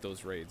would make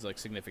those raids like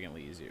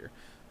significantly easier.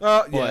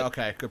 Yeah, But-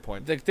 okay, good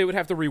point. Like they would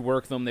have to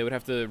rework them. They would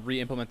have to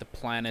re-implement the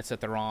planets that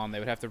they're on. They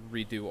would have to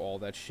redo all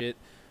that shit,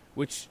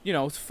 which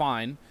it's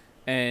fine,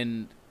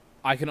 and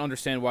I can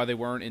understand why they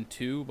weren't in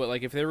 2. But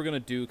like if they were gonna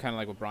do kind of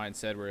like what Brian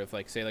said, where if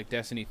like say like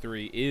Destiny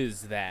 3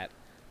 is that,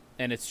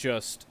 and it's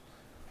just,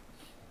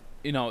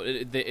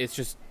 it's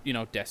just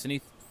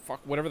Destiny, fuck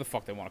whatever the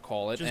fuck they want to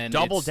call it, Just and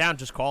double it's- down,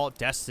 just call it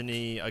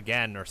Destiny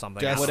again or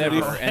something. Destiny. I don't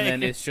know. whatever, and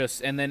then it's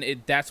just, and then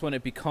that's when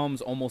it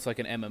becomes almost like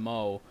an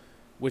MMO,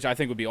 which I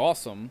think would be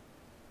awesome.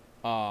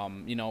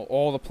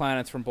 All the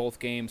planets from both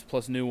games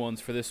plus new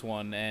ones for this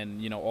one,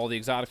 and all the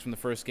exotics from the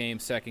first game,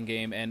 second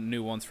game, and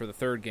new ones for the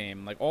third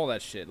game, like all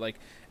that shit. Like,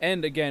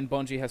 and again,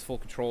 Bungie has full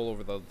control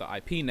over the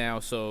IP now,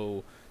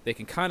 so they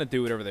can kind of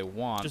do whatever they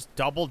want. just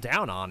double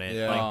down on it.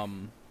 Yeah. Like,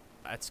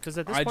 that's because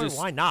at this I point, just-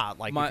 why not?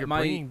 Like, my- if you're my-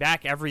 bringing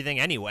back everything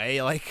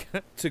anyway, like,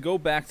 To go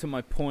back to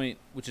my point,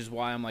 which is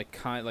why I'm like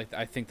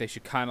I think they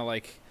should kind of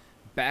like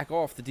back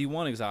off the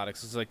D1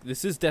 exotics. It's like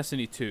this is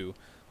Destiny 2.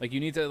 Like you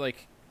need to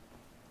like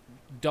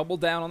double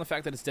down on the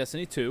fact that it's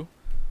Destiny 2.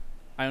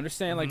 I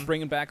understand like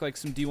bringing back like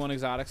some D1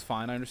 exotics,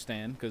 fine. I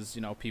understand because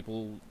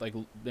people like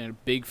they're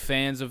big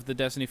fans of the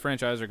Destiny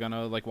franchise are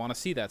gonna like want to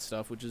see that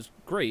stuff, which is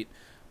great.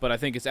 But I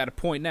think it's at a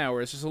point now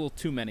where it's just a little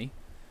too many,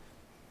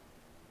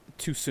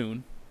 too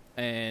soon,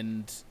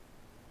 and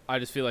I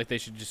just feel like they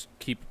should just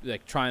keep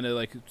like trying to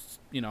like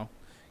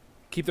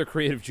keep their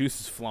creative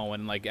juices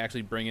flowing and like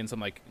actually bring in some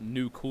like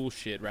new cool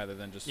shit rather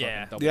than just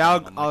Yeah. fucking double Yeah,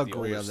 down I'll on, like, the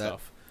agree older on that.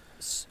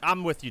 stuff.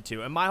 I'm with you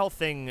too. And my whole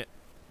thing,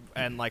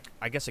 and like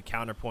I guess a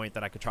counterpoint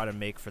that I could try to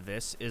make for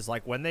this is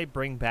like when they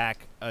bring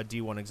back a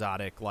D1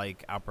 exotic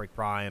like Outbreak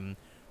Prime,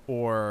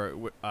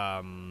 or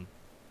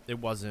it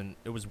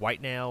was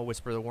White Nail,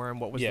 Whisper of the Worm.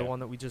 What was Yeah. the one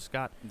that we just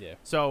got? Yeah,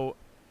 So,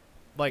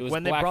 like it was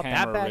when Black they brought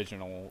Hammer that back,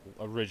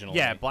 originally.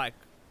 yeah, Black.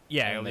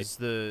 Yeah, And it was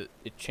the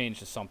it changed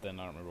to something.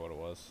 I don't remember what it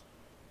was.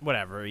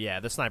 whatever.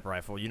 Yeah, the sniper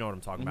rifle. You know what I'm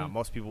talking about. Mhm.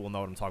 Most people will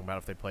know what I'm talking about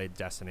if they played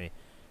Destiny.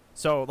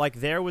 So like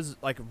there was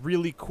like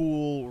really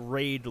cool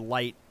raid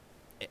light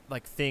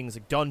like things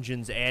like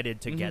dungeons added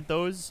to get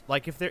those.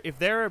 Like if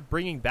they're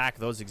bringing back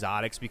those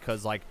exotics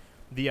because like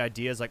the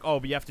idea is like, oh,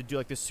 but you have to do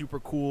like this super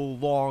cool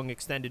long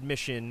extended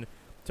mission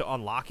to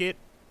unlock it,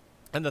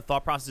 and the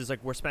thought process is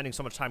like we're spending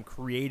so much time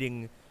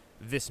creating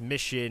this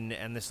mission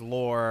and this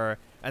lore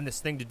and this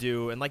thing to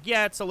do, and like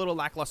yeah, it's a little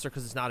lackluster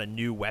because it's not a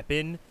new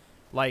weapon.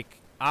 Like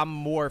I'm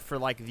more for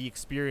like the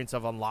experience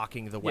of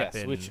unlocking the weapon.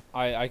 Yes, which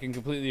I can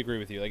completely agree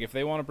with you. Like if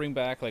they want to bring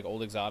back like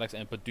old exotics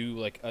but do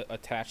like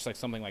attach like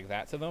something like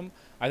that to them,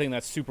 I think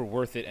that's super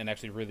worth it and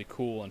actually really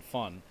cool and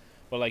fun.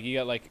 But like you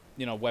got like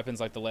weapons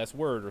like the Last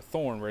Word or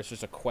Thorn where it's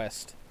just a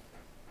quest,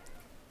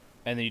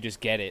 and then you just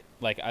get it.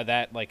 Like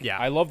that. Like Yeah.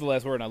 I love the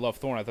Last Word and I love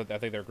Thorn. I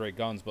think they're great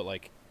guns. But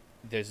like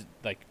there's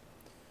like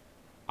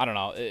I don't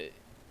know.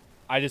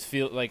 I just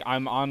feel like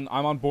I'm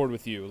on board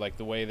with you. Like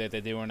the way that they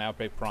do in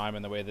Outbreak Prime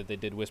and the way that they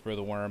did Whisper of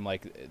the Worm.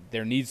 Like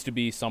there needs to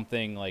be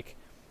something like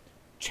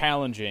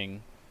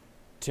challenging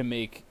to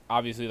make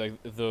obviously like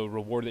the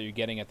reward that you're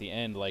getting at the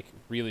end like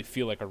really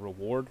feel like a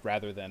reward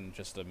rather than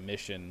just a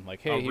mission.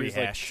 Like hey, A here's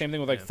like rehash. same thing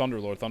with like Yeah.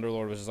 Thunderlord.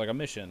 Thunderlord was just like a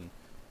mission.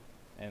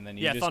 And then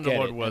you Yeah, just Thunderlord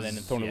get it, was- and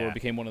then Thunderlord yeah.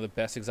 became one of the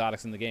best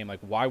exotics in the game. Like,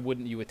 why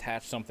wouldn't you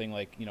attach something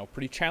like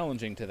pretty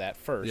challenging to that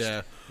first?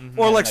 Yeah. Mhm.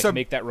 Or And, like some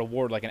make that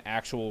reward like an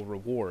actual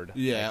reward.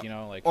 Yeah.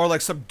 Like or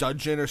like some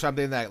dungeon or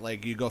something that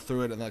like you go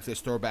through it and like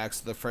there's throwbacks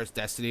to the first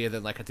Destiny, and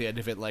then like at the end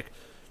of it like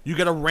you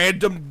get a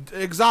random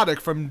exotic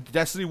from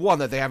Destiny 1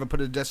 that they haven't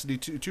put in Destiny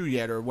 2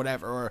 yet or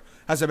whatever, or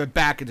hasn't been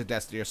back into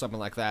Destiny or something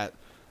like that.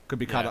 Could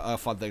be kind of a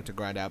fun thing to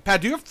grind out.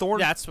 Pat, do you have Thorn?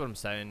 Yeah, that's what I'm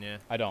saying. Yeah.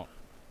 I don't.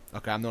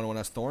 Okay, I'm the only one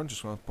that has Thorn.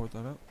 Just want to point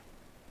that out.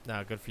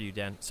 No, good for you,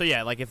 Dan. So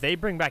yeah, like if they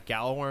bring back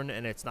Gallahorn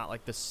and it's not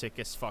like the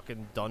sickest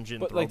fucking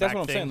dungeon But like that's what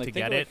I'm thing saying. Like to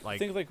think get of, it, like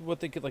think of like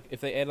what they could like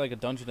if they add like a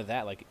dungeon to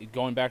that, like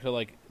going back to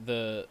like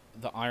the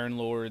Iron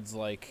Lords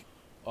like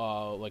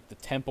the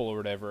temple or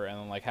whatever, and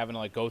then like having to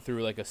like go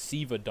through like a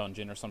Siva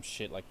dungeon or some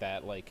shit like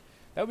that. Like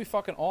that would be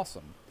fucking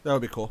awesome. That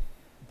would be cool.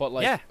 But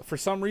like Yeah. for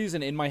some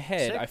reason in my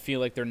head, Sick. I feel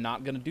like they're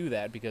not gonna do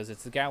that because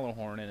it's the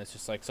Gallahorn and it's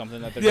just like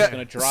something that they're Yeah, just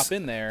gonna drop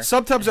in there.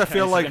 Sometimes I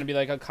feel it's like gonna be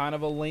like a kind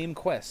of a lame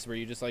quest where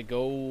you just like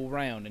go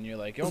around and you're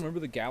like, yo, remember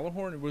the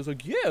Gallahorn? It was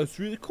like, yeah, it's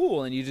really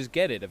cool, and you just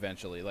get it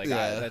eventually. Like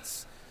Yeah.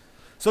 that's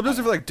sometimes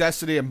I feel like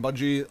Destiny and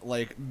Bungie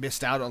like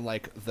missed out on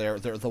like their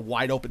the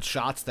wide open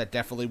shots that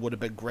definitely would have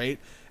been great,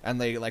 and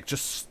they like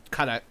just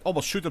kind of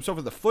almost shoot themselves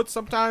in the foot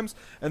sometimes,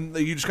 and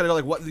you just kind of go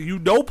like, what?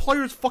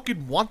 Players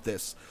fucking want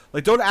this.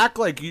 Like, don't act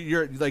like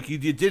you're like you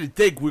didn't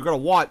think we're gonna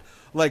want.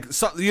 Like,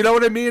 so, you know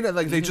what I mean? And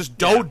like they just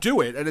don't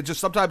do it, and it just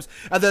sometimes,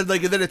 and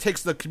then it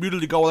takes the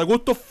community going like,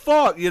 what the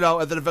fuck, and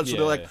then eventually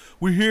they're like,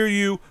 we hear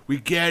you, we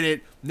get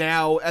it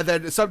now, and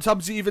then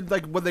sometimes even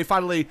like when they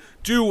finally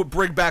do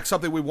bring back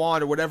something we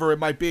want or whatever it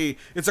might be,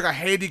 it's like a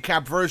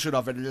handicapped version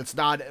of it, and it's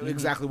not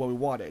exactly what we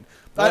wanted.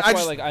 Well,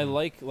 that's why I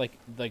like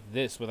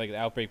this with like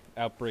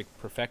Outbreak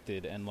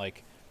Perfected and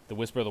like the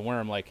Whisper of the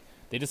Worm, like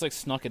they just like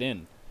snuck it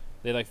in,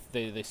 they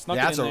snuck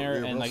it in there,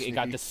 and like sneaky. It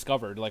got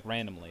discovered like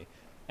randomly.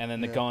 And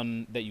then the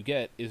gun that you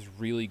get is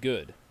really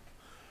good.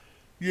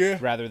 Yeah.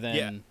 Rather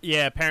than...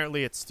 Yeah,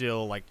 apparently it's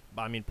still, like...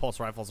 I mean,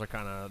 pulse rifles are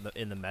kind of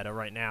in the meta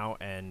right now,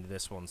 and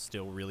this one's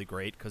still really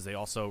great, because they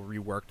also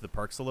reworked the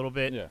perks a little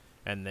bit. Yeah.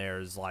 And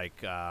there's,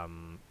 like,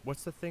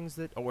 what's the things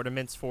that...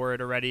 Ornaments for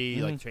it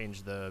already, like,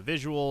 change the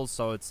visuals,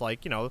 so it's,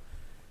 like,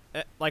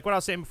 like what I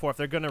was saying before, if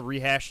they're going to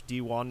rehash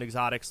D1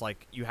 exotics,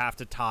 like, you have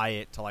to tie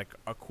it to, like,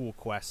 a cool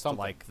quest. Something.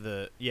 Like,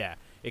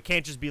 it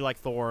can't just be, like,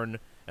 Thorn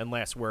and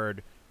Last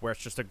Word, where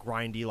it's just a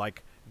grindy,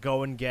 like,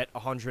 go and get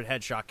 100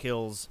 headshot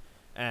kills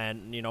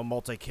and,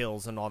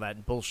 multi-kills and all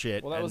that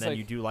bullshit, and then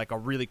you do, like, a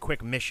really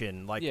quick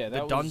mission. Like,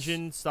 the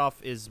dungeon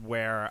stuff is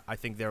where I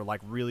think they're,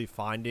 like, really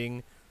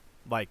finding,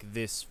 like,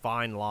 this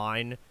fine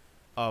line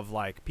of,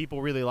 like,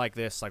 people really like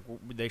this, like,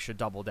 they should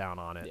double down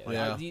on it.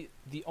 Yeah.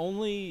 The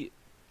only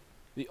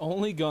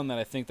gun that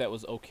I think that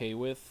was okay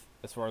with,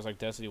 as far as, like,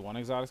 Destiny 1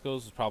 exotics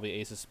goes, was probably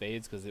Ace of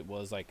Spades, because it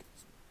was, like...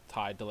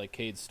 tied to like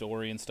Cade's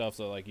story and stuff,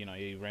 so like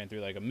he ran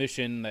through like a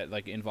mission that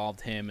like involved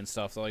him and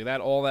stuff, so like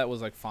that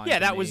was like fine. Yeah,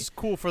 that was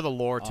cool for the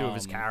lore too of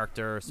his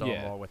character. So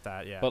yeah. I'm all with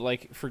that. Yeah, but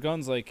like for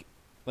guns like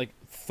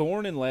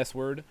Thorn and Last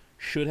Word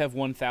should have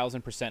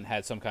 1000%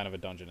 had some kind of a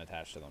dungeon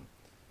attached to them.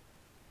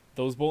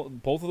 Those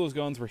both of those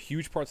guns were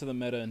huge parts of the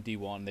meta in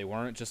D1. They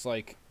weren't just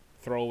like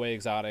throwaway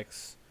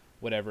exotics,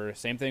 whatever.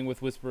 Same thing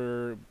with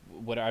Whisper.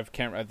 I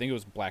think it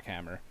was Black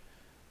Hammer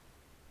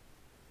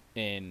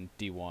in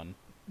D1.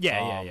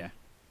 Yeah.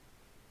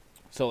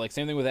 So, like,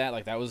 same thing with that.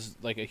 Like, that was,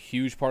 like, a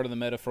huge part of the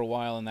meta for a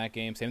while in that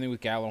game. Same thing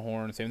with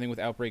Gjallarhorn. Same thing with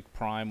Outbreak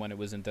Prime when it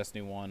was in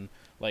Destiny 1.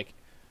 Like,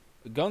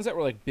 guns that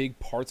were, like, big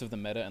parts of the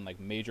meta and,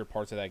 like, major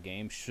parts of that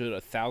game should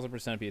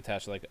 1000% be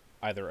attached to, like,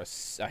 either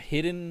a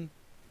hidden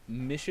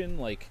mission,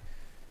 like,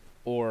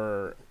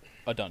 or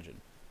a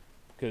dungeon.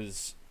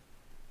 Because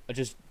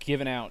just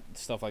giving out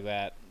stuff like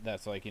that,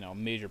 that's, like,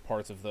 major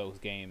parts of those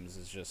games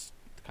is just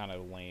kind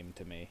of lame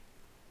to me.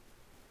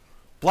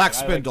 Black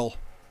Spindle.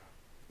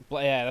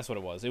 Yeah, that's what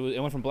it was. It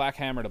went from Black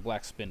Hammer to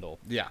Black Spindle.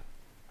 Yeah.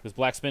 Because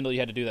Black Spindle, you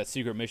had to do that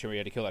secret mission where you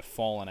had to kill that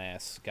fallen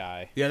ass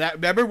guy. Yeah,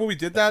 remember when we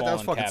did that? That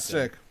was fucking captain.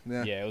 sick.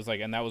 Yeah, it was like,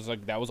 and that was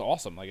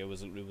awesome. Like it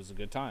was a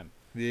good time.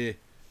 Yeah.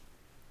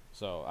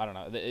 So I don't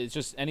know. It's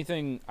just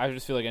anything. I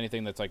just feel like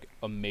anything that's like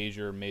a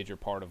major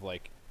part of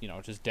like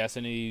just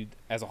Destiny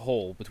as a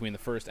whole between the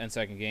first and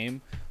second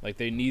game. Like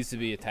there needs to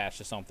be attached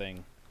to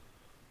something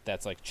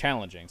that's like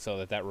challenging,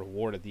 so that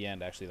reward at the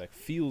end actually like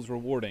feels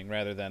rewarding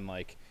rather than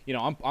like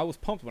I was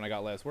pumped when I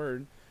got Last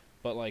Word,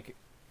 but like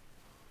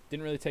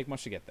didn't really take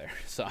much to get there.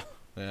 So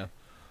yeah,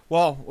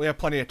 well, we have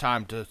plenty of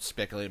time to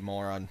speculate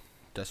more on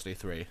Destiny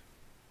 3.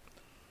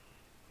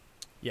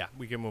 Yeah,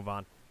 we can move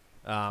on.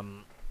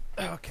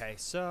 Okay,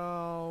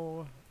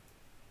 so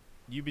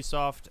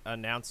Ubisoft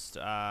announced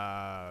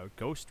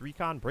Ghost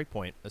Recon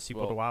Breakpoint, a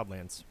sequel to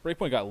Wildlands.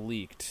 Breakpoint got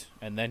leaked,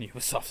 and then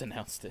Ubisoft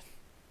announced it.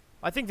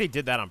 I think they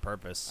did that on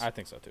purpose. I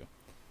think so too.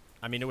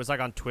 I mean, it was like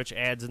on Twitch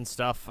ads and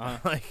stuff.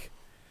 Uh-huh.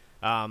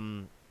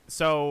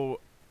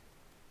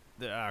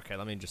 Okay,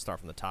 let me just start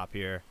from the top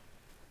here.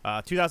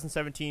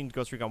 2017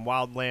 Ghost Recon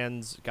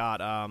Wildlands got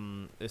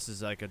this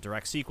is like a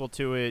direct sequel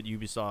to it.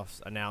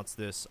 Ubisoft announced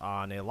this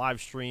on a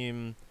live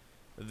stream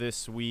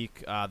this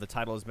week. The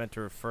title is meant to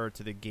refer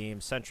to the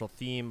game's central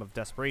theme of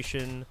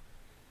desperation.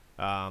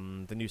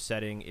 The new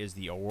setting is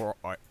the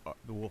Aurora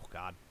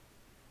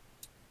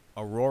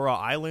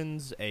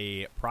Islands,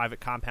 a private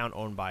compound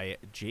owned by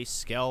Jace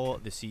Skell,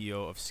 the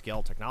CEO of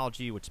Skell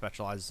Technology, which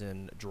specializes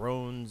in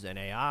drones and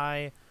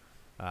AI.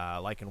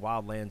 Like in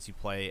Wildlands, you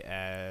play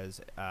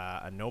as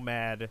a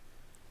nomad,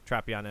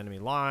 trap beyond enemy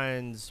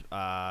lines.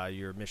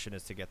 Your mission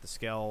is to get the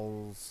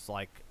Skell's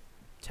like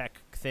tech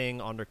thing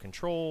under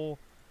control.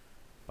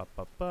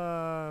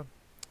 The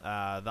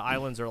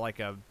islands are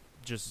like a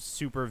just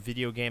super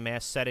video game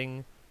ass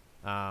setting.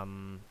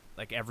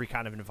 Like every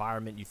kind of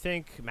environment you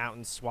think: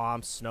 mountains,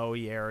 swamps,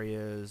 snowy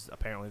areas.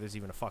 Apparently, there's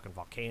even a fucking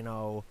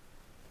volcano.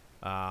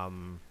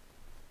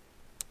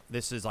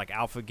 This is like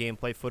alpha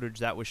gameplay footage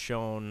that was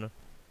shown.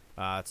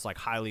 It's like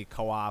highly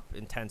co-op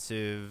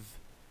intensive,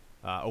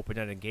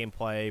 open-ended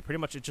gameplay. Pretty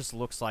much, it just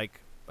looks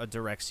like a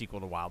direct sequel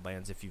to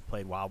Wildlands. If you've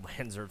played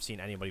Wildlands or have seen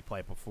anybody play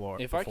it before.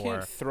 If I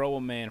can't throw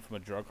a man from a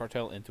drug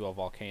cartel into a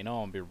volcano,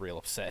 I'm gonna be real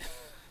upset.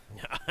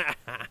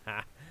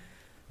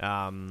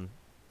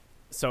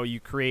 So you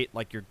create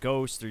like your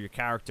ghost or your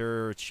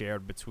character. It's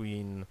shared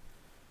between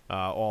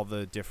all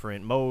the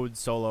different modes,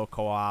 solo,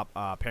 co-op.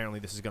 Apparently,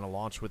 this is going to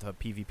launch with a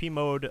PvP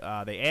mode.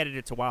 They added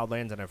it to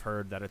Wildlands, and I've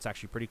heard that it's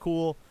actually pretty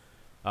cool.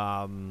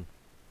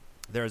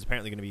 There's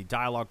apparently going to be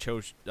dialogue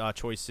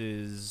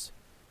choices.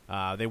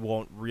 They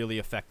won't really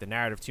affect the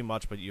narrative too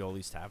much, but you'll at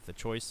least have the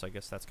choice. So I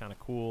guess that's kind of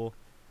cool.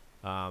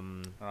 I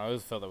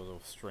always felt that was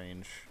a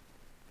strange.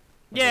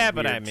 Yeah,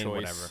 but I mean,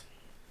 choice. whatever.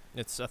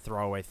 It's a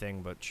throwaway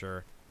thing, but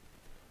sure.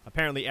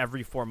 Apparently,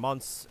 every 4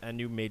 months, a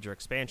new major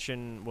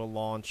expansion will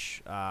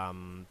launch.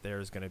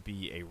 There's going to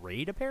be a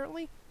raid,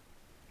 apparently.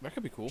 That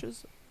could be cool. Which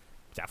is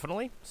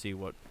definitely. See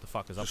what the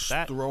fuck is up Just with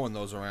that. throwing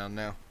those around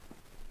now.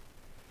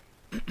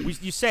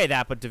 You say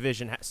that, but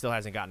Division still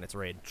hasn't gotten its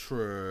raid.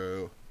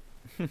 True.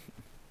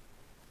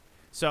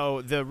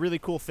 So the really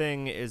cool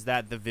thing is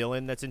that the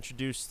villain that's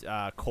introduced,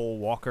 Cole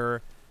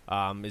Walker,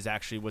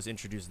 was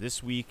introduced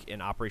this week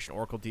in Operation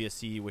Oracle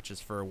DSC, which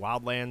is for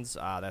Wildlands.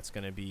 That's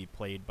going to be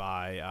played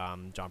by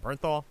John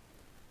Bernthal.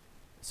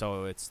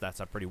 So that's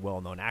a pretty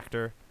well-known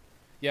actor.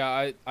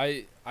 Yeah,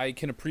 I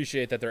can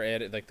appreciate that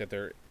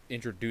they're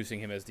introducing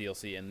him as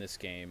DLC in this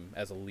game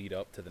as a lead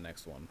up to the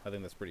next one. I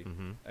think that's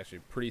actually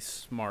pretty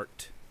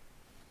smart.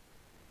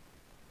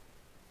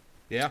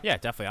 Yeah. Yeah,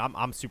 definitely.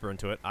 I'm super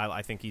into it.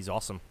 I think he's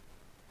awesome.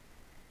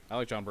 I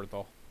like John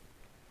Bernthal.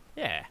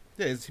 Yeah.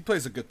 Yeah, he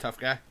plays a good tough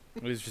guy.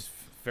 He's just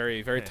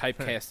very, very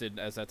typecasted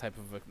as that type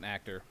of an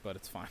actor, but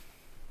it's fine.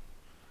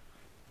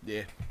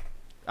 Yeah.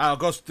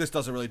 Ghost, this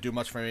doesn't really do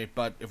much for me,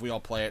 but if we all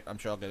play it, I'm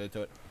sure I'll get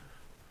into it.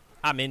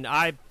 I mean,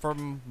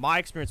 from my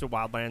experience with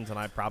Wildlands, and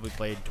I probably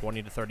played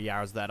 20 to 30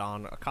 hours of that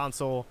on a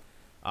console.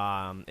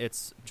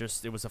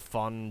 It was a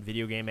fun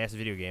video game, massive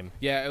video game.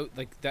 Yeah,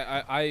 like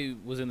that. I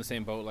was in the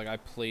same boat. Like I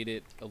played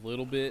it a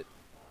little bit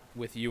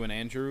with you and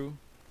Andrew,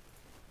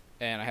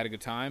 and I had a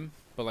good time.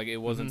 But like it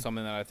wasn't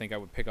something that I think I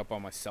would pick up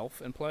on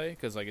myself and play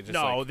because like it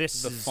just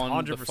this the is fun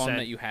 100%. the fun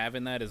that you have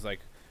in that is like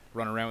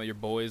running around with your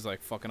boys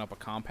like fucking up a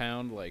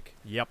compound like.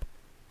 Yep.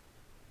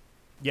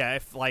 Yeah,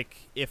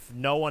 if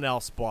no one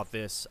else bought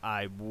this,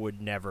 I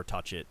would never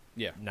touch it.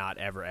 Yeah. Not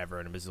ever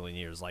in a bazillion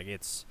years. Like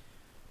it's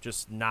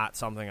just not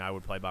something I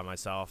would play by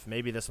myself.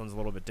 Maybe this one's a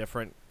little bit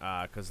different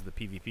because of the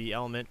PvP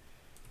element.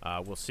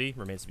 We'll see.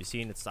 Remains to be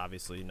seen. It's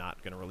obviously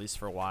not going to release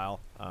for a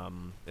while.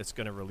 It's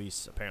going to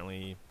release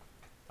apparently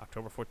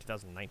October 4th,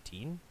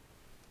 2019.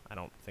 I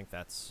don't think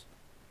that's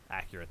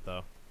accurate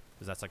though,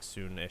 because that's like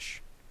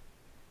soon-ish.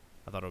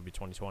 I thought it would be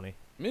 2020. I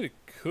mean, it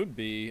could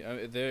be.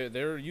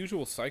 Their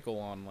usual cycle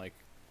on like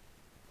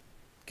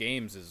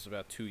games is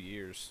about 2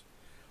 years.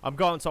 I'm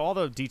going. So all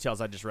the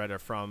details I just read are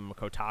from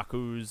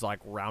Kotaku's like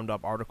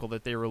roundup article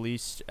that they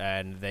released,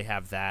 and they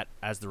have that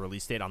as the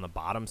release date on the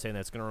bottom, saying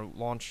that it's going to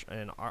launch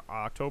in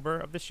October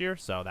of this year.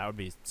 So that would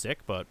be sick.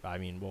 But I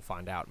mean, we'll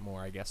find out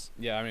more, I guess.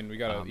 Yeah, I mean, we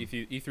got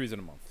E3's in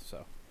a month,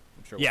 so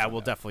I'm sure. Yeah,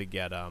 we'll definitely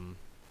get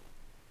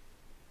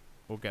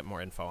we'll get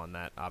more info on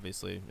that.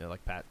 Obviously,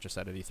 like Pat just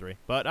said at E3.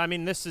 But I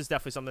mean, this is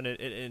definitely something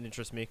that it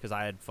interests me because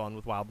I had fun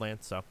with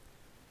Wildlands. So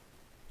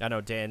I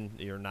know Dan,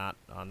 you're not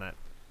on that.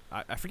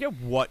 I forget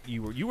what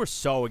you were. You were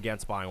so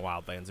against buying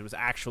Wildlands. It was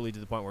actually to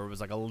the point where it was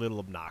like a little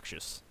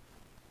obnoxious.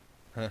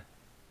 Huh.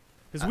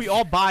 Because we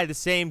all buy the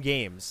same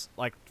games,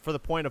 like for the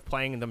point of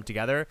playing them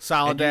together.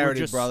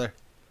 Solidarity, brother.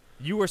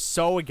 You were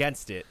so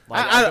against it.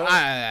 Like,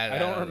 I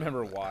don't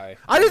remember why.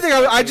 I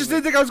just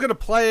didn't think I was gonna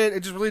play it. It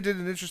just really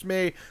didn't interest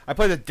me. I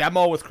played the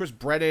demo with Chris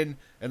Brennan,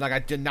 and like I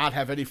did not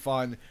have any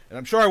fun. And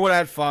I'm sure I would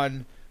have had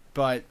fun,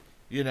 but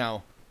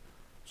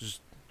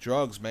just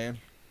drugs, man.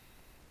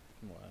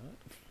 What?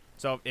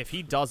 So if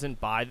he doesn't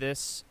buy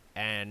this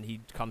and he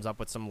comes up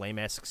with some lame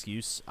ass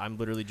excuse, I'm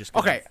literally just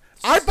gonna Okay.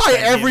 I buy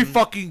send every him-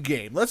 fucking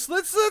game. Let's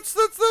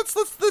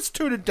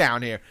tune it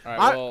down here. All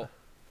right. Well,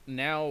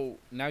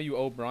 now you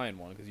owe Brian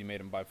one because you made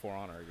him buy For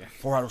Honor again.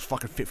 For Honor was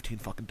fucking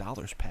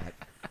 $15, Pat.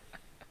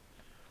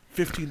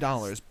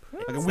 $15.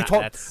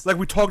 Like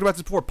we talked about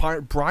this before.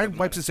 Brian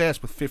wipes his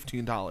ass with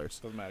 $15.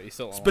 Doesn't matter. You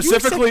still owe him.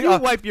 Specifically, you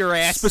wipe your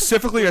ass.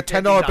 Specifically, a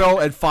 $10 bill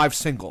and 5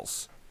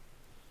 singles.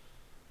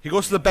 He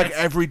goes to the bank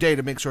every day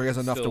to make sure he has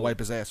enough to Still- wipe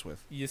his ass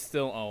with. You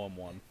still owe him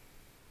one.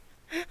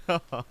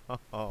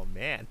 Oh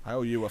man, I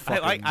owe you a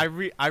fucking.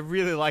 I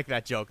really like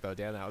that joke though,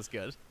 Dan. That was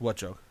good. What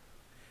joke?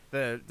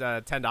 The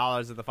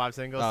 $10 and the 5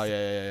 singles. Oh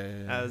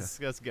yeah.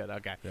 That's good.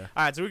 Okay. Yeah.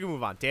 All right, so we can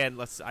move on. Dan,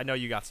 I know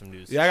you got some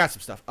news. Yeah, I got some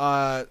stuff.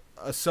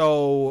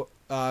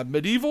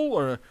 Medieval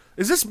or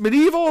is this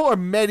medieval or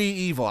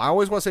medieval? I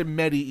always want to say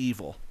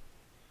medieval.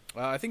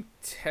 I think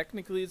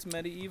technically it's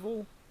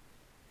medieval.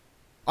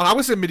 Oh, I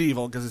would say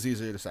medieval because it's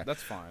easier to say.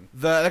 That's fine.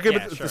 That game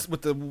Yeah,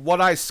 with the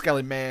one-eyed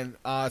Skelly Man.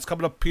 It's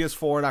coming up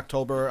PS4 in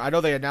October. I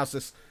know they announced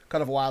this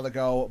kind of a while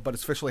ago, but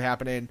it's officially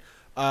happening.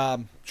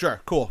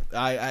 Sure, cool.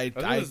 I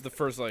think this is the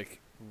first like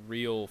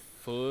real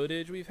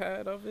footage we've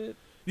had of it.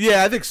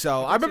 Yeah, I think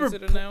so. I remember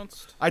it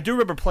announced. I do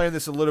remember playing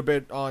this a little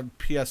bit on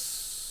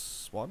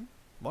PS1.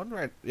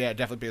 Right? Yeah,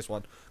 definitely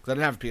PS1 because I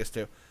didn't have a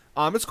PS2.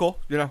 It's cool.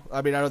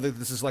 I mean, I don't think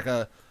this is like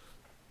a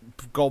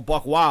go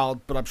buck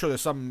wild, but I'm sure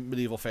there's some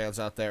medieval fans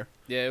out there.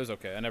 Yeah, it was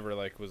okay. I never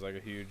was like a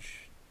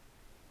huge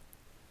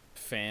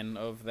fan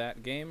of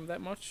that game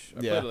that much.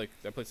 I Yeah.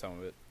 played some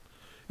of it.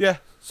 Yeah.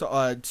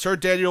 So Sir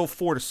Daniel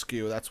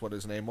Fortescue, that's what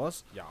his name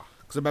was. Yeah.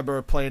 Because I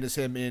remember playing as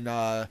him in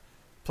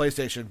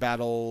PlayStation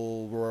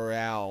Battle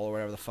Royale or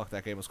whatever the fuck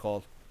that game was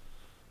called.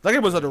 That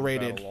game was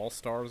underrated. Battle All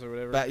Stars or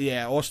whatever.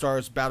 Yeah, All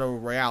Stars Battle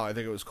Royale, I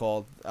think it was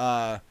called.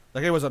 That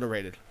game was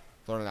underrated.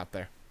 Throwing it out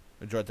there.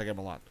 Enjoyed that game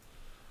a lot.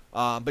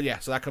 But yeah,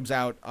 so that comes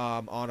out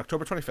on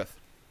October 25th.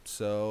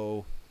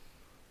 So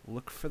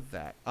look for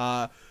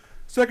that.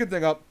 Second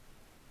thing up.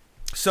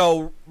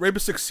 So Rainbow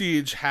Six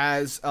Siege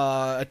has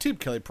a team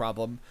killing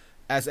problem,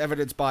 as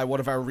evidenced by one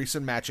of our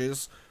recent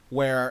matches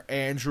where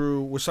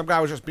some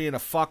guy was just being a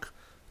fuck,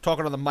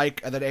 talking on the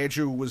mic, and then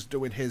Andrew was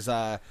doing his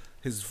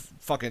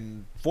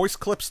fucking voice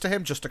clips to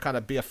him just to kind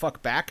of be a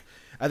fuck back.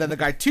 And then the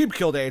guy team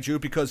killed Andrew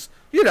because,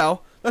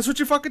 that's what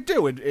you fucking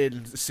do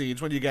in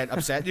Siege when you get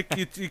upset. you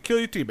kill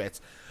your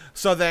teammates.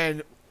 So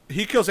then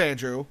he kills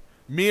Andrew.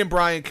 Me and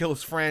Brian kill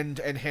his friend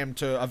and him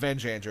to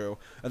avenge Andrew.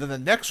 And then the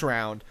next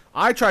round,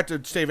 I tried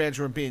to save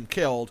Andrew from being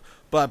killed,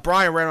 but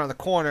Brian ran around the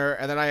corner,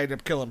 and then I ended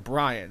up killing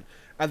Brian.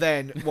 And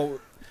then,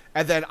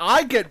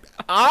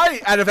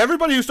 out of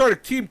everybody who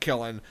started team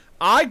killing,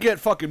 I get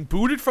fucking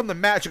booted from the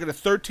match. I get a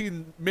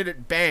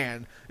 13-minute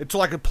ban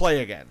until I could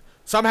play again.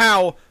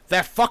 Somehow,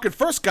 that fucking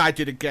first guy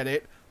didn't get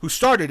it, who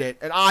started it,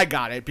 and I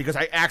got it because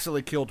I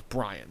accidentally killed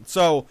Brian.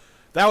 So,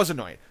 that was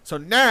annoying. So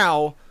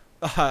now,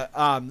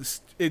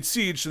 in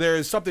Siege, there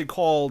is something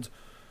called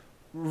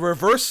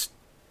reverse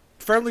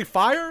friendly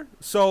fire.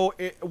 So,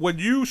 when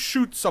you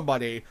shoot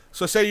somebody,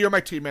 so say you're my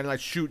teammate and I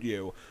shoot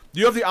you,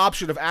 you have the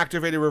option of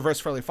activating reverse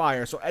friendly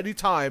fire. So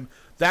anytime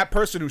that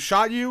person who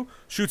shot you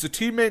shoots a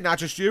teammate, not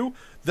just you,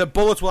 the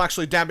bullets will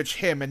actually damage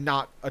him and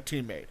not a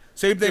teammate.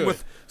 Same thing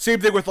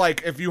with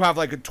like if you have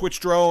like a Twitch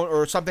drone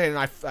or something and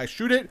I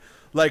shoot it,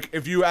 like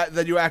if you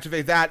then you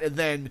activate that, and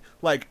then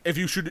like if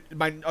you shoot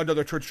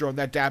another Twitch drone,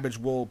 that damage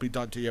will be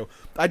done to you.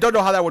 I don't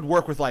know how that would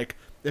work with like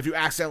if you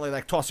accidentally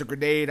like toss a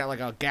grenade at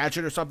like a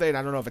gadget or something.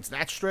 I don't know if it's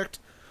that strict.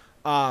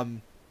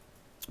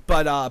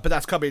 But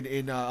that's coming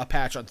in a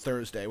patch on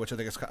Thursday, which I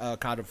think is a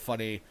kind of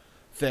funny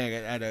thing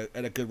and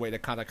a good way to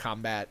kind of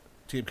combat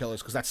team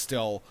killers, because that's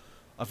still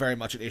a very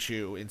much an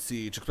issue in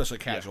Siege, especially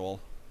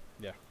casual.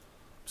 Yeah.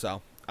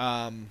 So,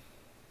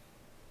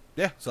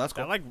 yeah, so that's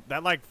cool.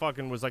 That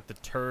fucking was like the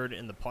turd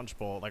in the punch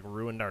bowl. It, like,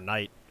 ruined our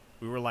night.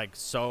 We were like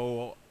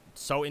so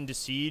into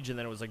Siege, and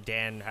then it was like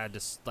Dan had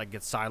to like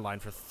get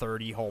sidelined for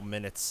 30 whole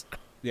minutes.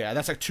 Yeah,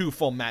 that's like 2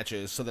 full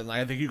matches. So then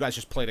I think you guys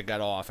just played a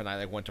get off, and I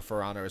like went to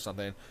For Honor or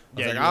something. I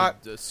was like,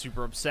 you were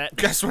super upset.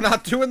 Guess we're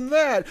not doing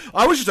that.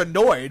 I was just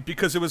annoyed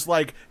because it was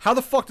like, how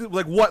the fuck did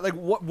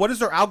what is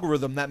their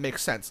algorithm that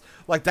makes sense?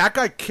 Like that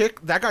guy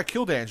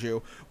killed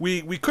Andrew.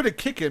 We couldn't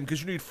kick him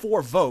because you need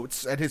 4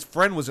 votes, and his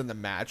friend was in the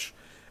match.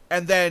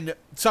 And then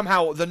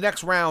somehow the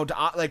next round,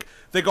 like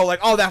they go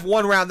like, oh, that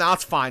one round,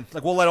 that's fine.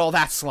 Like we'll let all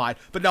that slide.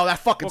 But no, that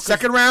fucking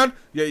second round,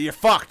 you're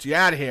fucked. You're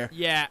out of here.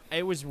 Yeah,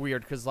 it was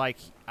weird because like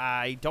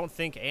I don't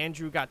think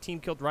Andrew got team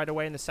killed right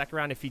away in the second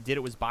round. If he did, it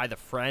was by the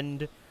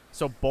friend.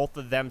 So both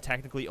of them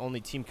technically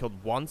only team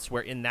killed once.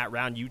 Where in that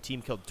round you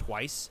team killed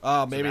twice.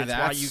 Oh, so maybe that's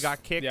why you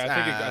got kicked.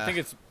 Yeah, I think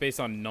it's based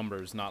on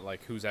numbers, not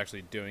like who's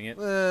actually doing it.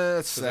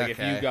 It's like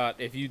okay.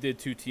 if you did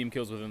 2 team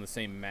kills within the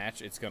same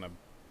match, it's gonna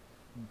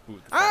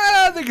boot.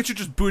 I think it should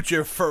just boot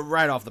you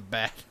right off the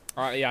bat.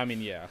 Yeah, I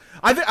mean, yeah.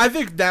 I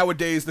think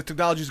nowadays the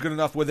technology is good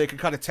enough where they can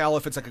kind of tell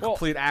if it's like a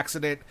complete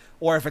accident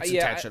or if it's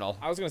intentional.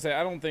 I was gonna say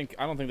I don't think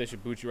they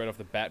should boot you right off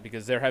the bat,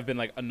 because there have been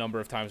like a number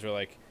of times where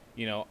like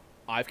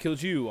I've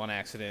killed you on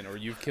accident, or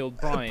you've killed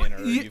Brian,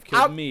 or you've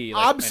killed me.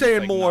 Like, I'm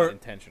saying more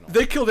intentional.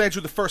 They killed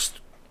Andrew the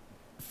first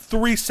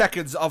 3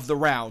 seconds of the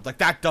round. Like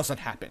that doesn't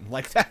happen.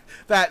 Like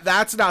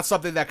that's not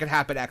something that can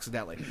happen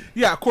accidentally.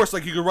 Yeah, of course,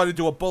 like you can run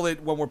into a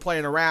bullet when we're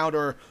playing around,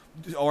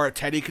 or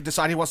Teddy could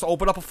decide he wants to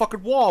open up a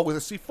fucking wall with a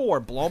C4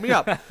 and blow me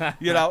up.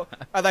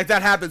 And like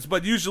that happens,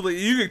 but usually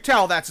you can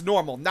tell that's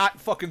normal. Not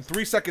fucking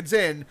 3 seconds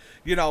in,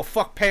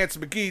 fuck Pants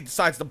McGee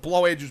decides to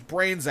blow Andrew's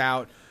brains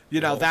out.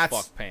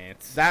 Fuck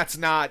pants. That's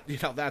not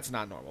that's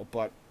not normal,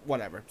 but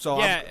whatever. So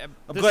yeah,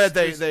 I'm glad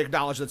they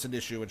acknowledge that's an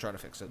issue and trying to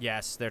fix it.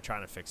 Yes, they're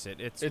trying to fix it.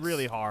 It's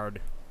really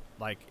hard,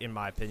 like in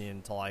my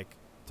opinion,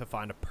 to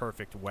find a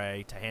perfect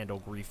way to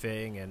handle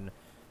griefing and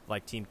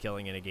like team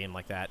killing in a game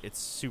like that. It's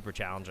super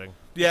challenging.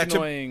 Yeah, what's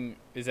annoying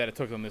is that it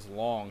took them this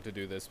long to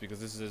do this, because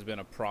this has been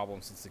a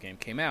problem since the game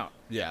came out.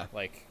 Yeah.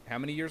 Like how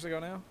many years ago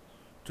now?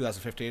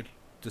 2015,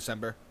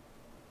 December.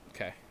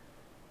 Okay.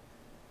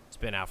 It's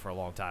been out for a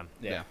long time.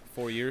 Yeah.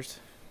 4 years.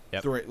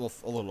 Yep. 3, well,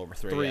 a little over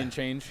 3. 3 and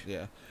change.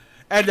 Yeah.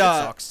 And it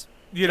sucks.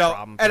 and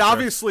sure.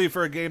 obviously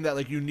for a game that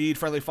like you need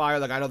friendly fire,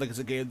 like I don't think it's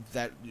a game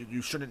that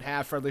you shouldn't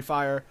have friendly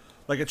fire.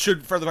 Like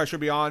friendly fire should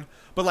be on,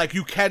 but like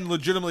you can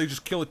legitimately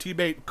just kill a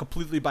teammate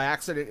completely by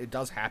accident. It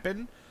does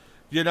happen,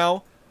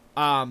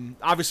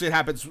 Obviously it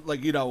happens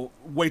like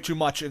way too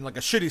much in like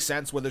a shitty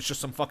sense, where there's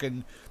just some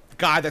fucking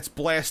guy that's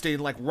blasting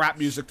like rap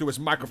music through his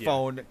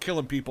microphone,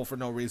 killing people for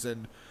no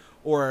reason,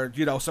 or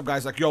some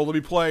guy's like, yo, let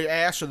me play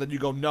Ash, and then you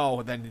go no,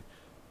 and then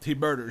he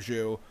murders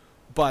you.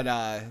 But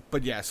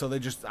yeah, so they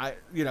just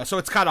so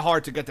it's kind of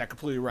hard to get that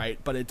completely right,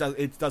 but it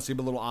does seem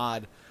a little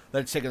odd that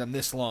it's taken them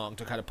this long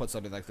to kind of put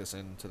something like this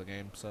into the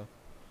game. So,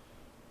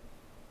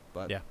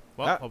 but Yeah.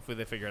 Well, hopefully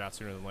they figure it out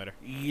sooner than later.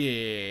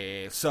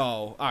 yeah. So,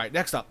 all right,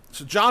 next up,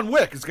 so John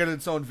Wick is getting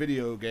its own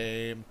video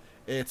game.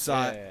 It's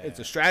it's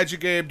a strategy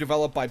game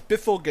developed by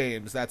Bithell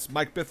Games. That's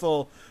Mike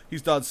Bithell.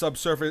 He's done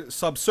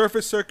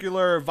Subsurface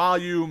Circular,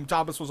 Volume.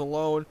 Thomas Was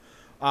Alone.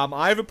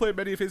 I haven't played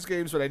many of his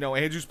games, but I know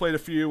Andrew's played a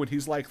few, and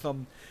he's liked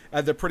them,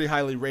 and they're pretty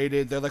highly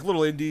rated. They're like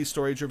little indie,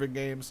 story-driven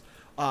games.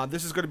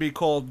 This is going to be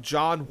called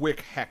John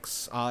Wick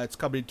Hex. It's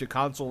coming to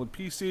console and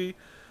PC.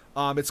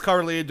 It's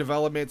currently in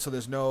development, so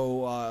there's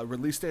no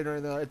release date or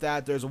anything like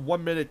that. There's a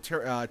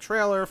 1-minute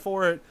trailer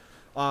for it.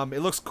 It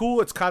looks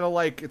cool. It's kind of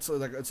like it's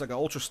like an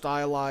ultra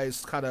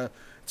stylized kind of.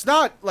 It's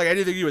not like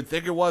anything you would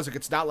think it was. Like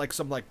it's not like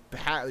some like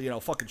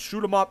fucking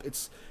shoot 'em up.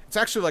 It's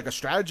actually like a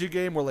strategy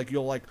game where like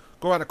you'll like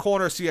go around a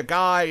corner, see a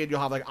guy, and you'll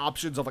have like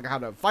options of like how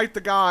to fight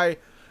the guy,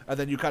 and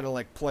then you kind of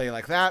like play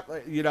like that.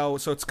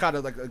 So it's kind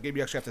of like a game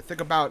you actually have to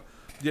think about.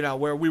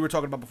 Where we were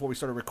talking about before we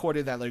started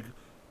recording that like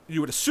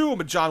you would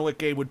assume a John Wick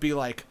game would be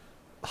like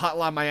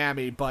Hotline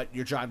Miami, but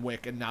you're John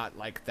Wick and not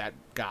like that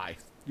guy.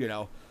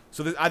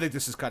 So I think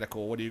this is kind of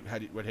cool. How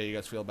do you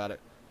guys feel about it?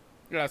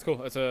 Yeah, it's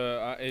cool. It's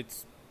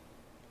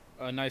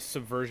a nice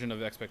subversion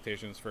of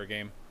expectations for a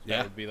game. Yeah.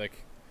 That would be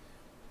like,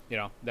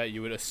 that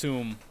you would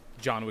assume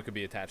John Wick could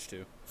be attached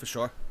to. For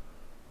sure.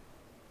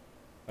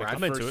 Like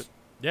I'm into it.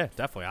 Yeah,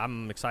 definitely.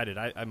 I'm excited.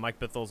 Mike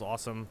Bithell's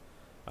awesome.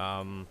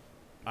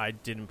 I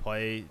didn't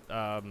play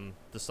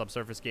the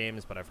Subsurface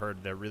games, but I've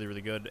heard they're really,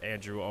 really good.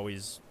 Andrew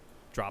always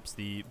drops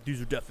these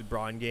are definitely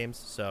Brian games,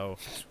 so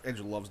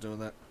Andrew loves doing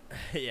that.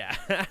 yeah.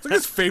 It's like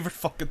his favorite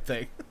fucking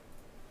thing.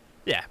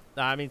 Yeah,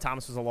 I mean,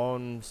 Thomas Was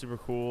Alone, super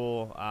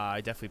cool.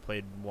 I definitely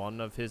played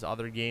one of his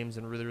other games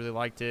and really, really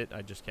liked it.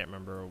 I just can't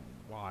remember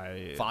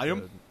why.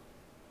 Volume?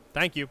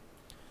 Thank you.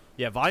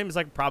 Yeah, Volume is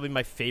like probably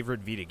my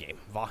favorite Vita game.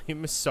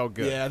 Volume is so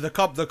good. Yeah, the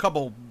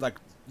couple like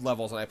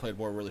levels that I played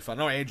were really fun.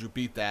 No, Andrew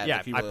beat that. Yeah,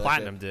 like, he I really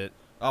liked platinumed it.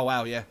 Oh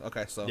wow, yeah,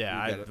 okay, so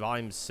Yeah,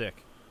 Volume's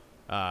sick.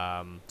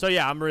 So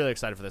yeah, I'm really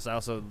excited for this. I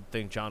also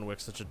think John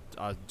Wick's such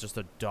a just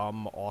a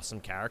dumb, awesome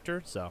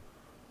character. So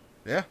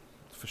yeah,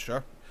 for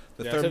sure.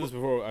 I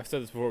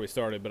said this before we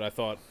started, but I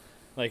thought,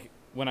 like,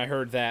 when I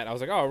heard that, I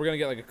was like, oh, we're gonna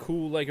get like a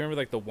cool, like, remember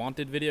like the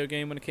Wanted video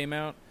game when it came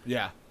out?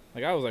 Yeah.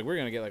 Like, I was like, we're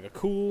gonna get like a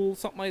cool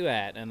something like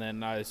that, and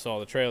then I saw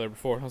the trailer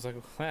before, and I was like,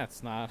 well,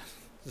 that's not.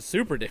 It's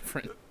super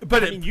different. But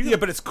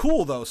but it's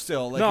cool though.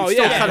 Still, like, No, it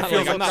still yeah, kind of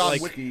feels like, I'm like not, John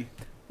like- Wicky.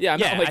 Yeah, I'm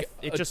Yeah, not like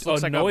it just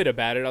looks like annoyed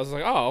about it. I was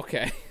like, oh,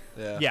 okay.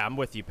 Yeah. I'm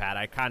with you, Pat.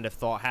 I kind of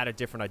had a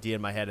different idea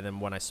in my head, and then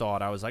when I saw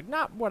it, I was like,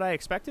 not what I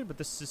expected, but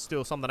this is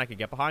still something I could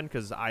get behind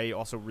because I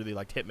also really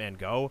liked Hitman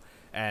Go,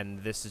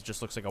 and this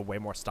just looks like a way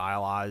more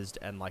stylized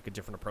and like a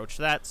different approach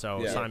to that.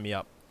 So Yeah. sign me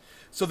up.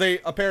 So they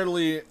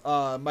apparently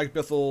Mike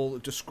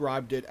Bithell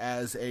described it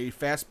as a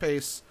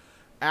fast-paced,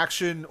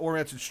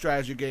 action-oriented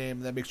strategy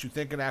game that makes you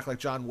think and act like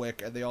John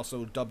Wick, and they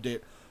also dubbed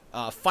it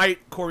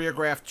fight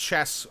choreographed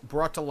chess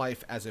brought to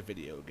life as a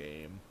video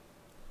game.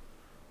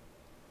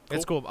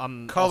 It's cool.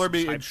 I'm Color also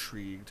me hyped.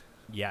 intrigued.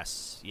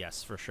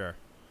 Yes, for sure.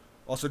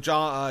 Also,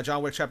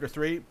 John Wick Chapter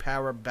 3,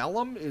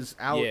 Parabellum, is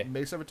out Yeah.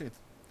 May 17th.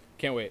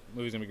 Can't wait.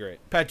 Movie's gonna be great.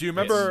 Pat, do you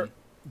remember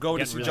going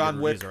to Getting see really John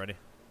good Wick reviews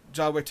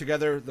already.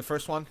 together, the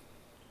first one?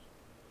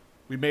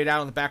 We made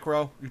out on the back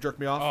row. You jerked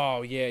me off.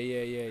 Oh yeah.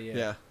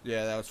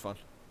 Yeah, that was fun.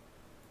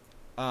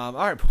 All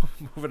right,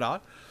 moving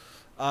on.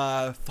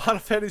 Final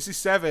Fantasy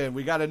VII.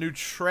 We got a new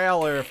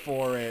trailer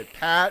for it.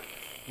 Pat,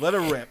 let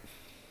it rip.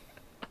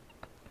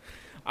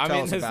 I Tell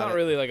mean, us there's about not it.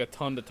 really like a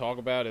ton to talk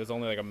about. It was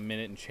only like a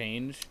minute and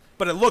change.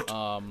 But it looked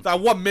that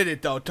 1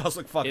 minute though. It does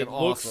look fucking It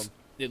awesome.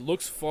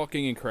 looks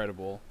fucking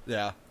incredible.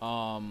 Yeah.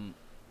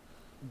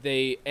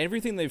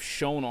 Everything they've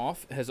shown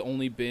off has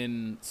only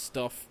been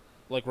stuff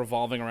like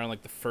revolving around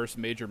like the first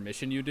major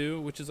mission you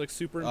do, which is like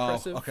super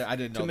impressive. Oh, okay. I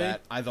didn't to know me.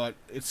 that. I thought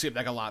it seemed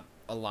like a lot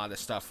of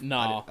stuff.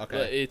 No,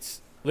 Okay.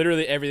 it's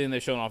literally everything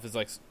they've shown off is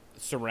like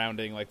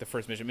surrounding like the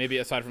first mission. Maybe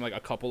aside from like a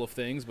couple of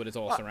things, but it's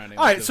all surrounding.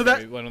 all like, right, the so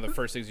very- that- one of the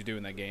first things you do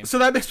in that game. So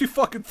that makes me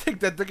fucking think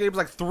that the game's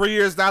like 3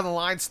 years down the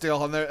line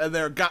still, and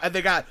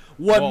they got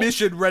one Well,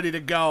 mission ready to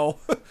go.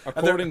 And they're-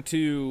 According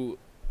to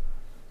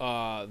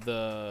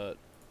the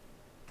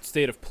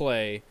state of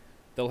play,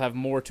 they'll have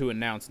more to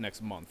announce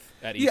next month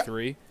at Yeah.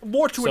 E3.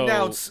 more to So-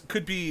 announce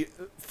could be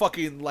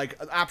fucking like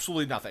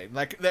absolutely nothing.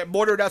 Like that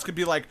more to announce could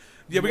be like,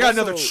 yeah, we You got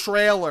another also-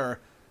 trailer.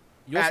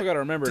 You also At got to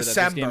remember that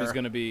December. this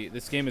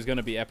game is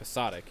gonna be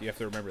episodic. You have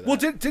to remember that. Well,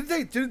 did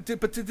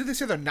they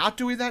say they're not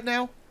doing that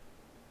now?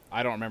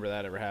 I don't remember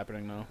that ever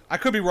happening though. I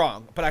could be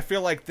wrong, but I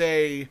feel like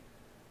they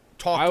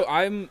talked.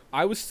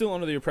 I was still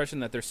under the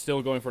impression that they're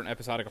still going for an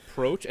episodic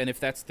approach, and if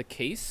that's the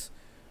case,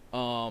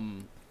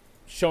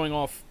 showing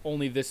off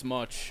only this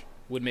much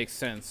would make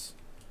sense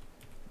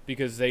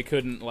because they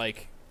couldn't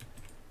like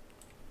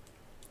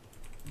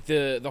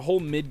the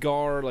whole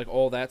Midgar, like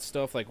all that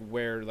stuff, like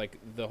where like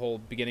the whole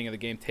beginning of the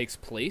game takes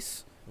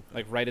place,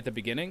 like right at the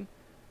beginning.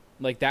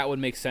 like that would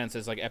make sense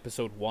as like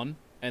episode 1,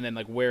 and then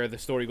like where the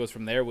story goes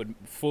from there would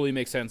fully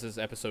make sense as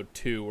episode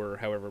 2 or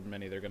however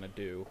many they're gonna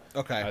do.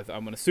 Okay.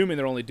 I'm assuming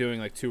they're only doing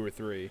like 2 or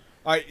 3.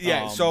 All right.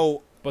 Yeah.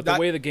 So. But the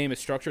way the game is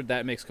structured,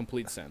 that makes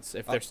complete sense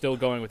if they're still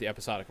going with the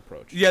episodic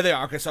approach. Yeah, they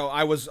are. Okay, so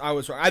I was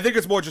wrong. I think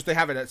it's more just they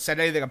haven't said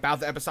anything about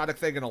the episodic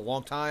thing in a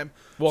long time.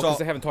 Well, because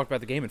they haven't talked about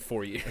the game in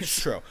 4 years.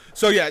 It's true.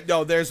 So yeah,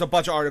 no, there's a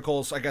bunch of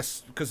articles, I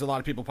guess, because a lot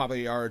of people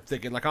probably are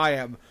thinking, like I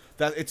am,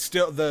 that it's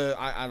still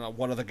I don't know,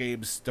 one of the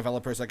game's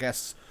developers, I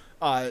guess,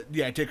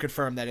 yeah, did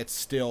confirm that it's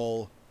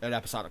still an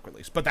episodic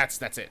release. But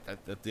that's it.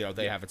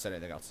 They haven't said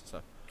anything else.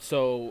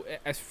 So,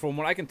 as from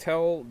what I can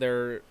tell,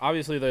 they're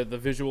obviously the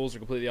visuals are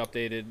completely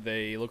updated.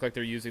 They look like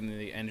they're using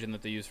the engine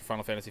that they use for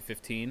Final Fantasy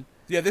 15.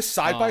 Yeah, this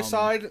side by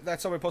side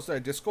that somebody posted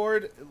on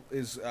Discord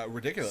is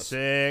ridiculous.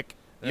 Sick.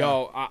 Yeah.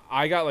 Yo,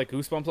 I got like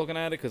goosebumps looking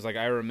at it because like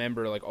I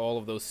remember like all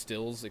of those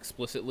stills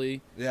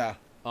explicitly. Yeah.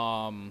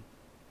 From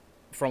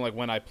like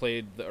when I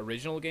played the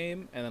original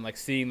game, and then like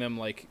seeing them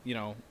like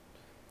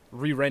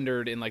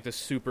re-rendered in like the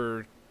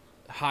super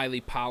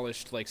highly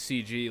polished like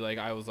CG. Like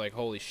I was like,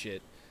 holy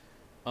shit.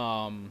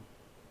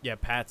 Yeah,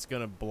 Pat's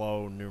gonna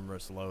blow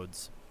numerous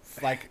loads.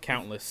 Like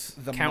countless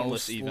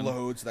most even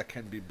loads that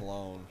can be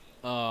blown.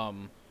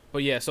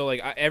 But yeah, so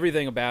like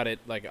everything about it,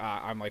 like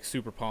I'm like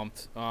super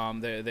pumped.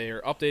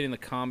 They're updating the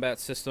combat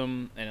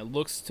system, and it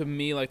looks to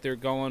me like they're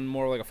going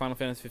more like a Final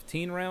Fantasy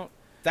 15 route.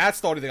 That's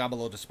the only thing I'm a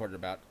little disappointed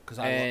about because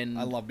I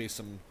love me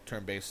some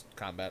turn-based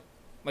combat.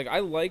 Like I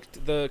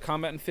liked the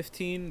combat in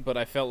 15, but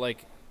I felt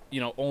like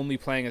only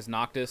playing as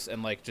Noctis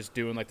and like just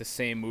doing like the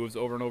same moves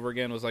over and over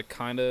again was like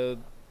kind of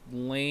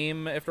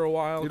lame after a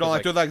while. You don't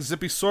like do that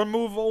zippy sword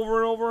move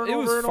over and over and it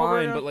over was and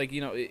fine, over but like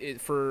it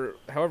for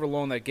however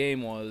long that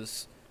game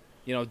was,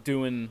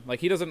 doing like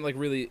he doesn't like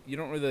really you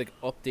don't really like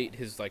update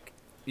his like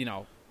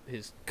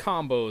his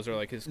combos or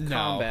like his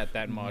combat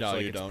that much. No,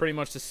 like you it's don't. pretty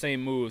much the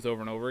same moves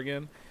over and over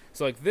again.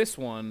 So like this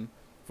one,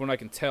 from what I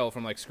can tell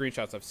from like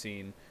screenshots I've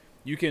seen,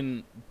 you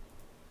can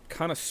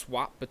kind of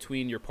swap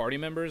between your party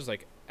members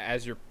like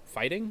as you're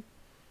fighting.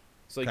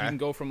 So like you can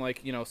go from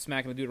like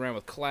smacking the dude around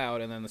with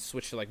Cloud and then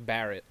switch to like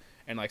Barret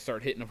and like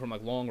start hitting him from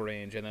like long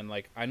range, and then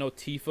like I know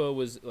Tifa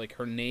was like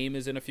her name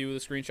is in a few of the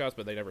screenshots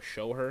but they never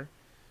show her.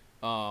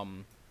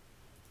 You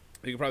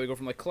could probably go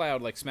from like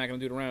Cloud like smacking a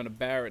dude around to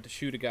Barret to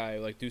shoot a guy,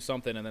 like do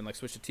something, and then like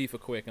switch to Tifa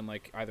quick and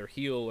like either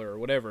heal or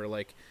whatever.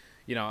 Like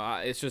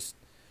it's just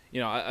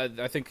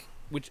I think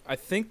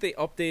they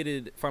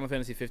updated Final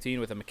Fantasy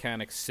 15 with a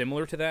mechanic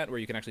similar to that where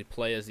you can actually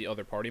play as the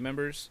other party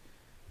members.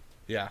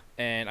 Yeah.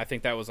 And I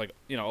think that was like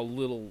a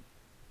little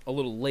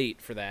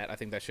late for that. I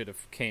think that should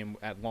have came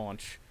at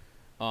launch.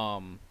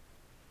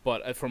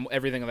 But from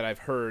everything that I've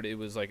heard, it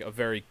was like a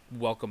very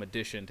welcome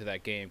addition to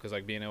that game because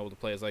like being able to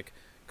play as like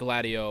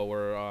Gladio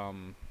or I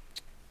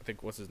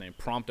think what's his name,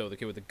 Prompto, the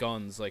kid with the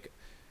guns, like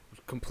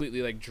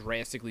completely like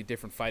drastically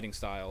different fighting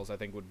styles. I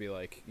think would be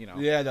like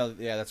Yeah,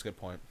 that's a good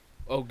point.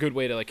 A good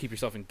way to like keep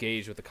yourself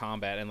engaged with the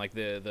combat and like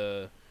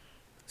the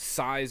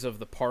size of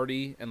the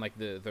party and like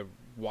the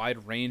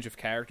wide range of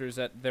characters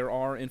that there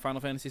are in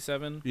Final Fantasy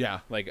 7.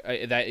 Yeah. Like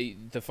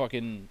the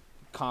fucking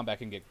combat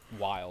can get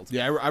wild.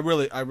 Yeah, I'm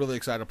really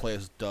excited to play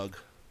as Doug.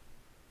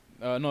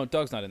 No,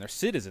 Doug's not in there.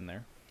 Sid is in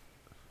there.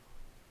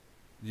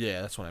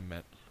 Yeah, that's what I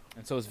meant.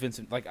 And so is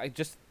Vincent. Like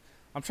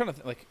I'm trying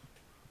to like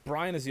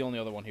Brian is the only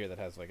other one here that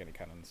has like any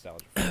kind of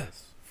nostalgia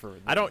for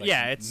this. I don't. Like,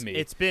 yeah, me.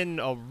 it's been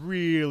a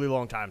really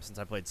long time since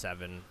I played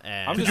 7.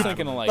 And I'm just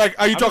thinking of like. Are you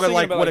I'm just talking thinking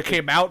like about, when like, it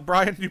came out,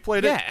 Brian? You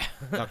played it?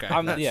 Yeah. Okay.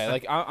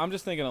 I'm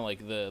just thinking of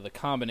like the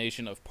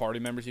combination of party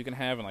members you can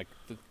have and like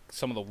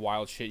some of the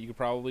wild shit you could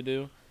probably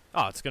do.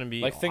 Oh, it's gonna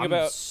be. Like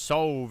I'm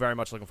so very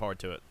much looking forward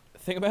to it.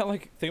 Think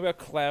about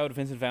Cloud,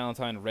 Vincent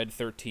Valentine, Red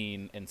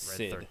 13 and Red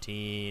Sid.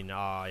 13.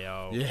 Oh,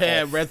 yo.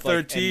 Yeah, Red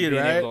 13,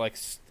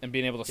 right? And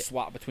being able to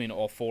swap between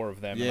all 4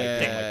 of them and Yeah.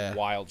 like do like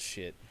wild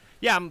shit.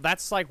 Yeah,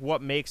 that's like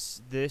what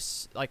makes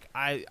this like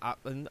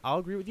and I'll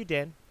agree with you,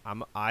 Dan.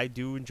 I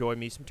do enjoy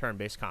me some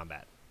turn-based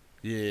combat.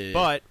 Yeah.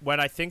 But when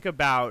I think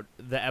about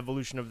the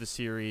evolution of the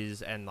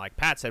series, and like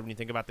Pat said, when you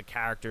think about the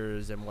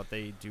characters and what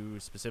they do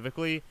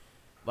specifically,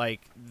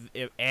 like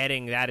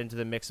adding that into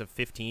the mix of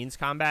 15's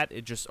combat,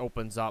 it just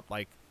opens up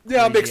like it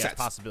makes crazy-ass sense.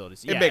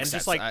 possibilities. It Yeah, makes and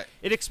just sense. like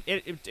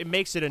it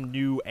makes it a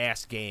new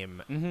ass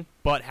game, Mm-hmm.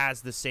 but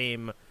has the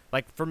same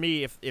like for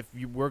me. If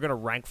you were gonna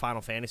rank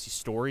Final Fantasy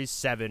stories,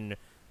 7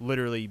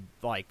 literally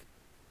like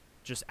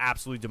just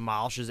absolutely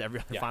demolishes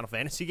every other Final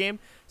Fantasy game.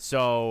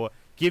 So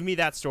give me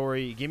that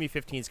story. Give me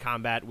 15's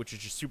combat, which is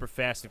just super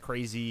fast and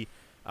crazy.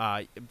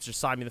 Just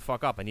sign me the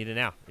fuck up. I need it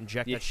now.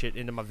 Inject that shit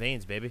into my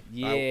veins, baby.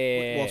 Yeah.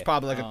 Well, it's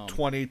probably like a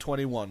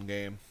 2021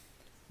 game.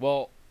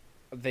 Well,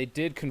 they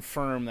did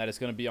confirm that it's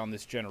going to be on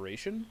this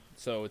generation,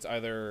 so it's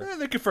either.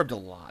 They confirmed a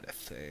lot of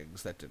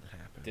things that didn't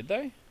happen. Did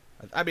they?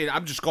 I mean,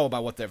 I'm just going by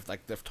what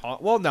they've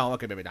taught. Well, no,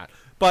 okay, maybe not.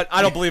 But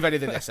I don't believe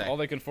anything they say. All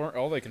they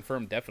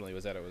confirmed definitely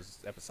was that it was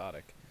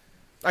episodic.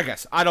 I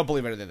guess I don't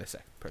believe anything they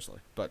say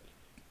personally, but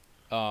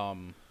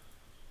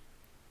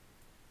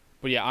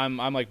yeah,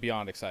 I'm like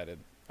beyond excited.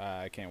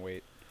 I can't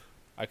wait.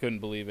 I couldn't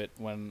believe it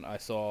when I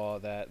saw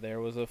that there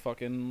was a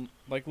fucking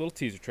like little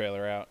teaser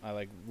trailer out. I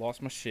like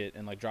lost my shit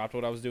and like dropped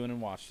what I was doing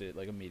and watched it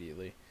like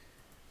immediately.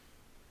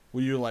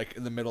 Were you like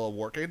in the middle of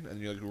working and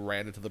you like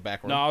ran into the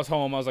back room? No, I was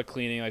home. I was like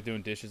cleaning, like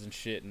doing dishes and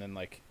shit, and then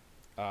like,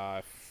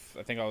 I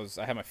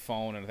had my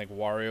phone, and I think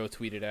Wario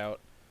tweeted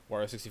out,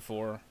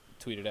 Wario64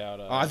 tweeted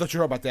out. I thought you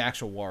were about the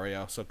actual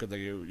Wario, so good that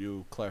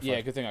you clarified. Yeah,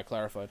 good thing I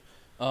clarified.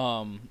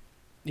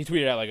 He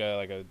tweeted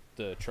out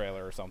the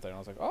trailer or something. And I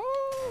was like,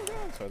 oh,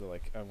 God. So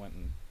I went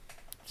and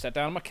sat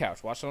down on my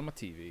couch, watched it on my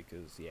TV,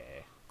 because yeah.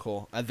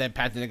 Cool. And then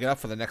Pat didn't get up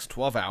for the next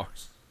 12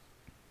 hours.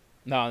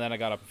 No, and then I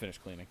got up and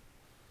finished cleaning.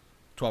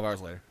 12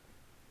 hours later.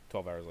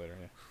 12 hours later,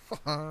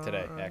 yeah.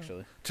 Today,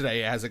 actually.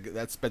 Today,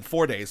 that's been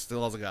 4 days.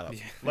 Still hasn't got up.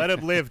 Yeah. Let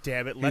him live,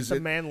 damn it. Let the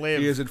man live.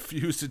 He is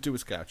infused into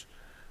his couch.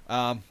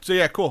 So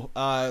yeah, cool.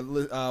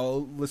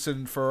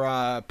 Listen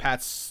for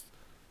Pat's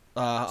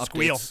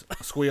Squeal.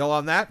 updates. Squeal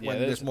on that Yeah, when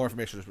there's- there's more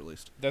information is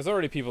released. There's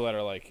already people that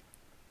are like,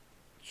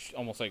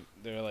 almost like,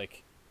 they're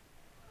like,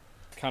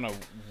 kind of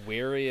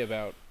wary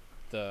about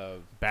the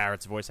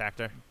Barrett's voice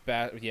actor.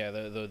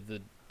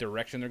 the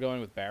direction they're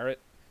going with Barrett,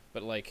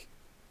 but like,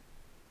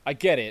 I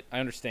get it, I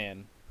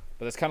understand,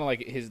 but that's kind of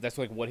like that's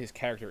like what his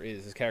character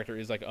is. His character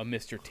is like a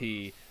Mr.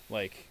 T,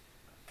 like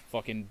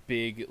fucking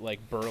big, like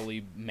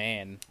burly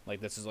man.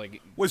 Like this is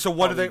like. Wait, so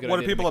what probably a good are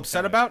idea to people make him upset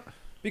sound about?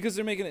 Because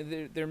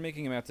they're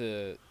making him out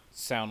to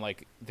sound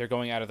like they're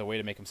going out of the way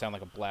to make him sound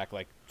like a black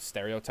like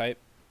stereotype,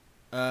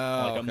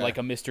 like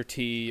a Mr.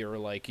 T, or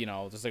like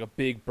just like a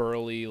big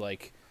burly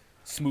like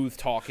smooth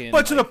talking.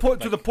 But to like,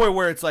 the point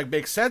where it's like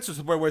makes sense, or to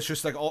the point where it's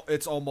just like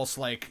it's almost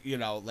like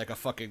like a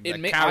fucking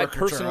like, I caricature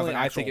personally of an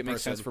I actual think it makes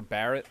person. sense for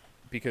Barrett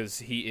because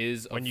he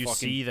is When a you fucking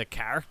see the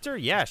character,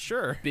 yeah,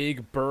 sure.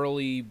 big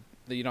burly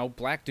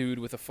black dude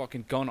with a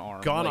fucking gun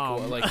arm. Gun like,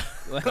 arm.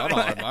 like, Come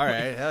on, all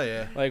right, hell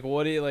yeah. like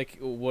what do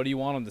you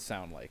want him to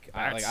sound like?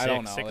 Barrett's I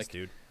don't know. sick, Like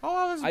dude.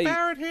 Oh, there's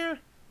Barrett here.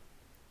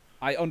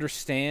 I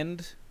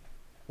understand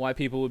why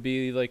people would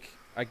be like,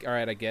 all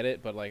right, I get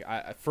it, but like,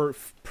 for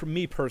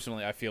me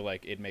personally, I feel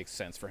like it makes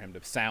sense for him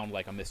to sound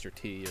like a Mr.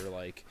 T or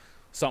like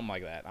something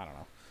like that. I don't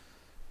know.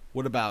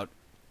 What about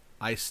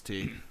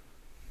Ice-T?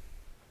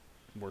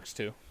 Works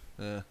too.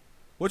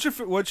 What's your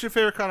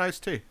favorite kind of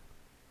iced tea?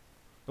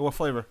 And what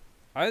flavor?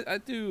 I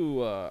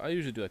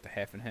usually do like the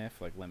half and half,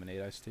 like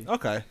lemonade iced tea.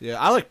 Okay, yeah,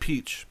 I like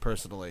peach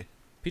personally.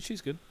 Peach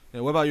tea's good.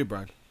 Yeah, what about you,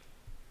 Brian?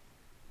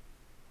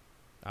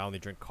 I only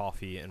drink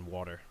coffee and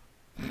water.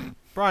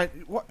 Brian,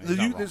 what? He's not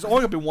wrong. There's only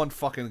gonna be one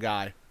fucking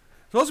guy. There's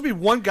supposed to be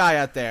one guy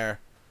out there.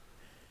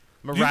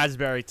 I'm a You-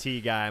 raspberry tea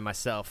guy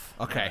myself.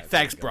 Okay, Alright,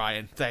 thanks, there you go.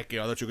 Brian. Thank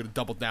you. I thought you were gonna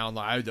double down.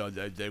 Like, I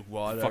don't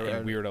water. Fucking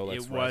weirdo.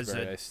 That's It was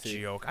raspberry a iced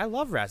tea. joke. I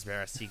love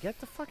raspberry tea. Get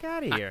the fuck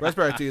out of here.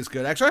 Raspberry tea is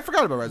good. Actually, I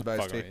forgot about raspberry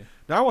Fuck tea. with you.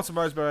 Now I want some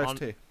raspberry On-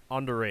 tea.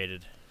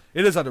 Underrated.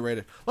 It is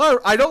underrated. Well,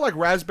 I don't like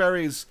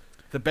raspberries,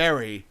 the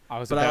berry. I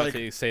was But I about like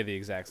to say the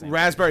exact same.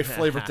 Raspberry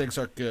flavored things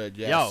are good.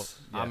 Yes.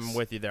 Yo, I'm yes.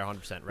 with you there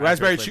 100%.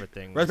 Raspberry flavored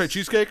things. raspberry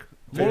cheesecake.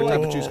 More Favorite type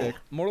of like- cheesecake.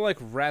 More like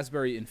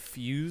raspberry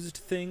infused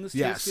things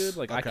Yes, taste good.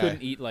 Like I okay.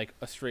 couldn't eat like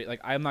a straight.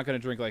 Like I'm not gonna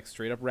drink like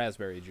straight up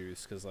raspberry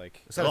juice because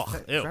like. Is that a Ugh,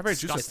 thing? ew, Raspberry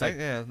juice is a disgusting. thing?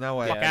 Yeah, no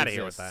way. Fuck Yeah, it outta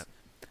here with exists.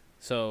 that.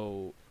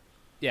 So,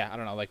 yeah, I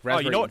don't know. Like Oh,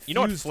 raspberry. you know what? You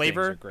know what infused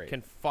flavor things are great.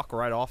 can fuck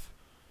right off?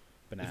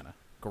 Banana.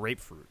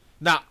 Grapefruit.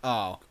 Nah.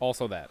 Oh.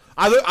 Also that.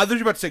 I thought you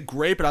were about to say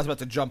grape, and I was about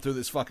to jump through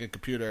this fucking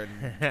computer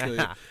and kill you.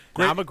 Nah,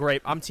 I'm a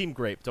grape. I'm team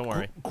grape. Don't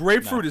worry.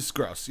 Grapefruit No. is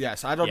gross.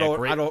 Yes, I don't Yeah, know.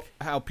 grape- I don't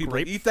how people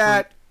eat grapefruit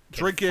that,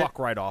 Can drink it. Fuck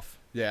right off.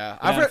 Yeah,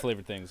 Banana read-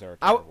 flavored things are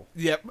I, terrible.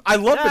 yeah, I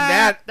love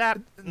banana. That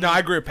No, I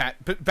agree with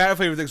Pat. Banana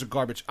flavored things are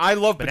garbage. I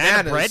love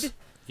banana bananas. bread.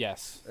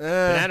 Yes.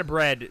 Banana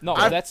bread. No,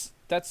 I've-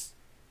 that's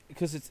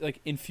because it's like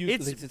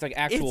infused. It's, It's like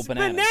actual it's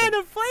bananas.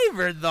 banana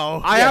flavored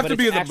though. I Yeah, have but to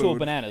be it's in the actual mood.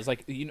 bananas.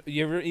 Like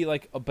you ever eat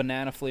like a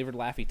banana flavored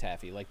Laffy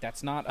Taffy? Like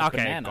that's not a Okay,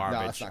 banana. No,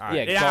 garbage. it's not All good.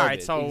 right. Yeah, Yeah,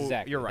 garbage. all right. So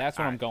exactly. you're right. That's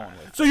what All I'm right, going all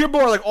right. with. So you're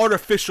more like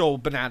artificial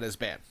bananas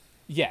ban.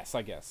 Yes,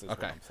 I guess. Is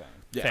Okay. What I'm saying.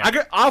 Yeah,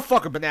 Fair. I'll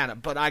fuck a banana,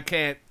 but I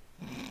can't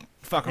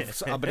fuck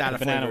a banana A banana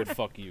flavored. would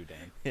fuck you,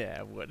 Dan. Yeah,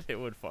 it would. It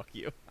would fuck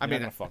you. I You're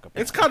mean, not gonna fuck a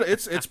it's banana. kind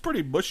of it's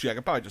pretty mushy. I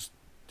could probably just,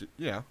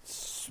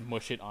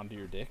 Smush it onto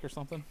your dick or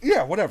something.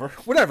 yeah, whatever,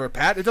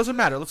 Pat. It doesn't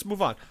matter. Let's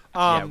move on.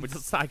 Yeah, but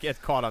let's not get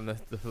caught on the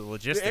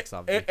logistics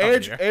of it.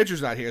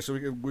 Andrew's not here, so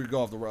we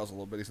go off the rails a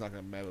little bit. He's not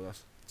going to be mad at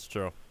us. It's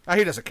true.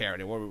 He doesn't care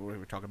anymore. What are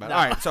we talking about?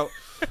 All right, so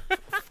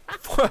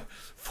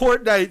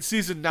Fortnite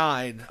Season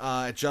 9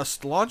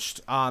 just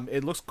launched.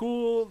 It looks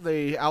cool.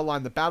 They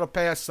outlined the battle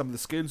pass. Some of the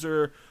skins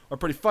are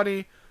pretty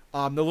funny.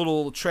 The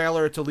little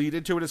trailer to lead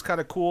into it is kind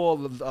of cool.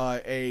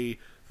 The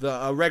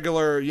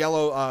regular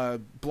yellow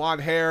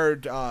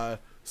blonde-haired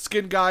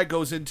skin guy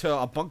goes into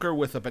a bunker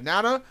with a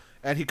banana,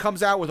 and he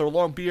comes out with a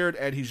long beard,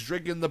 and he's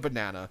drinking the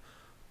banana.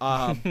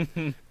 And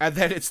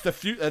then it's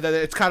then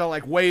it's kind of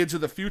like way into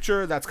the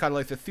future. That's kind of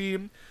like the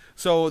theme.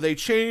 So they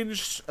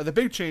changed the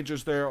big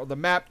changes there. The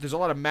map. There's a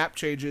lot of map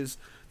changes.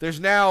 There's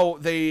now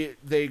they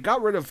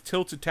got rid of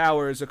Tilted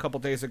Towers a couple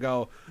days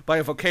ago by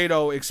a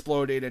volcano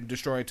exploding and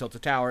destroying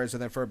Tilted Towers,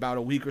 and then for about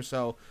a week or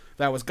so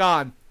that was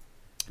gone.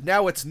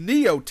 Now it's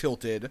Neo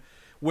Tilted,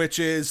 which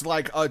is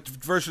like a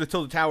version of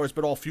Tilted Towers,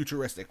 but all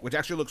futuristic, which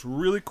actually looks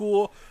really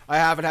cool. I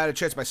haven't had a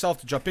chance myself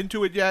to jump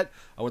into it yet.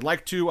 I would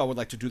like to. I would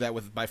like to do that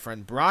with my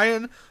friend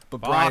Brian, but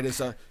Brian is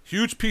a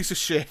huge piece of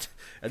shit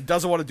and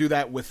doesn't want to do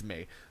that with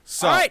me.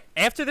 So, all right,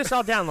 after this,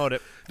 I'll download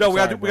it. No,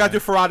 Sorry, we got to do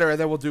For Honor, and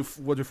then we'll do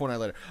Fortnite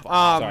later.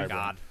 Sorry,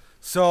 God.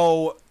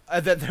 So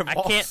and then they're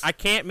I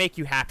can't make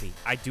you happy.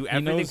 I do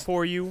everything knows-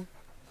 for you.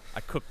 I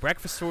cook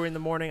breakfast for you in the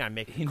morning. I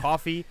make you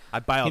coffee. I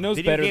buy all He the knows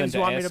video better than games to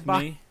you want me ask to buy.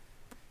 me.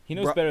 He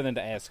knows better than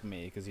to ask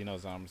me because he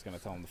knows I'm just gonna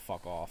tell him to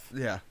fuck off.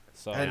 Yeah.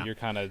 So And- you're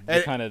kind of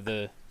and-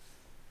 the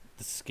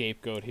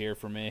scapegoat here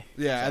for me.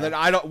 Yeah, and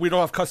then we don't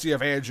have custody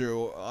of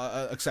Andrew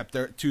except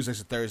Tuesdays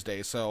and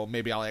Thursdays, so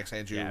maybe I'll ask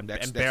Andrew Yeah,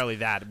 next. and barely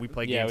that. We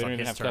play Yeah, games we on don't even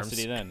his have terms.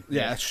 custody then.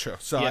 Yeah, that's true.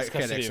 So He I has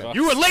can't custody accept. of us.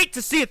 You were late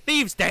to see a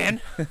thieves, Dan.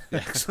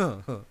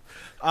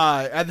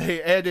 And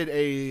they added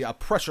a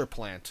pressure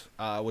plant,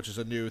 which is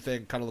a new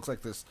thing. Kind of looks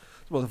like this.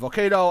 Well, the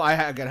volcano.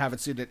 Again haven't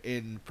seen it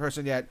in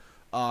person yet.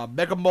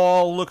 Mega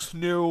Mall looks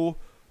new.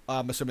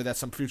 I'm assuming that's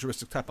some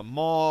futuristic type of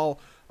mall.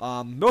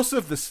 Most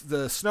of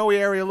the snowy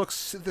area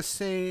looks the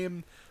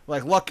same.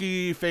 Like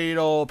Lucky,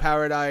 Fatal,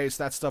 Paradise,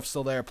 that stuff's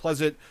still there.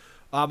 Pleasant.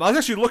 I was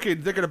actually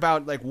thinking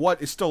about like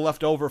what is still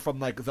left over from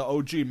like the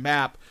OG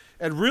map,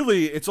 and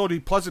really it's only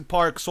Pleasant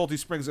Park, Salty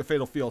Springs, and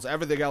Fatal Fields.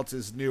 Everything else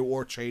is new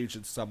or changed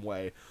in some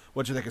way,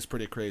 which I think is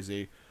pretty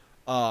crazy.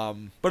 But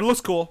it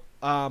looks cool.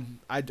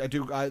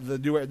 The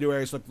new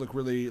areas look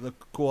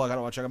cool. I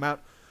gotta want to check them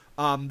out.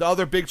 The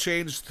other big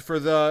change for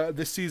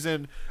this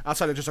season,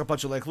 outside of just a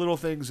bunch of like little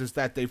things, is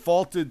that they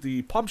vaulted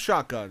the pump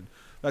shotgun.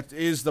 That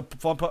is the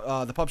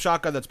pump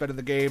shotgun that's been in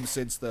the game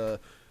since the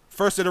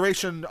first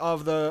iteration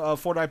of the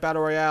Fortnite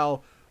Battle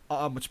Royale.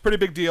 It's a pretty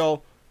big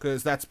deal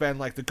because that's been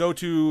like the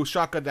go-to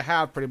shotgun to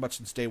have pretty much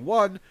since day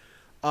one.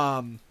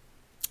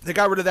 They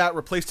got rid of that,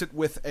 replaced it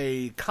with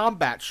a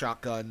combat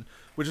shotgun,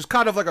 which is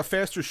kind of like a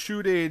faster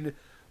shooting,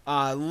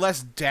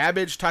 less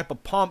damage type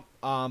of pump.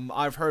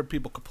 I've heard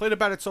people complain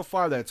about it so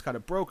far that it's kind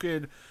of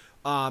broken.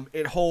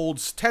 It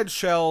holds 10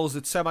 shells.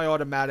 It's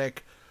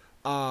semi-automatic.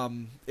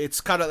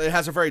 It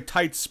has a very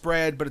tight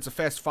spread, but it's a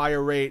fast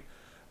fire rate.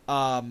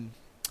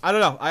 I don't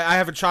know. I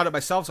haven't shot it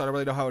myself, so I don't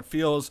really know how it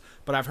feels.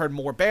 But I've heard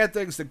more bad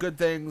things than good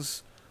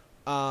things.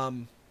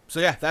 So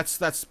yeah,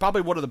 that's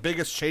probably one of the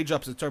biggest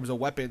change-ups in terms of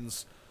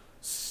weapons,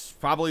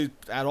 probably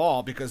at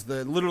all. Because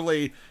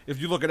literally, if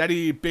you look at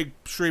any big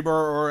streamer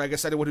or I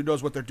guess anyone who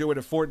knows what they're doing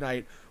in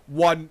Fortnite,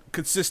 one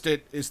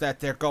consistent is that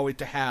they're going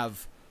to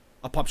have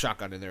a pump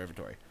shotgun in their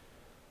inventory.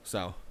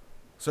 So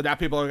now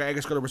people are, I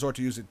guess, going to resort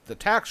to using the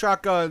tac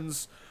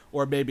shotguns,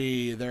 or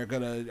maybe they're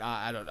going to,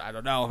 I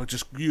don't know,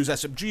 just use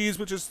SMGs,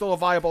 which is still a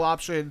viable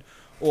option,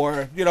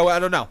 or, I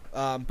don't know.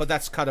 But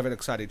that's kind of an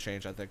exciting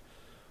change, I think.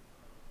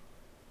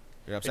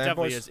 You know what I'm It saying,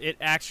 definitely boys? is. It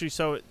actually,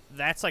 so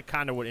that's like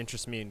kind of what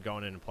interests me in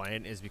going in and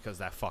playing is because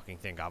that fucking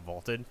thing got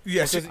vaulted.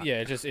 Yes.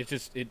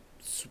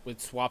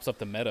 It swaps up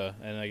the meta,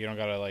 and you don't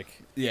gotta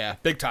like. Yeah,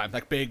 big time.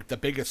 Like the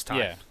biggest time.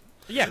 Yeah.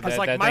 Yeah, because That,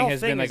 like that my thing whole has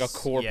thing been like a is-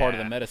 core part of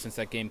the yeah. meta since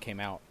that game came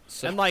out.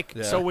 So, And like,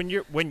 Yeah. so when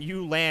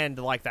you land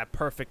like that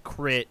perfect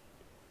crit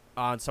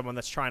on someone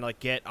that's trying to like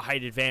get a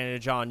height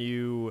advantage on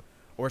you,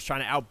 or is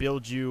trying to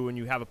outbuild you, and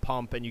you have a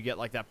pump and you get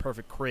like that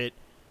perfect crit,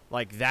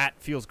 like that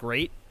feels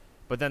great.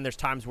 But then there's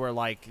times where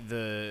like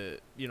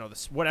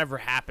whatever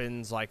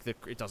happens, like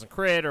it doesn't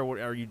crit,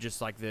 or you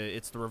just like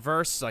it's the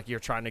reverse, like you're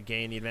trying to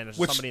gain the advantage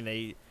Which- of somebody, and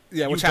they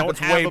Yeah, you which don't happens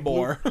have way a blue-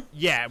 more.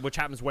 Yeah, which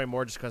happens way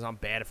more just because I'm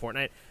bad at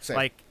Fortnite. Same.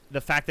 Like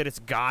the fact that it's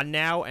gone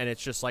now and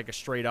it's just like a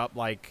straight up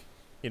like,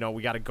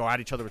 we got to go at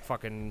each other with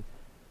fucking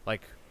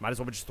like might as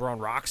well be just throwing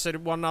rocks at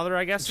one another,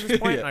 I guess, at this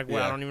point. Yeah, I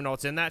yeah. don't even know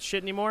what's in that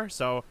shit anymore.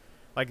 So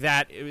like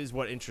that is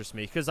what interests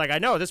me because like I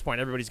know at this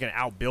point everybody's gonna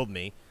outbuild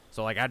me.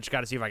 So like I just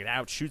got to see if I can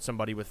outshoot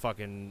somebody with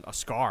fucking a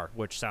scar,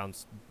 which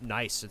sounds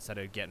nice instead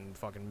of getting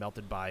fucking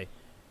melted by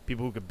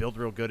people who could build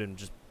real good and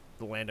just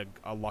land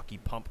a lucky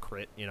pump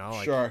crit.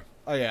 Like, Sure.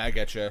 Oh yeah, I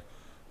get you.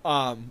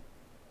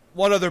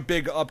 One other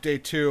big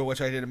update too,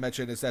 which I didn't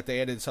mention, is that they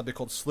added something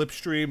called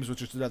slipstreams,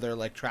 which is another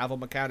like travel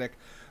mechanic.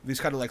 These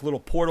kind of like little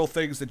portal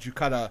things that you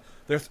kind of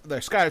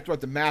they're scattered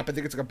throughout the map. I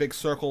think it's like a big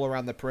circle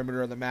around the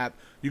perimeter of the map.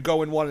 You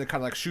go in one and it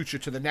kind of like shoots you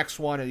to the next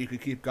one, and you can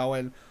keep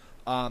going.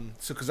 So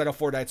because I know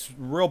Fortnite's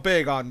real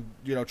big on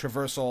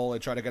traversal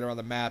and trying to get around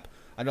the map.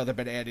 I know they've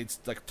been adding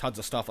like tons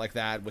of stuff like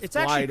that with it's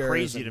actually gliders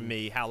crazy to and-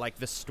 me how like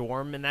the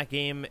storm in that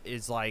game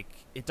is like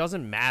it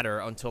doesn't matter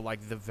until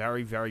like the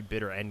very very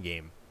bitter end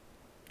game.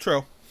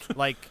 True.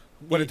 Like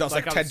When it does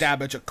like I 10 was-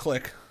 damage a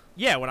click.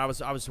 Yeah, when I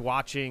was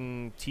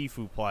watching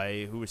Tfue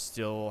play, who is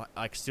still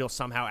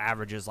somehow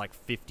averages like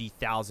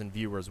 50,000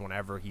 viewers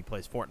whenever he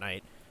plays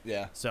Fortnite.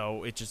 Yeah.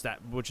 So it's just that,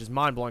 which is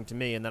mind blowing to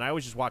me. And then I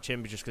always just watch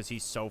him just because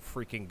he's so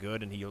freaking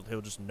good, and he'll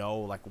just know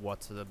like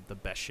what's the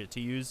best shit to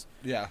use.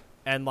 Yeah.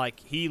 And like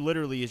he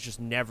literally is just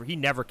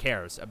never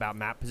cares about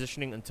map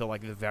positioning until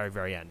like the very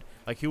very end.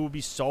 Like he will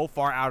be so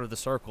far out of the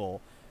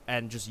circle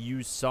and just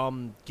use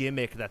some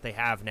gimmick that they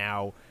have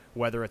now,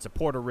 whether it's a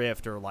portal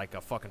rift or like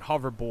a fucking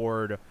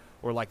hoverboard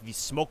or like these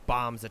smoke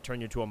bombs that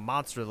turn you into a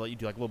monster that let you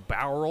do like little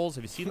barrel rolls.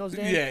 Have you seen those,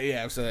 Dan?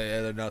 Yeah. So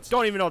yeah, they're nuts.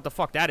 Don't even know what the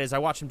fuck that is. I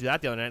watched him do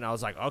that the other night, and I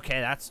was like, okay,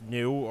 that's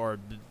new or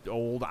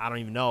old. I don't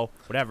even know.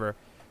 Whatever.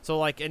 So,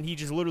 like, and he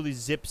just literally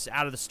zips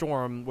out of the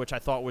storm, which I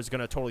thought was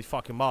going to totally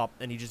fuck him up,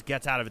 and he just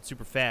gets out of it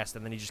super fast,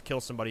 and then he just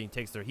kills somebody and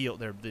takes their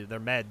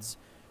meds,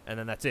 and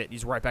then that's it.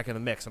 He's right back in the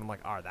mix, and I'm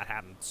like, all right, that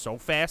happened so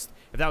fast.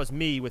 If that was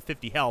me with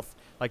 50 health,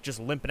 like, just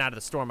limping out of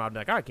the storm, I'd be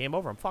like, all right, game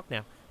over. I'm fucked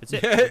now. It's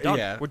it. We're done.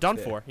 Yeah, We're done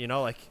yeah. for, you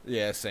know, like.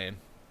 Yeah, same.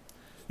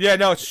 Yeah,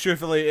 no, it's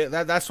truthfully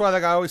that's why,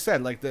 like I always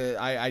said, like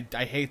I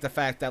hate the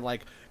fact that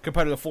like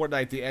compared to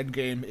Fortnite, the end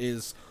game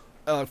is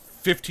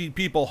 15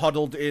 people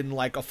huddled in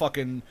like a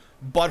fucking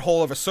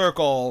butthole of a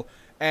circle,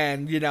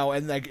 and you know,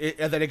 and like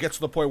and then it gets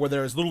to the point where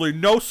there is literally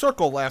no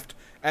circle left,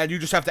 and you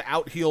just have to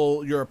out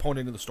heal your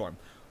opponent in the storm.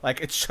 Like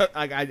it's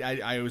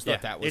I always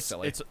thought that was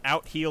silly. It's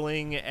out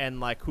healing and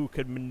like who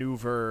could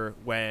maneuver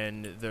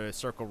when the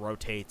circle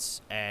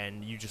rotates,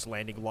 and you just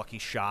landing lucky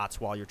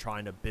shots while you're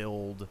trying to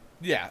build.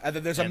 Yeah, and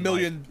then there's a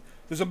million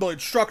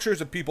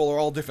structures, and people are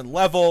all different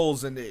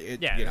levels, and you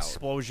know.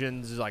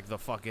 Explosions, like the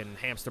fucking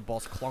hamster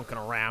balls clunking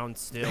around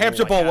still. The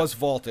hamster like ball that. was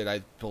vaulted,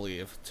 I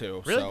believe,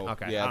 too. Really? So,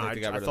 Okay. yeah, I think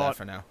they got rid of that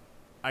for now.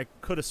 I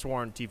could have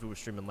sworn Tifu was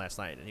streaming last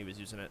night and he was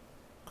using it.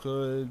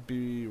 Could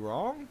be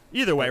wrong.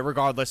 Either way,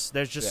 regardless,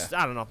 there's just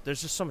I don't know.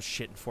 There's just so much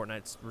shit in Fortnite.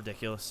 It's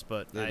ridiculous,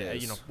 but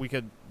It you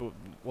know,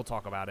 we'll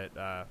talk about it.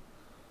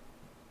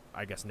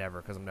 I guess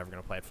never, because I'm never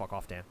gonna play it. Fuck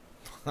off, Dan.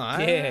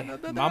 Yeah,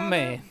 my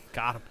man.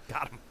 Got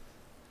him.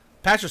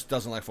 Pat just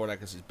doesn't like Fortnite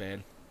because he's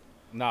banned.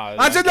 No.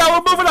 I said no.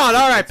 We're moving on.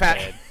 All right,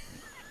 Pat.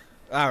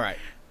 All right.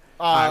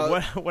 All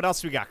right. What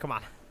else we got? Come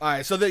on. All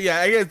right. So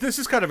again, this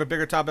is kind of a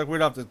bigger topic. We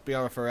don't have to be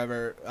on it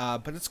forever,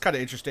 but it's kind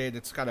of interesting.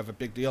 It's kind of a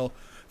big deal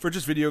for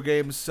just video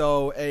games.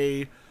 So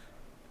a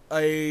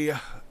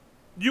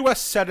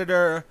U.S.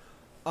 Senator,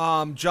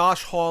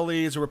 Josh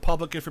Hawley, is a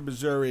Republican from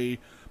Missouri,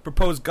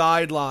 proposed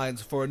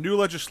guidelines for a new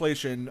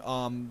legislation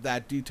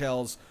that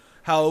details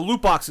how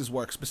loot boxes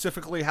work,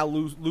 specifically how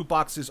loot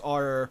boxes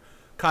are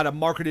kind of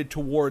marketed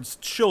towards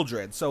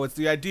children. So it's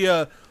the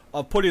idea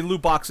of putting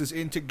loot boxes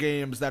into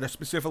games that are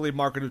specifically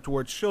marketed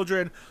towards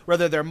children,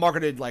 whether they're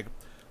marketed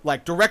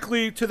like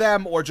directly to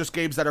them or just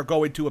games that are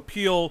going to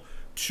appeal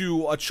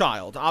to a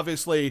child.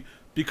 Obviously,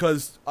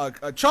 because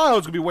a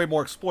child is going to be way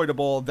more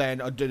exploitable than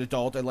an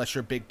adult, unless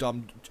you're a big,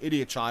 dumb,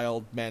 idiot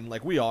child men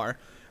like we are,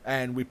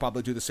 and we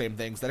probably do the same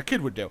things that a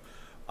kid would do.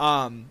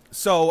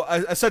 So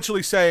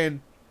essentially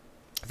saying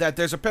that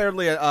there's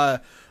apparently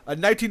a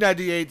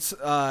 1998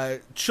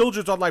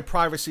 Children's Online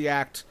Privacy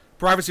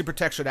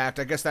Protection Act.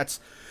 I guess that's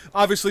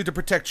obviously to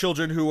protect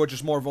children who are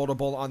just more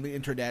vulnerable on the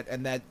internet,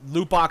 and that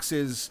loot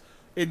boxes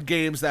in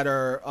games that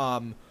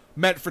are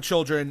meant for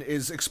children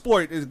is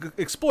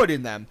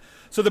exploiting them.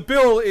 So the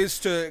bill is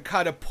to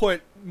kind of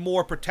put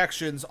more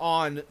protections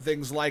on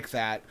things like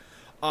that.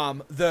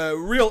 The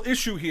real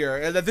issue here,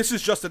 and that this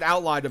is just an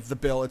outline of the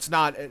bill. It's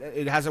not.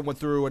 It hasn't went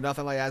through, and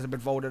nothing like that hasn't been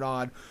voted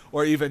on,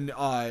 or even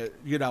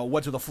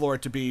went to the floor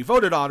to be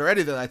voted on, or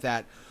anything like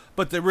that.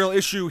 But the real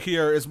issue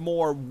here is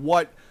more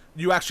what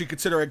you actually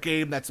consider a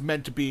game that's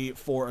meant to be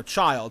for a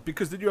child.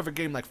 Because then you have a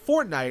game like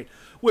Fortnite,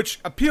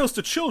 which appeals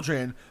to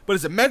children, but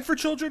is it meant for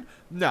children?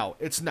 No,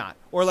 it's not.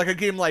 Or like a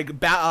game like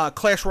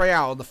Clash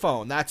Royale on the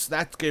phone.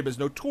 That game is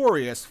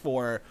notorious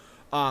for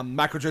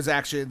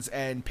microtransactions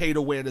and pay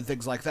to win and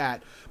things like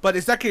that. But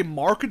is that game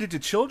marketed to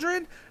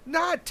children?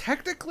 Not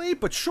technically,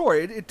 but sure,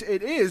 it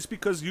is,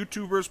 because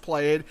YouTubers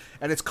play it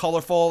and it's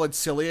colorful and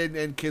silly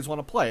and kids want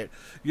to play it.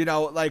 You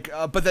know, like,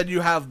 but then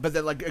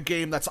like a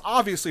game that's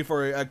obviously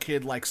for a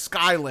kid like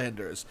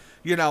Skylanders.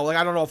 You know, like,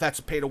 I don't know if that's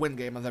a pay to win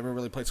game. I've never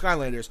really played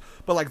Skylanders,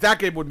 but like that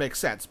game would make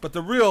sense. But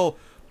the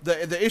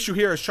issue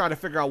here is trying to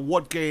figure out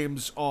what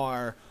games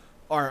are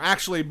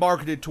actually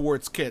marketed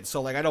towards kids.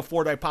 So, like, I know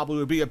Fortnite probably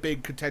would be a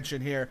big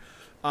contention here,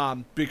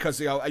 because,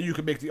 you know, you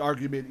can make the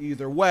argument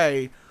either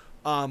way,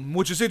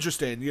 which is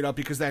interesting, you know,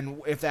 because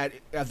then if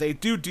they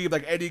do deem,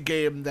 like, any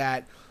game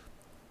that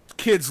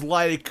kids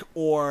like,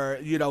 or,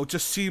 you know,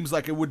 just seems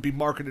like it would be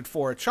marketed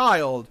for a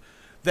child,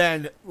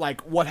 then, like,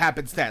 what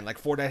happens then?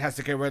 Like, Fortnite has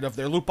to get rid of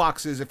their loot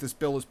boxes if this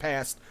bill is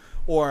passed,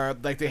 or,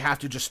 like, they have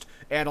to just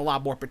add a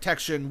lot more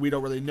protection. We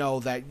don't really know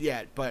that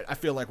yet, but I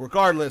feel like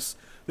regardless,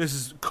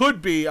 this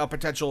could be a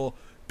potential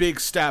big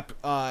step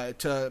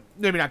to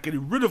maybe not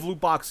getting rid of loot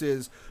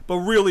boxes, but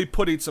really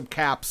putting some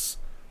caps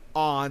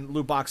on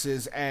loot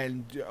boxes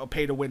and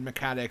pay-to-win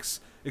mechanics,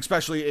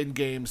 especially in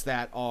games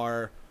that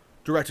are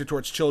directed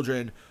towards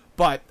children.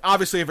 But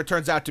obviously, if it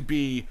turns out to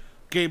be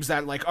games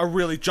that like are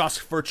really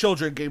just for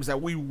children, games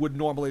that we would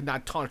normally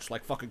not touch,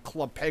 like fucking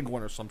Club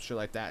Penguin or some shit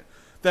like that,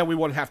 then we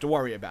wouldn't have to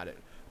worry about it.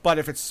 But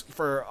if it's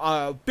for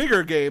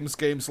bigger games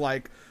Overwatch.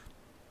 like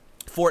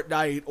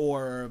Fortnite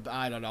or,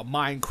 I don't know,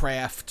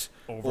 Minecraft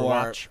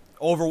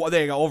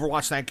There you go,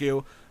 Overwatch. Thank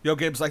you.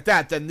 Games like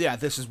that. Then yeah,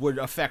 this would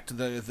affect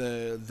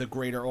the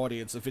greater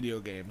audience of video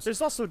games.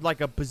 There's also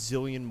like a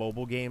bazillion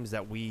mobile games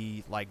that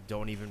we like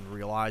don't even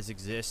realize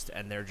exist,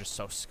 and they're just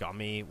so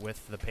scummy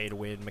with the pay to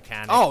win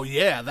mechanic. Oh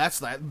yeah, that's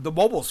that. The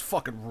mobile's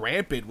fucking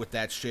rampant with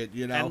that shit.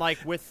 And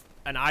like with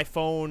an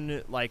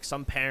iPhone, like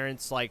some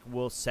parents like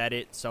will set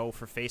it so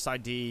for Face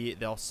ID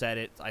they'll set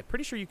it. I'm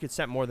pretty sure you could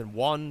set more than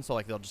one, so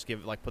like they'll just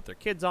put their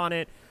kids on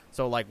it.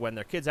 So, like, when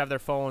their kids have their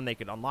phone, they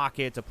can unlock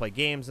it to play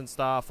games and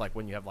stuff. Like,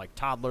 when you have, like,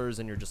 toddlers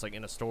and you're just, like,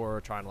 in a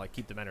store trying to, like,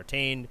 keep them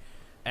entertained.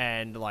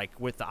 And, like,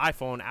 with the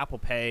iPhone, Apple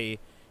Pay,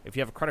 if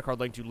you have a credit card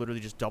linked, you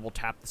literally just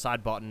double-tap the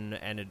side button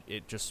and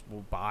it just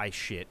will buy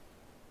shit.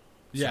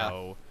 Yeah.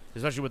 So,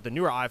 especially with the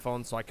newer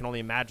iPhones, so I can only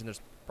imagine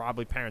there's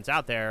probably parents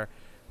out there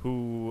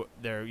who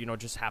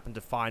just happen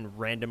to find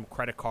random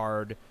credit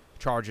card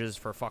charges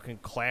for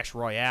fucking Clash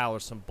Royale or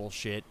some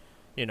bullshit,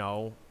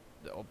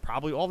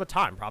 probably all the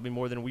time, probably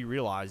more than we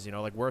realize.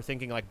 Like we're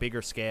thinking like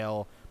bigger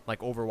scale, like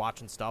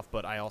Overwatch and stuff,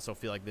 but I also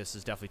feel like this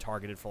is definitely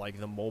targeted for like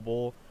the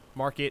mobile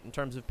market in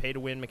terms of pay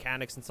to win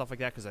mechanics and stuff like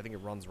that, because I think it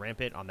runs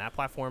rampant on that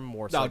platform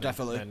more so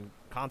than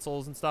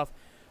consoles and stuff.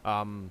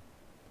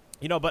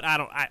 But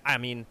I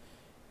mean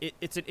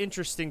it's an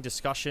interesting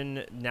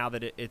discussion now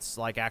that it's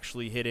like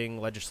actually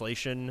hitting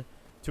legislation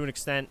to an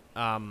extent,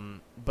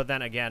 but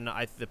then again,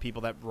 the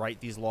people that write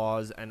these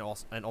laws and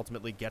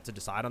ultimately get to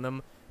decide on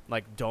them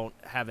like don't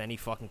have any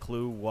fucking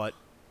clue what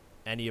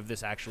any of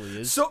this actually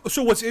is. So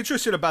what's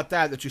interesting about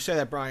that you say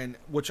that, Brian,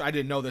 which I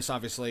didn't know this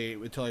obviously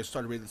until I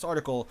started reading this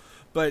article,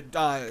 but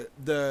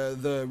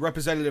the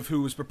representative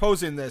who was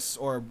proposing this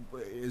or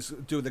is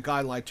doing the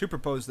guideline to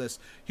propose this,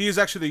 he is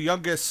actually the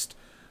youngest.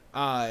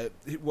 He's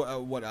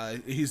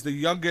the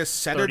youngest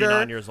senator.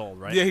 39 years old,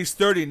 right? Yeah, he's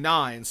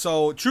 39.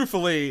 So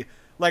truthfully,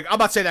 like I'm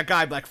not saying that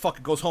guy like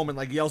fucking goes home and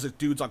like yells at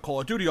dudes on Call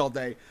of Duty all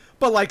day.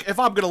 But, like, if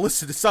I'm going to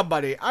listen to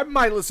somebody, I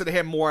might listen to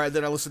him more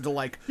than I listen to,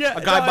 like,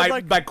 a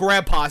guy my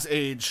grandpa's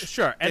age.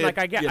 Sure, and,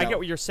 I get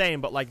what you're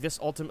saying, but, like, this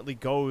ultimately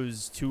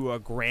goes to a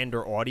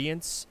grander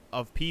audience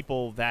of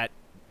people that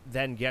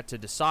then get to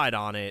decide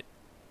on it,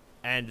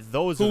 and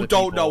those are the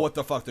don't people know what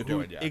the fuck they're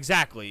doing yet.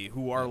 Exactly,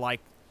 who are,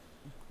 like,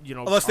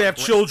 unless they have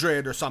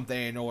children or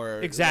something,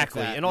 or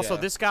exactly. Like that, and also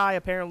this guy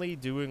apparently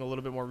doing a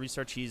little bit more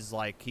research. He's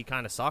like he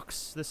kind of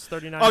sucks. This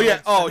 39. Oh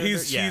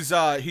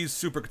yeah. He's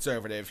super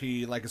conservative.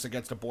 He like is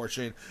against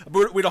abortion.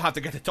 But we don't have to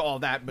get into all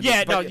that. But he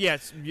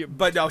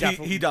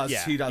does.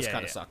 He does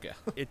kind of suck. Yeah.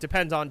 It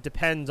depends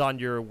on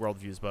your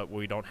worldviews, but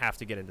we don't have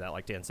to get into that,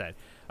 like Dan said.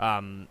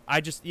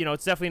 I just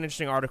it's definitely an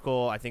interesting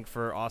article. I think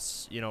for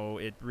us,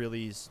 it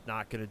really is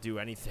not going to do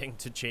anything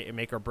to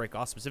make or break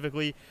us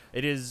specifically.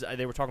 It is.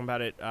 They were talking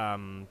about it.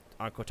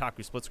 On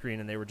Kotaku Split Screen,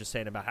 and they were just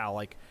saying about how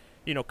like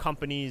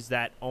companies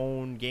that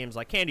own games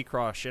like Candy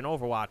Crush and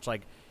Overwatch,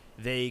 like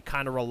they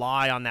kind of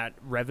rely on that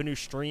revenue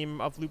stream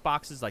of loot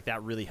boxes, like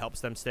that really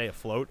helps them stay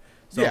afloat.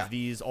 So if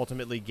these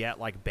ultimately get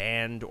like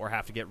banned or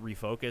have to get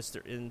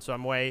refocused in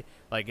some way,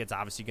 like it's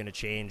obviously going to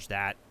change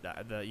that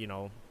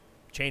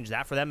change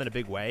that for them in a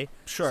big way.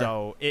 Sure.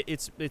 So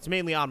it's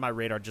mainly on my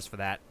radar just for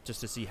that,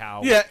 just to see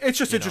how. Yeah, it's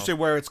just interesting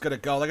where it's going to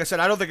go. Like I said,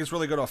 I don't think it's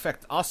really going to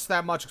affect us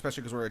that much,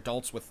 especially because we're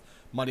adults with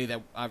money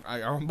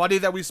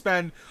that we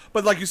spend.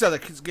 But like you said,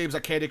 like games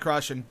like Candy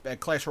Crush and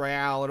Clash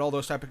Royale and all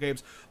those type of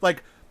games,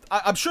 like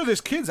I'm sure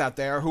there's kids out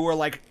there who are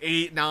like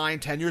 8, 9,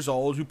 10 years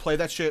old who play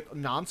that shit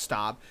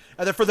nonstop,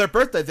 and then for their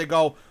birthday they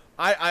go,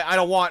 I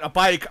don't want a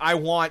bike. I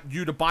want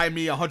you to buy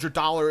me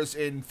 $100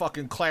 in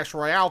fucking Clash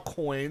Royale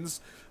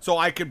coins so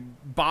I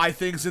could buy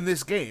things in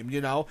this game,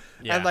 Yeah.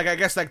 And like I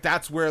guess like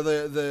that's where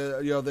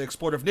the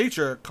exploitative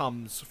nature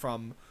comes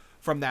from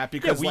that,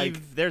 because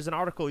there's an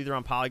article either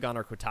on Polygon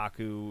or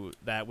Kotaku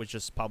that was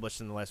just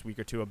published in the last week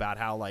or two about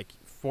how like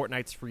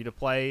Fortnite's free to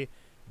play,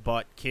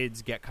 but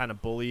kids get kind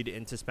of bullied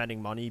into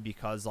spending money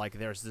because like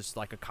there's this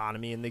like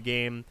economy in the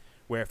game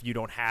where if you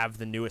don't have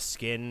the newest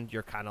skin,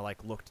 you're kind of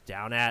like looked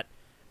down at.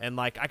 And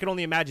like I can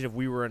only imagine if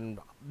we were in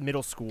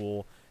middle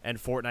school and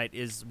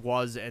Fortnite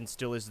was and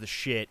still is the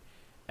shit,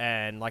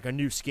 and like a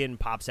new skin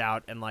pops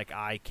out and like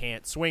I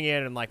can't swing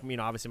it, and like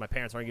obviously my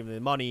parents aren't giving me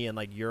the money, and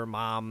like your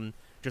mom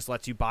just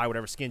lets you buy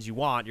whatever skins you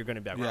want, you're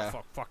gonna be like,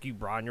 fuck you,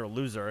 Brian, you're a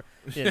loser.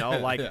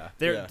 Like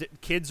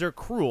kids are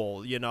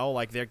cruel.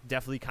 Like they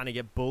definitely kind of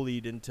get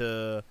bullied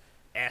into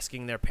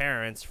asking their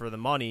parents for the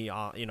money,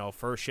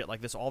 for shit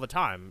like this all the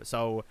time.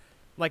 So.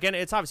 Like, and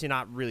it's obviously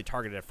not really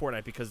targeted at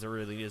Fortnite because there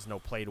really is no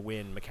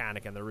play-to-win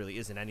mechanic, and there really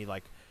isn't any,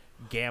 like,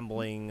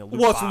 gambling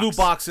loot box. It's loot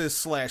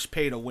boxes /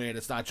 pay-to-win.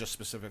 It's not just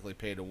specifically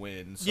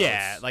pay-to-win. So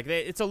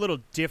it's a little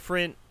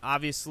different,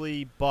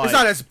 obviously, but... It's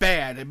not as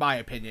bad, in my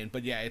opinion,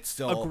 but yeah, it's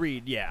still...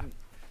 Agreed, yeah.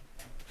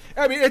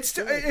 I mean,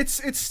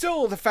 it's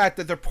still the fact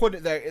that they're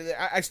putting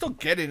that. I still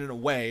get it in a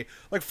way.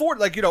 Like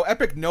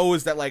Epic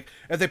knows that like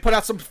if they put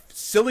out some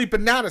silly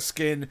banana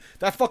skin,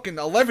 that fucking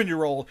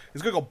 11-year-old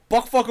is gonna go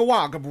buck fucking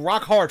wild, gonna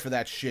rock hard for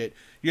that shit.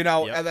 Yep.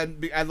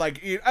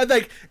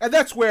 And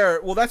that's where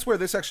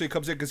this actually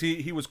comes in, because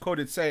he was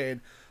quoted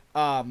saying,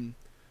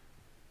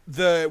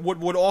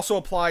 would also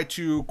apply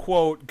to,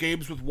 quote,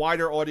 games with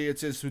wider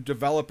audiences who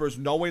developers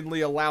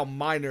knowingly allow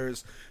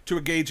minors to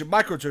engage in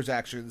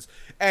microtransactions.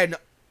 And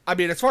I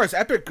mean, as far as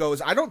Epic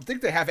goes, I don't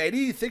think they have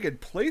anything in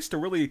place to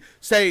really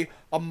say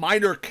a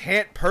minor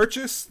can't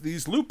purchase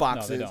these loot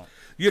boxes. No, they don't.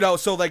 You know,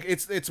 so like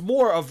it's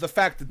more of the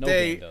fact that No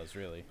they game does,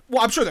 really.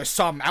 Well, I'm sure there's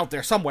some out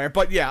there somewhere,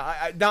 but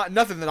yeah,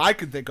 nothing that I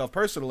can think of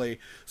personally.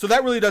 So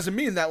that really doesn't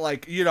mean that,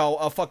 like, you know,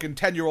 a fucking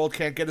 10-year-old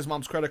can't get his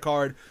mom's credit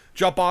card,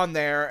 jump on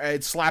there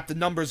and slap the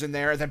numbers in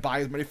there, and then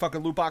buy as many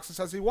fucking loot boxes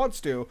as he wants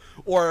to,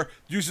 or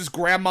use his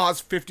grandma's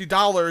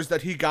 $50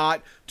 that he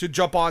got to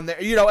jump on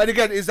there. You know, and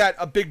again, is that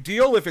a big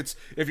deal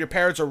if your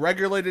parents are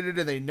regulated it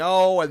and they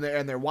know and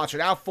they're watching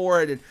out for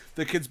it and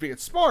the kid's being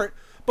smart?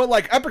 But,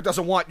 like, Epic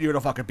doesn't want you to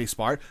fucking be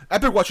smart.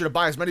 Epic wants you to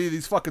buy as many of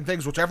these fucking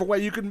things whichever way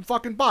you can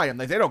fucking buy them.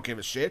 Like, they don't give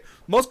a shit.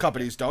 Most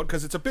companies don't,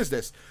 because it's a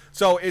business.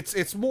 So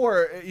it's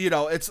more, you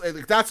know, it's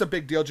that's a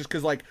big deal just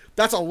because, like,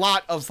 that's a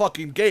lot of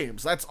fucking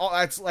games. That's all.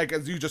 That's, like,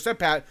 as you just said,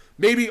 Pat,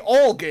 maybe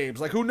all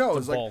games. Like, who knows?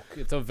 It's a bulk.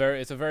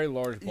 It's a very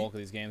large bulk of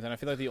these games. And I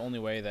feel like the only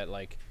way that,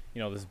 like,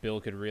 you know, this bill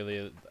could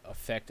really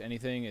affect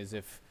anything is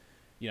if,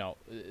 you know,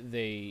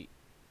 they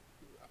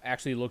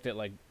actually looked at,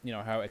 like, you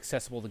know, how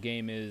accessible the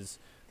game is,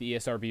 the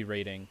ESRB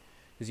rating,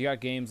 because you got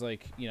games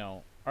like, you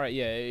know, all right,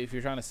 yeah, if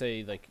you're trying to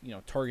say, like, you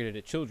know, targeted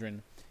at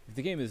children, if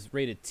the game is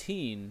rated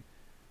teen,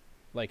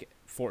 like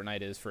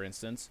Fortnite is, for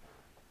instance,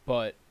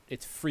 but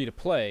it's free to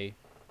play,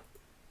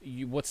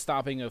 what's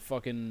stopping a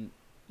fucking,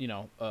 you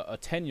know, a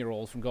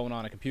 10-year-old from going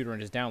on a computer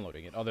and just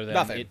downloading it, other than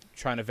Nothing. it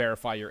trying to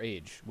verify your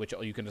age, which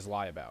you can just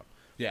lie about.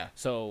 Yeah.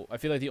 So I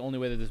feel like the only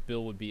way that this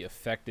bill would be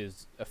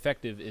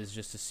effective is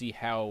just to see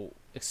how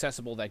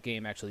accessible that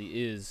game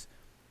actually is,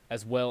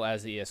 as well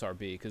as the ESRB,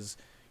 because,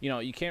 you know,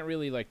 you can't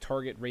really, like,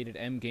 target rated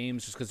M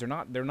games just because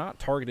they're not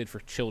targeted for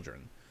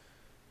children,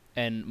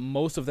 and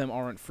most of them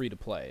aren't free to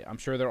play. I'm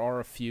sure there are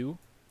a few.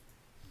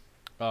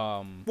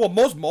 Well,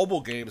 most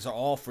mobile games are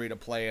all free to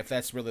play. If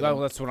that's really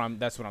That's what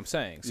I'm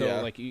saying. So, Yeah.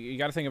 like, you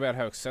got to think about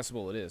how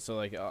accessible it is. So,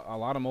 like, a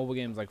lot of mobile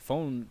games, like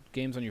phone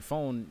games on your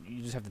phone,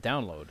 you just have to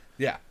download.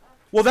 Yeah.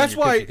 Well, that's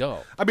you're good why. to go.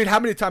 I mean, how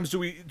many times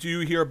do you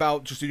hear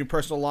about, just in your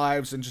personal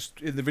lives and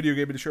just in the video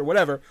game industry or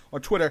whatever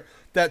on Twitter,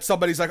 that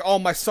somebody's like, "Oh,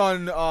 my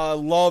son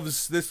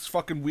loves this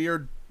fucking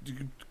weird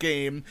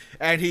game,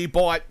 and he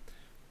bought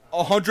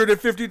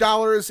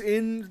 $150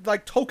 in,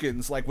 like,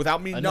 tokens, like,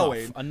 without me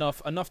knowing."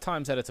 Enough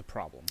times that it's a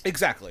problem.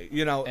 Exactly.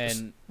 You know,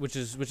 And which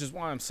is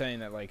why I'm saying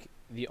that, like,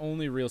 the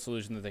only real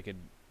solution that they could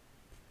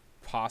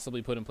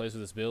possibly put in place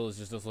with this bill is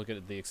just to look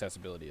at the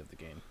accessibility of the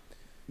game.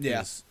 yeah.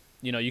 'Cause,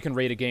 you know, you can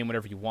rate a game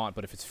whatever you want,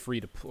 but if it's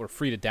free to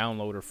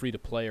download or free to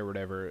play or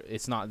whatever,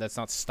 that's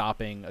not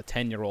stopping a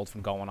 10-year-old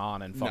from going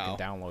on and fucking No.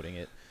 downloading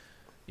it.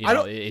 You I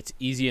know, don't- it's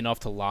easy enough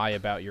to lie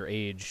about your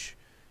age.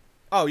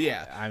 Oh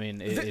yeah. I mean,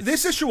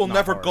 This issue will not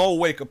never hard. go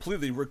away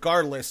completely,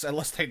 regardless,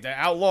 unless they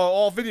outlaw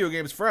all video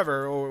games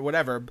forever or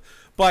whatever.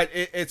 But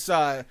it's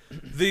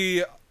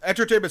the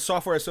Entertainment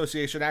Software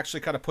Association actually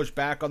kind of pushed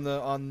back on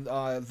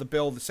the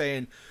bill,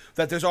 saying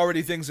that there's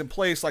already things in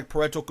place like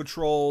parental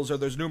controls, or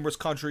there's numerous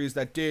countries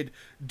that did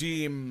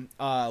deem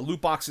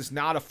loot boxes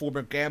not a form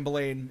of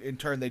gambling. In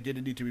turn, they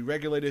didn't need to be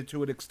regulated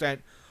to an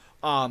extent.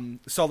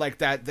 So like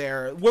that,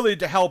 they're willing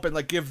to help and,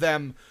 like, give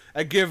them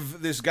and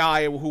give this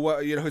guy who,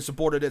 you know, his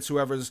subordinates,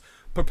 whoever's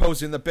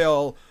proposing the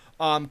bill,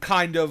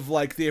 kind of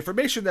like the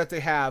information that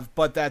they have,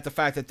 but that the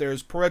fact that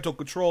there's parental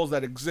controls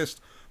that exist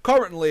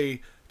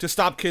currently to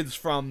stop kids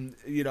from,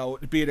 you know,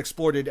 being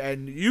exploited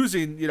and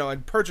using, you know,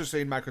 and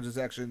purchasing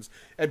microtransactions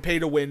and pay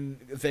to win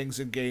things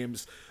in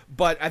games.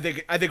 But I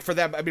think for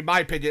them, I mean, my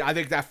opinion, I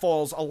think that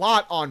falls a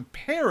lot on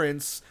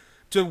parents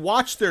to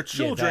watch their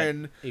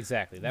children.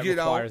 Exactly. That you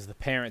know, requires the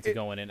parent to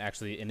go in and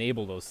actually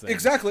enable those things.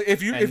 Exactly.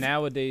 And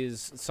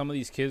nowadays, some of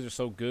these kids are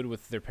so good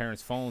with their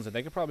parents' phones that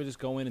they could probably just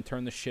go in and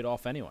turn the shit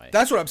off anyway.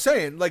 That's what I'm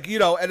saying. Like, you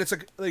know, and it's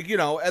like you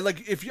know, and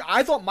like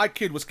I thought my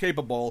kid was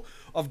capable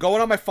of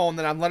going on my phone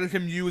that I'm letting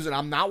him use and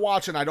I'm not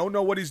watching, I don't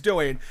know what he's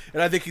doing,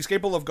 and I think he's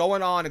capable of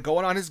going on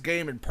his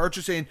game and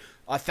purchasing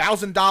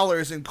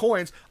 $1,000 in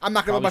coins. I'm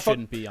not gonna let my phone.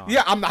 Shouldn't be on.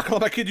 Yeah, I'm not gonna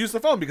let my kid use the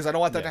phone because I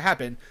don't want that to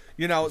happen.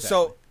 You know,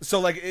 Exactly. so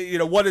like, you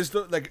know, what is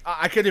the, like,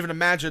 I can't even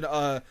imagine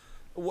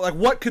like,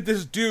 what could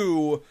this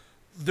do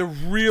to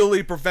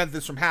really prevent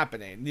this from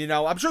happening? You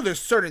know, I'm sure there's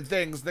certain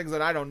things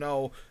that I don't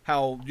know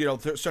how, you know,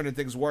 certain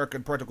things work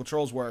and parental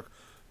controls work,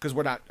 because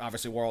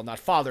we're all not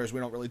fathers. We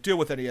don't really deal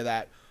with any of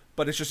that.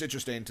 But it's just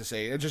interesting to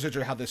see. It's just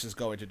interesting how this is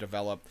going to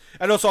develop.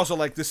 And it's also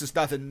like, this is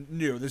nothing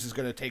new. This is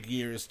going to take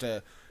years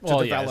to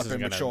develop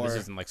and mature. This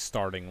isn't like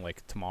starting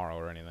like tomorrow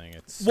or anything.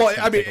 It's Well,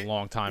 gonna I mean, take a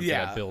long time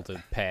yeah. for that bill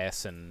to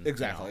pass and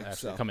Exactly, you know,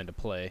 actually so. come into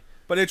play.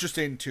 But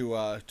interesting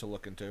to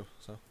look into.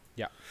 So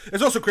Yeah.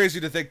 it's also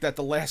crazy to think that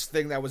the last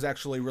thing that was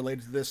actually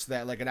related to this,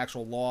 that like an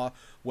actual law,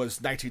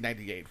 was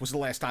 1998. Was the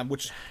last time,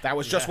 which that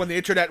was just when the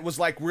internet was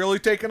like really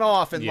taking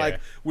off, and Yeah. like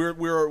we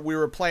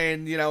were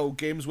playing, you know,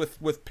 games with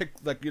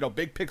like, you know,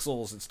 big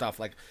pixels and stuff,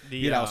 like,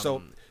 you know,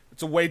 so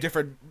it's a way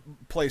different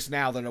place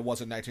now than it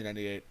was in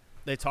 1998.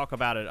 they talk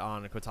about it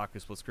on Kotaku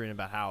Split Screen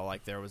about how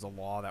like there was a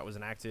law that was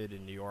enacted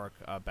in New York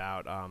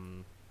about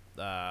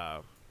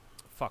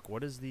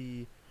what is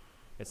the?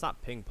 It's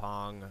not ping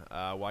pong.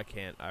 Why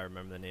can't I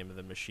remember the name of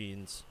the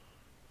machines?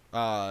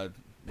 Like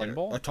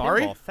Pinball? Atari.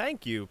 Pinball.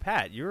 Thank you,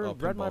 Pat. You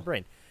read my pinball.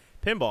 brain.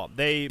 Pinball.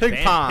 They Ping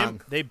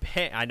banned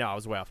pong. I know I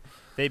was way off.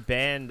 They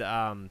banned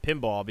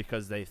pinball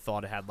because they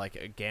thought it had like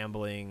a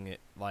gambling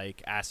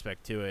like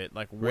aspect to it,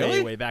 like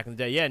Really? way back in the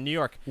day. Yeah, in New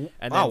York. And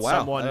Oh, then wow. I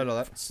someone didn't know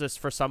that. just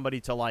for somebody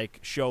to like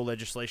show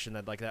legislation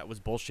that like that was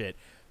bullshit.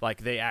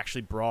 Like they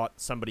actually brought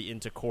somebody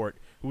into court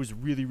who was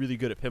really really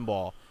good at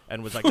pinball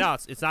and was like, no,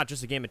 it's not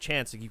just a game of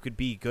chance. Like you could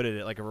be good at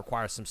it. Like it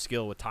requires some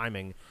skill with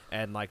timing,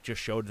 and like just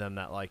showed them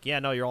that like, yeah,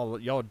 no,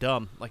 y'all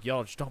dumb. Like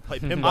y'all just don't play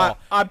pinball.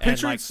 I'm And,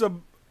 picturing like,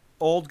 some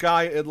old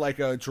guy in like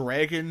a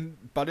dragon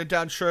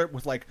button-down shirt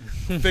with like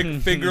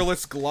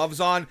fingerless gloves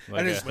on, Like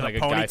and a, his like a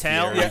ponytail? Guy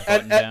Fieri yeah,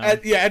 button down.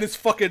 and his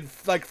fucking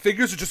like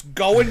fingers are just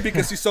going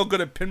because he's so good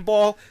at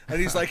pinball,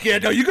 and he's like, yeah,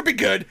 no, you could be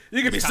good.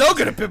 You could be so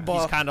good at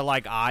pinball. He's kind of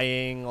like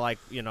eyeing like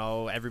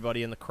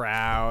everybody in the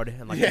crowd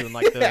and like Yeah, doing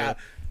like yeah.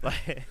 the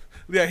like.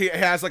 Yeah, he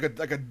has like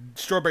a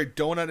strawberry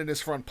donut in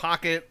his front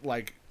pocket,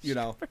 like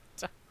Okay.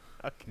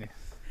 I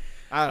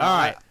don't know. All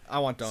right. I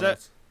want So-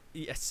 donuts.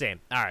 Yeah,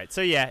 same. All right.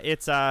 So yeah,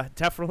 it's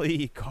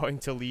definitely going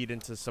to lead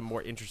into some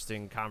more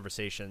interesting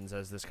conversations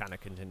as this kind of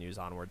continues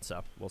onward.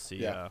 So we'll see.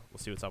 Yeah. We'll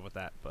see what's up with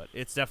that. But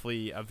it's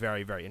definitely a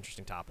very very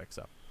interesting topic.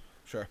 So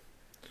Sure.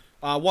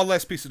 One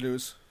last piece of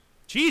news.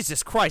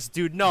 Jesus Christ,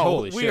 dude! No,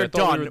 Holy we shit, are I thought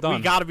we done. were We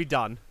done. gotta be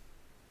done.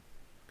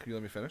 Can you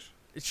let me finish?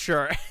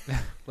 Sure.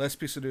 Last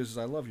piece of news is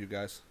I love you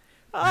guys.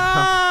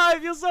 I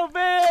feel so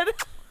bad.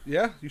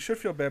 Yeah, you should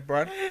feel bad,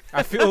 Brian.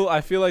 I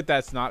feel like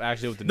that's not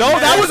actually what the No, news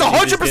that is. was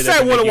You just did 100%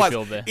 to what make it you was.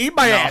 feel bad. Eat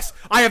my No. ass.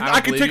 I don't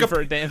can believe take you for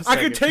a damn I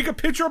can second. take a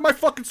picture of my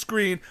fucking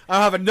screen.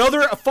 I have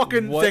another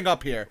fucking What? thing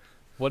up here.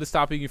 What is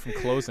stopping you from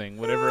closing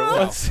whatever it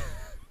was?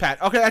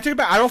 Pat, okay, I take it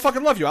back. I don't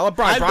fucking love you. I love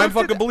Brian. Brian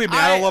fucking believe me.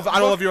 I don't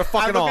love you a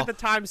fucking I all. look at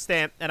the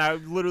timestamp and I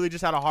literally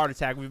just had a heart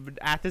attack. We've been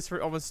at this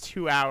for almost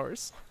 2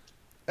 hours.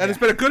 And it's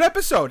been a good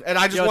episode. And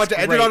I just Yo, wanted it's to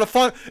end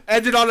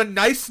it on a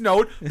nice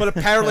note, but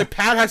apparently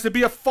Pat has to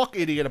be a fuck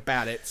idiot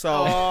about it. So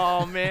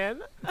Oh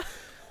man,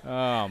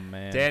 Oh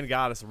man, Dan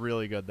got us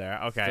really good there.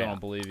 Okay, still don't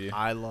believe you.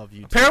 I love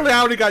you. apparently too.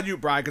 I only got you,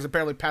 Brian, because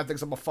apparently Pat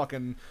thinks I'm a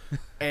fucking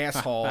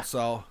asshole.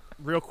 So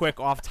Real quick,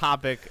 off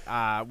topic.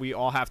 We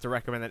all have to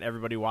recommend that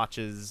everybody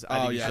watches.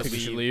 Oh, You yeah. I think we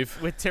should leave.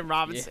 with Tim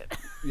Robinson.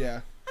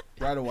 yeah,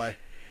 right away.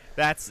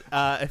 That's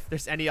if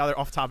there's any other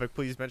off topic,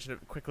 please mention it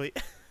quickly.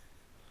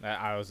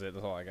 That was it.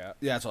 That's all I got.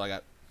 Yeah, that's all I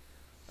got.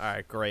 All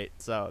right, great.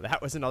 So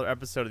that was another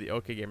episode of the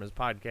OK Gamers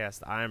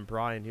podcast. I'm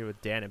Brian here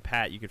with Dan and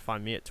Pat. You can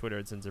find me at Twitter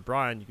at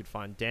ZinzaBrian. You can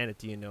find Dan at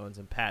Dean Owens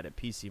and Pat at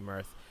PC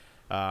Mirth.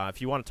 If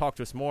you want to talk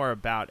to us more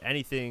about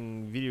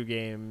anything, video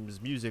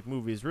games, music,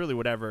 movies, really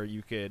whatever,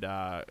 you could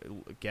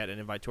get an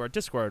invite to our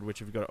Discord,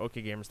 which if you go to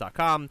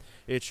okgamers.com,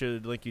 it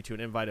should link you to an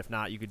invite. If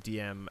not, you could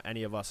DM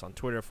any of us on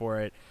Twitter for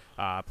it.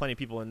 Plenty of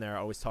people in there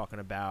always talking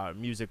about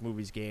music,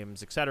 movies,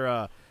 games,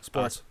 etc.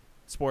 Sports.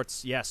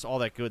 Sports, yes, all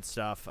that good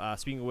stuff.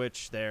 Speaking of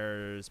which,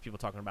 there's people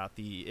talking about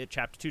the It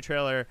Chapter 2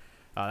 trailer.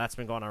 That's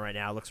been going on right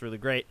now. It looks really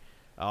great.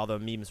 All the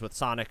memes with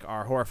Sonic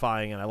are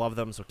horrifying, and I love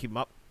them, so keep them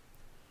up.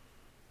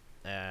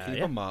 Keep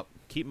them up.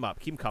 Keep them up.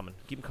 Keep them coming.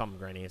 Keep them coming,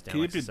 Granny. As Dan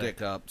Keep likes your to say.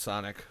 dick up,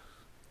 Sonic.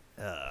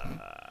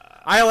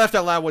 I laughed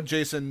out loud when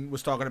Jason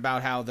was talking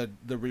about how the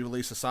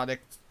re-release of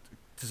Sonic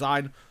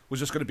design was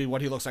just going to be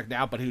what he looks like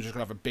now, but he was just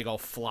going to have a big old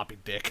floppy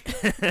dick.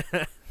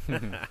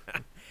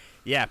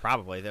 Yeah,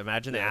 probably.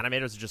 Imagine Yeah. the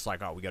animators are just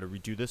like, oh, we got to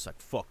redo this. Like,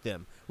 fuck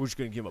them. We're just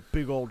going to give him a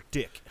big old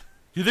dick.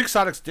 Do you think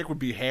Sonic's dick would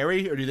be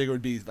hairy, or do you think it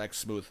would be like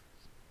smooth?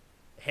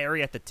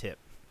 Hairy at the tip.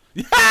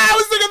 Yeah, I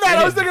was thinking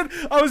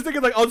that. I was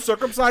thinking like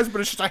uncircumcised,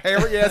 but it's just a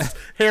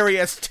hairy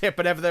ass tip,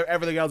 and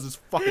everything else is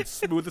fucking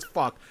smooth as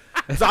fuck.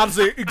 It's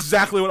honestly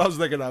exactly what I was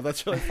thinking of.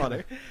 That's really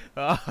funny.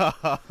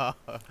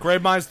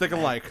 Great minds think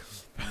alike.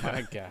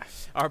 My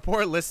gosh. Our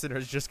poor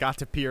listeners just got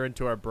to peer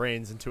into our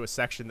brains into a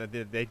section that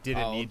they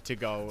didn't Oh. need to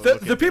go. The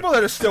look into. people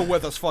that are still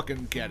with us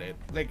fucking get it.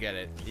 They get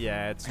it.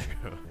 Yeah, it's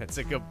true. It's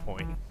a good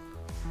point.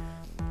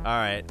 All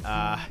right.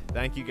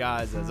 Thank you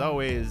guys as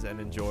always,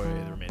 and enjoy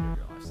the remainder of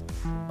your lives.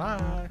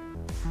 Bye.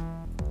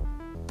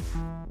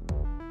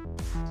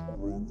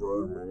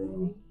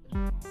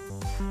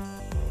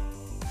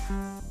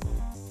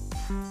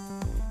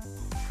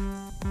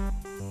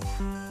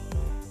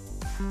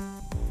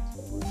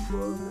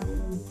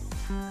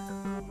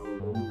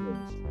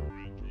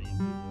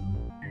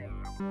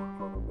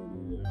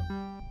 Thank you.